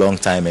a long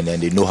time, and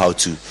then they know how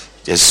to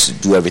just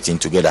do everything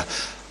together.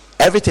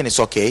 Everything is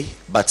okay,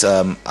 but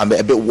I'm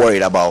a bit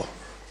worried about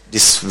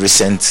this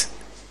recent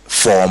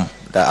form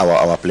that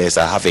our players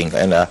are having.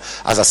 And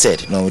as I said,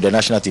 the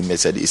national team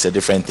is a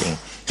different thing.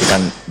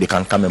 they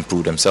can come and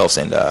prove themselves.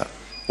 And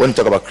when you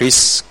talk about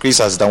Chris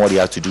has done what he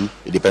has to do.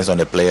 It depends on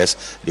the players,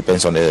 it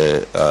depends on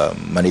the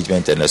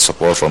management and the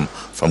support from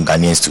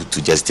Ghanaians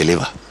to just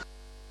deliver.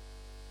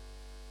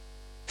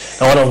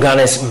 Now, one of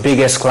Ghana's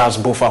biggest clubs,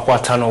 Bofa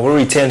Kwatano, will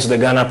return to the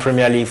Ghana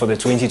Premier League for the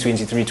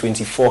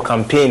 2023-24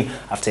 campaign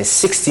after a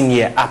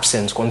 16-year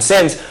absence.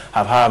 Concerns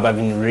have, however,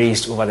 been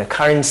raised over the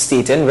current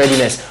state and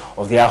readiness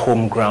of their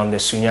home ground, the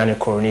Sunyani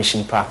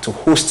Coronation Park, to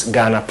host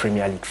Ghana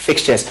Premier League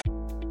fixtures.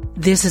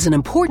 This is an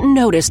important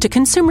notice to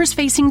consumers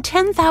facing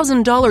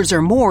 $10,000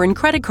 or more in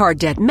credit card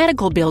debt,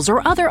 medical bills,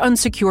 or other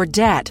unsecured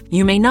debt.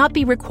 You may not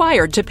be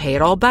required to pay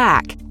it all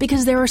back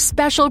because there are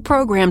special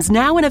programs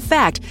now in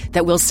effect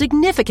that will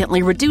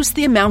significantly reduce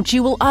the amount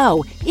you will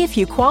owe if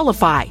you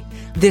qualify.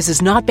 This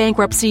is not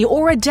bankruptcy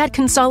or a debt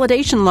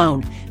consolidation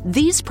loan.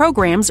 These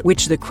programs,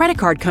 which the credit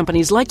card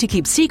companies like to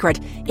keep secret,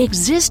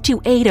 exist to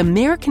aid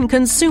American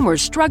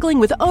consumers struggling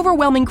with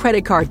overwhelming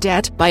credit card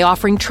debt by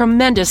offering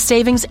tremendous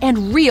savings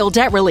and real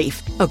debt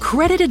relief.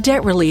 Accredited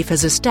Debt Relief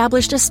has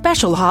established a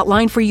special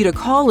hotline for you to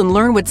call and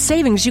learn what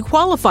savings you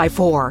qualify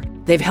for.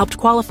 They've helped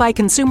qualify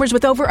consumers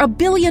with over $1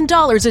 billion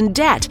in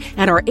debt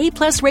and are A+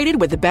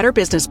 rated with the Better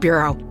Business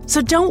Bureau.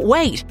 So don't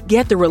wait.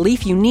 Get the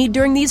relief you need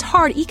during these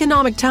hard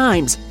economic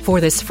times.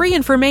 For this free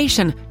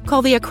information,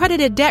 call the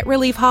Accredited Debt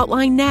Relief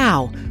Hotline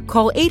now.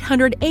 Call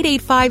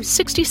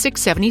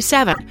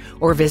 800-885-6677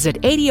 or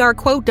visit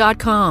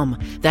adrquote.com.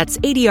 That's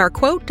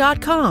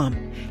adrquote.com.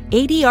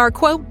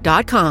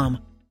 adrquote.com.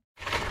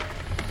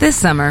 This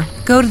summer,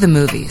 go to the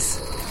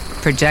movies.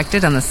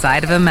 Projected on the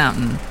side of a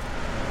mountain.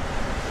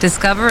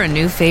 Discover a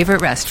new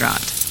favorite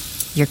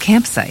restaurant. Your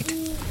campsite.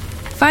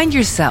 Find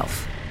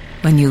yourself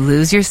when you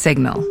lose your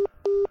signal.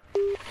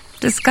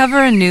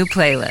 Discover a new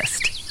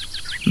playlist.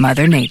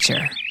 Mother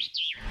Nature.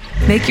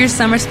 Make your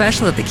summer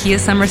special at the Kia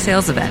Summer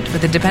Sales Event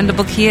with a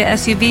dependable Kia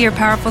SUV or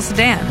powerful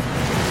sedan.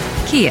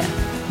 Kia.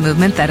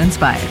 Movement that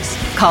inspires.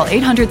 Call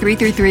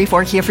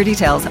 800-333-4KIA for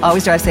details.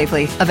 Always drive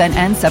safely. Event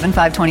ends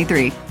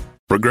 7/5/23.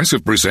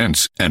 Progressive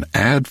presents an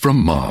ad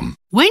from Mom.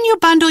 When you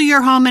bundle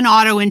your home and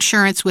auto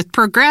insurance with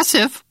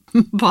Progressive,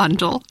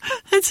 bundle,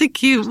 that's a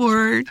cute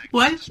word.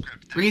 What?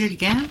 Read it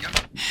again?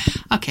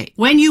 Okay.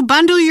 When you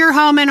bundle your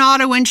home and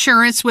auto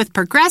insurance with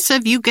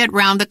Progressive, you get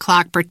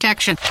round-the-clock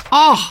protection.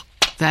 Oh,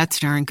 that's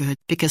darn good.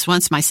 Because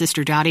once my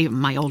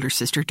older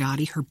sister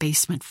Dottie, her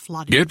basement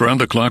flooded. Get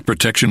round-the-clock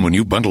protection when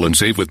you bundle and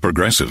save with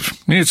Progressive.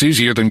 It's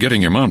easier than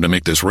getting your mom to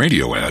make this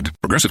radio ad.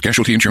 Progressive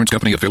Casualty Insurance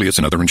Company, affiliates,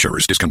 and other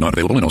insurers. Discount not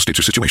available in all states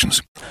or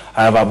situations.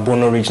 However,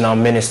 Bono Regional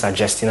Minister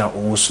Justina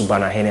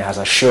Owusu-Banahene has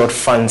assured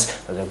fans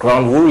that the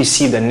ground will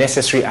receive the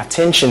necessary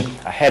attention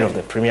ahead of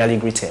the Premier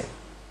League return.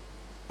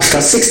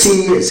 After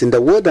 16 years in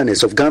the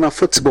wilderness of Ghana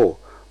football,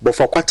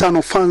 Bofa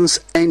Kwatano fans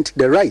earned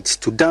the right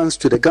to dance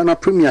to the Ghana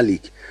Premier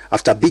League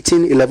after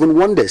beating 11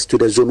 Wonders to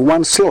the Zone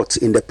 1 slot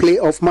in the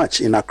playoff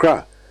match in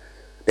Accra.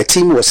 The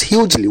team was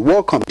hugely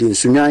welcomed in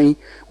Sunyani,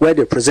 where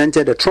they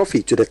presented a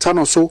trophy to the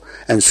Tanoso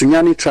and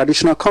Sunyani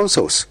traditional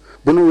councils,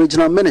 Bono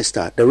Regional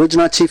Minister, the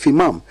Regional Chief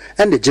Imam,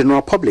 and the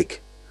general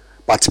public.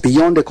 But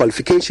beyond the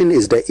qualification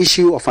is the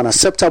issue of an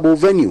acceptable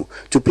venue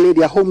to play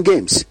their home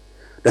games.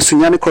 The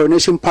Sunyani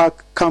Coronation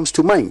Park comes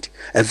to mind,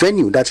 a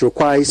venue that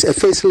requires a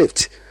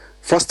facelift.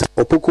 Foster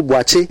Opoku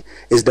Boache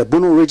is the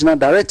Bono Regional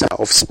Director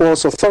of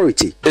Sports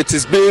Authority. It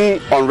is being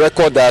on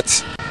record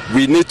that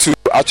we need to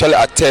actually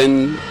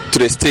attend to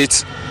the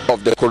state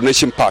of the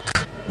Coronation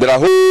Park. There are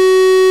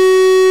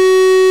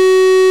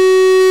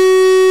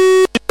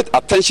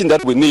attention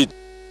that we need.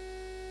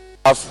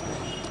 Have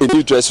a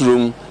new dressing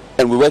room,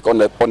 and we work on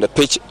the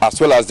pitch as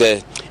well as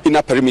the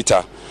inner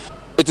perimeter.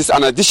 It is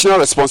an additional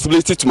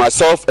responsibility to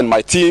myself and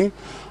my team,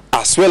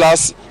 as well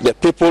as the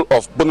people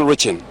of Bono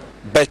Region.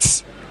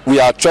 But we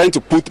are trying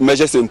to put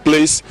measures in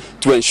place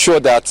to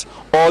ensure that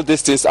all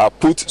these things are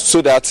put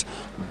so that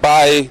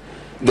by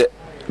the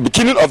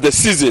beginning of the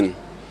season,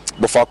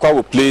 Bofakwa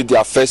will play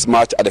their first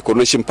match at the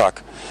Coronation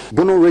Park.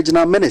 Bono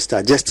Regional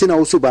Minister Justina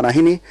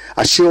Owusu-Banahene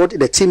assured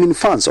the teaming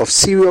fans of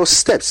serious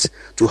steps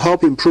to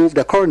help improve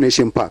the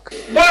Coronation Park.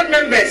 Board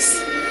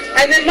members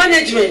and the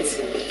management,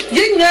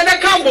 the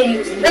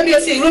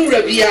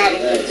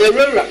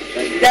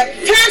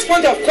first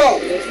point of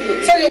call.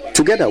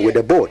 Together with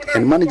the board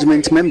and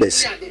management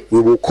members, we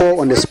will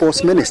call on the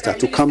sports minister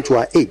to come to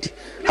our aid,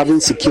 having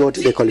secured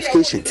the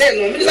qualification.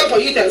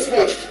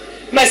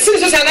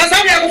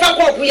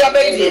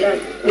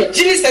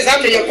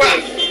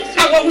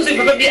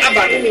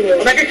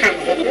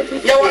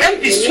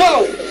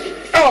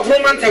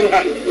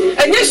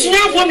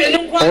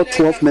 All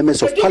 12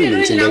 members of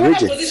parliament in the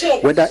region,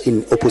 whether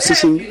in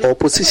opposition or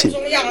position,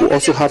 will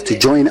also have to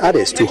join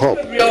others to help.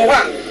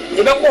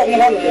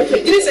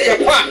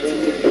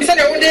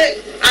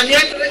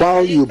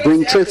 While you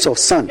bring trips of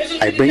sand,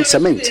 I bring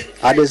cement.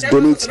 Others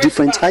donate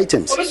different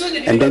items,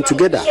 and then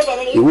together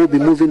we will be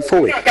moving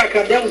forward. In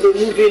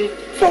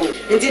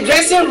the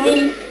dressing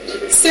room,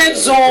 safe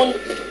zone,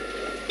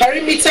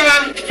 perimeter,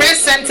 press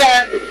center,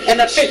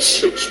 and a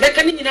pitch.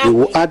 We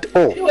will add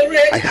all.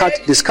 I had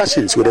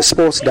discussions with the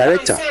sports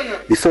director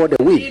before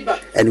the week,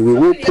 and we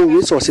will pull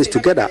resources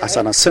together as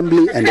an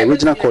assembly and the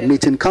regional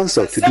coordinating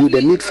council to do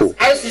the needful.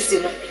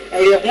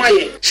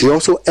 She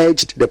also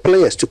urged the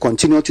players to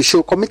continue to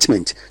show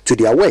commitment to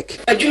their work.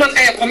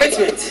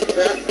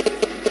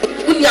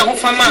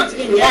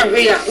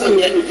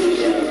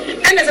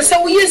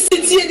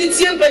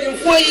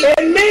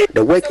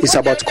 The work is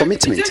about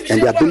commitment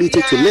and the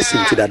ability to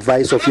listen to the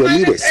advice of your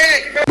leaders.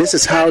 This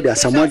is how the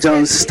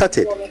Asamoah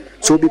started.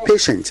 So be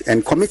patient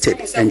and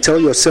committed and tell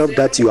yourself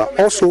that you are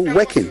also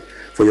working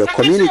for your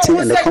community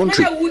and the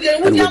country.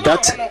 And with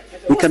that,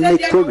 we can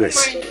make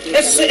progress.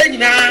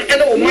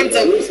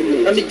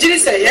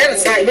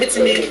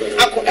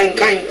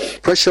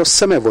 Precious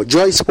Semevo,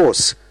 Joy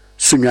Sports,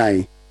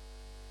 Sunyai.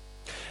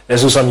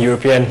 Let's do some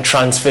European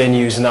transfer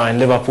news now. In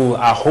Liverpool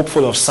are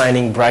hopeful of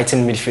signing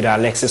Brighton midfielder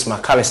Alexis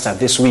McAllister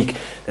this week.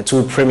 The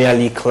two Premier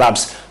League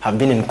clubs have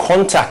been in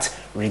contact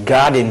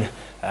regarding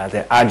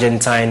the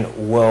Argentine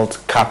World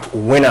Cup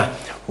winner,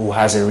 who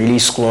has a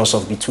release clause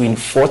of between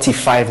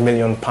 £45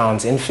 million and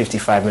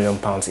 £55 million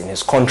in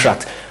his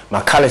contract.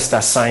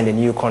 McAllister signed a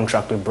new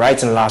contract with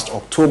Brighton last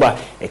October,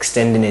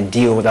 extending a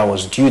deal that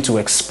was due to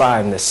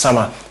expire in the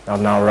summer.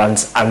 Now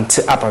runs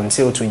up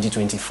until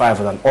 2025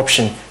 with an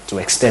option to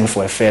extend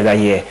for a further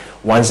year.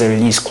 Once the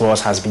release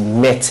clause has been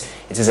met,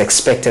 it is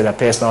expected that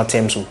personal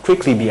terms will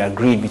quickly be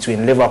agreed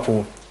between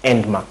Liverpool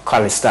and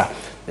McAllister.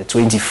 The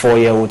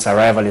 24-year-old's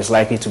arrival is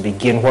likely to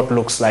begin what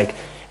looks like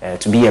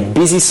to be a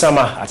busy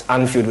summer at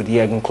Anfield, with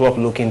Jurgen Klopp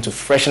looking to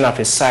freshen up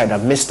his side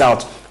that missed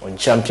out on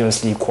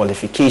Champions League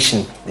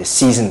qualification this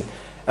season.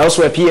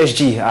 Elsewhere,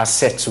 PSG are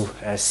set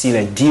to seal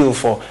a deal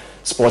for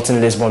Sporting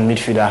Lisbon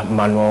midfielder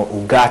Manuel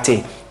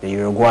Ugarte. The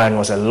Uruguayan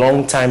was a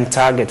long-time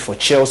target for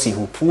Chelsea,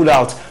 who pulled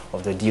out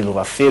of the deal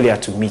over failure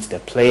to meet the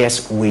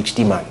players' wage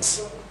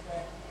demands.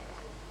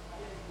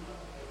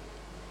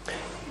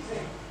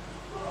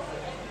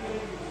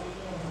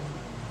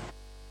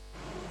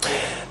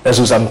 Let's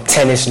do some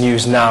tennis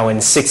news now. In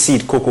 6th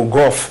seed, Coco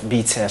Gauff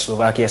beat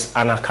Slovakia's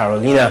Anna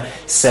Karolina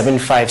 7-5,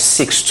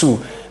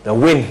 6-2. The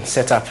win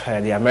set up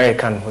the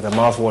American with a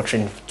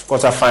mouth-watering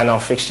quarter-final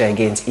fixture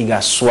against Iga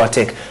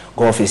Swiatek.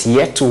 Gauff is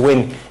yet to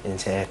win in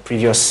the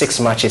previous 6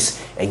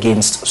 matches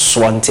against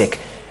Swiatek.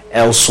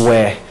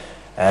 Elsewhere,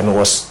 it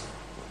was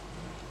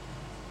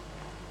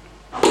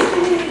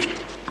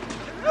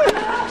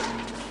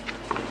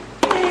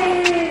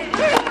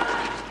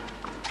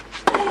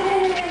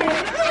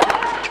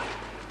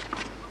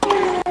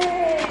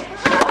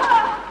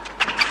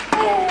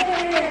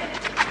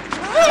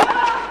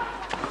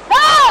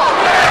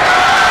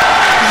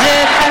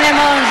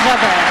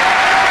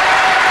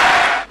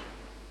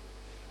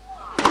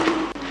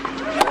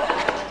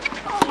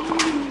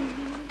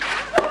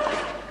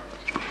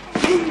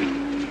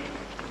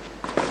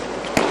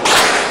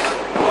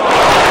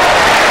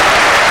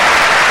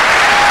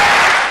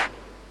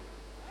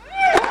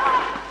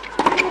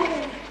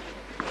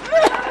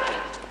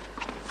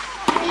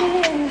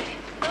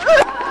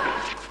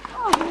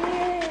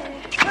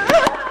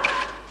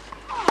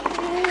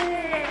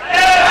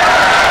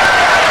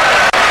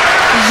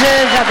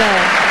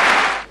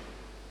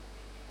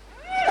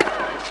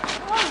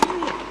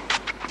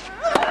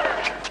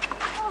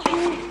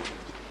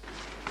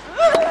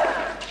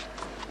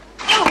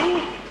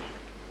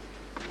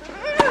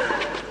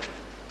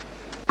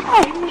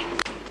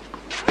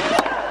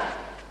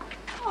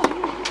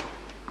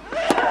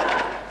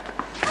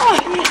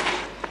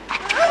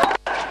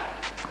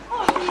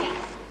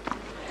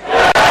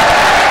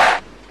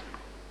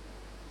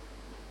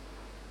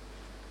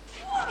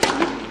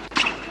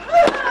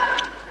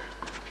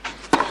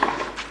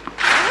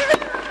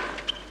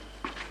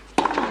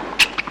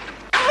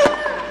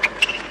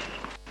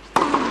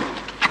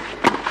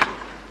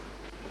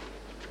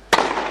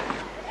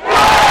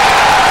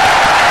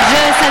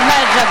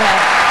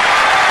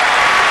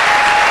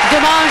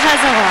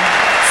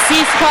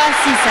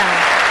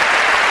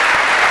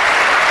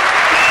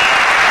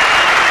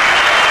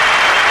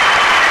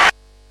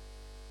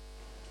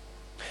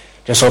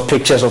Just saw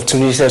pictures of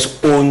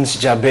Tunisia's Ons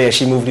Jabeur.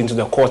 She moved into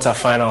the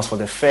quarterfinals for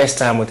the first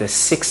time with a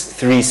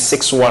 6-3,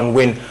 6-1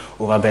 win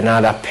over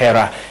Bernarda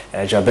Pera.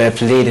 Jabeur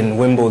played in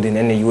Wimbledon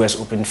and the US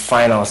Open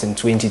finals in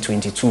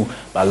 2022,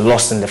 but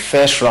lost in the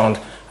first round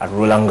at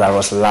Roland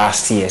Garros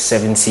last year.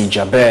 7-seed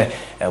Jabeur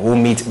will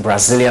meet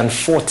Brazilian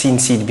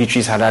 14-seed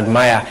Beatriz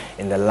Haddad-Maia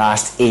in the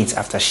last 8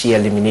 after she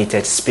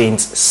eliminated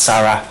Spain's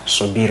Sara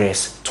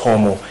Sobires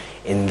Tormo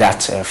in that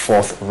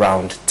 4th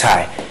round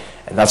tie.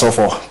 And that's all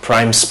for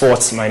Prime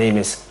Sports. My name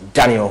is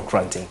Daniel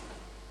Grunting.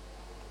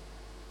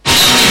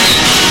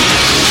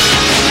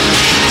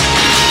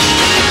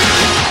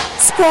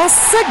 Sports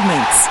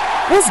segments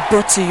was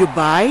brought to you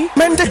by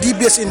Mender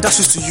DBS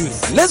Industries to you.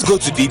 Let's go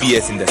to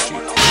DBS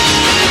Industries.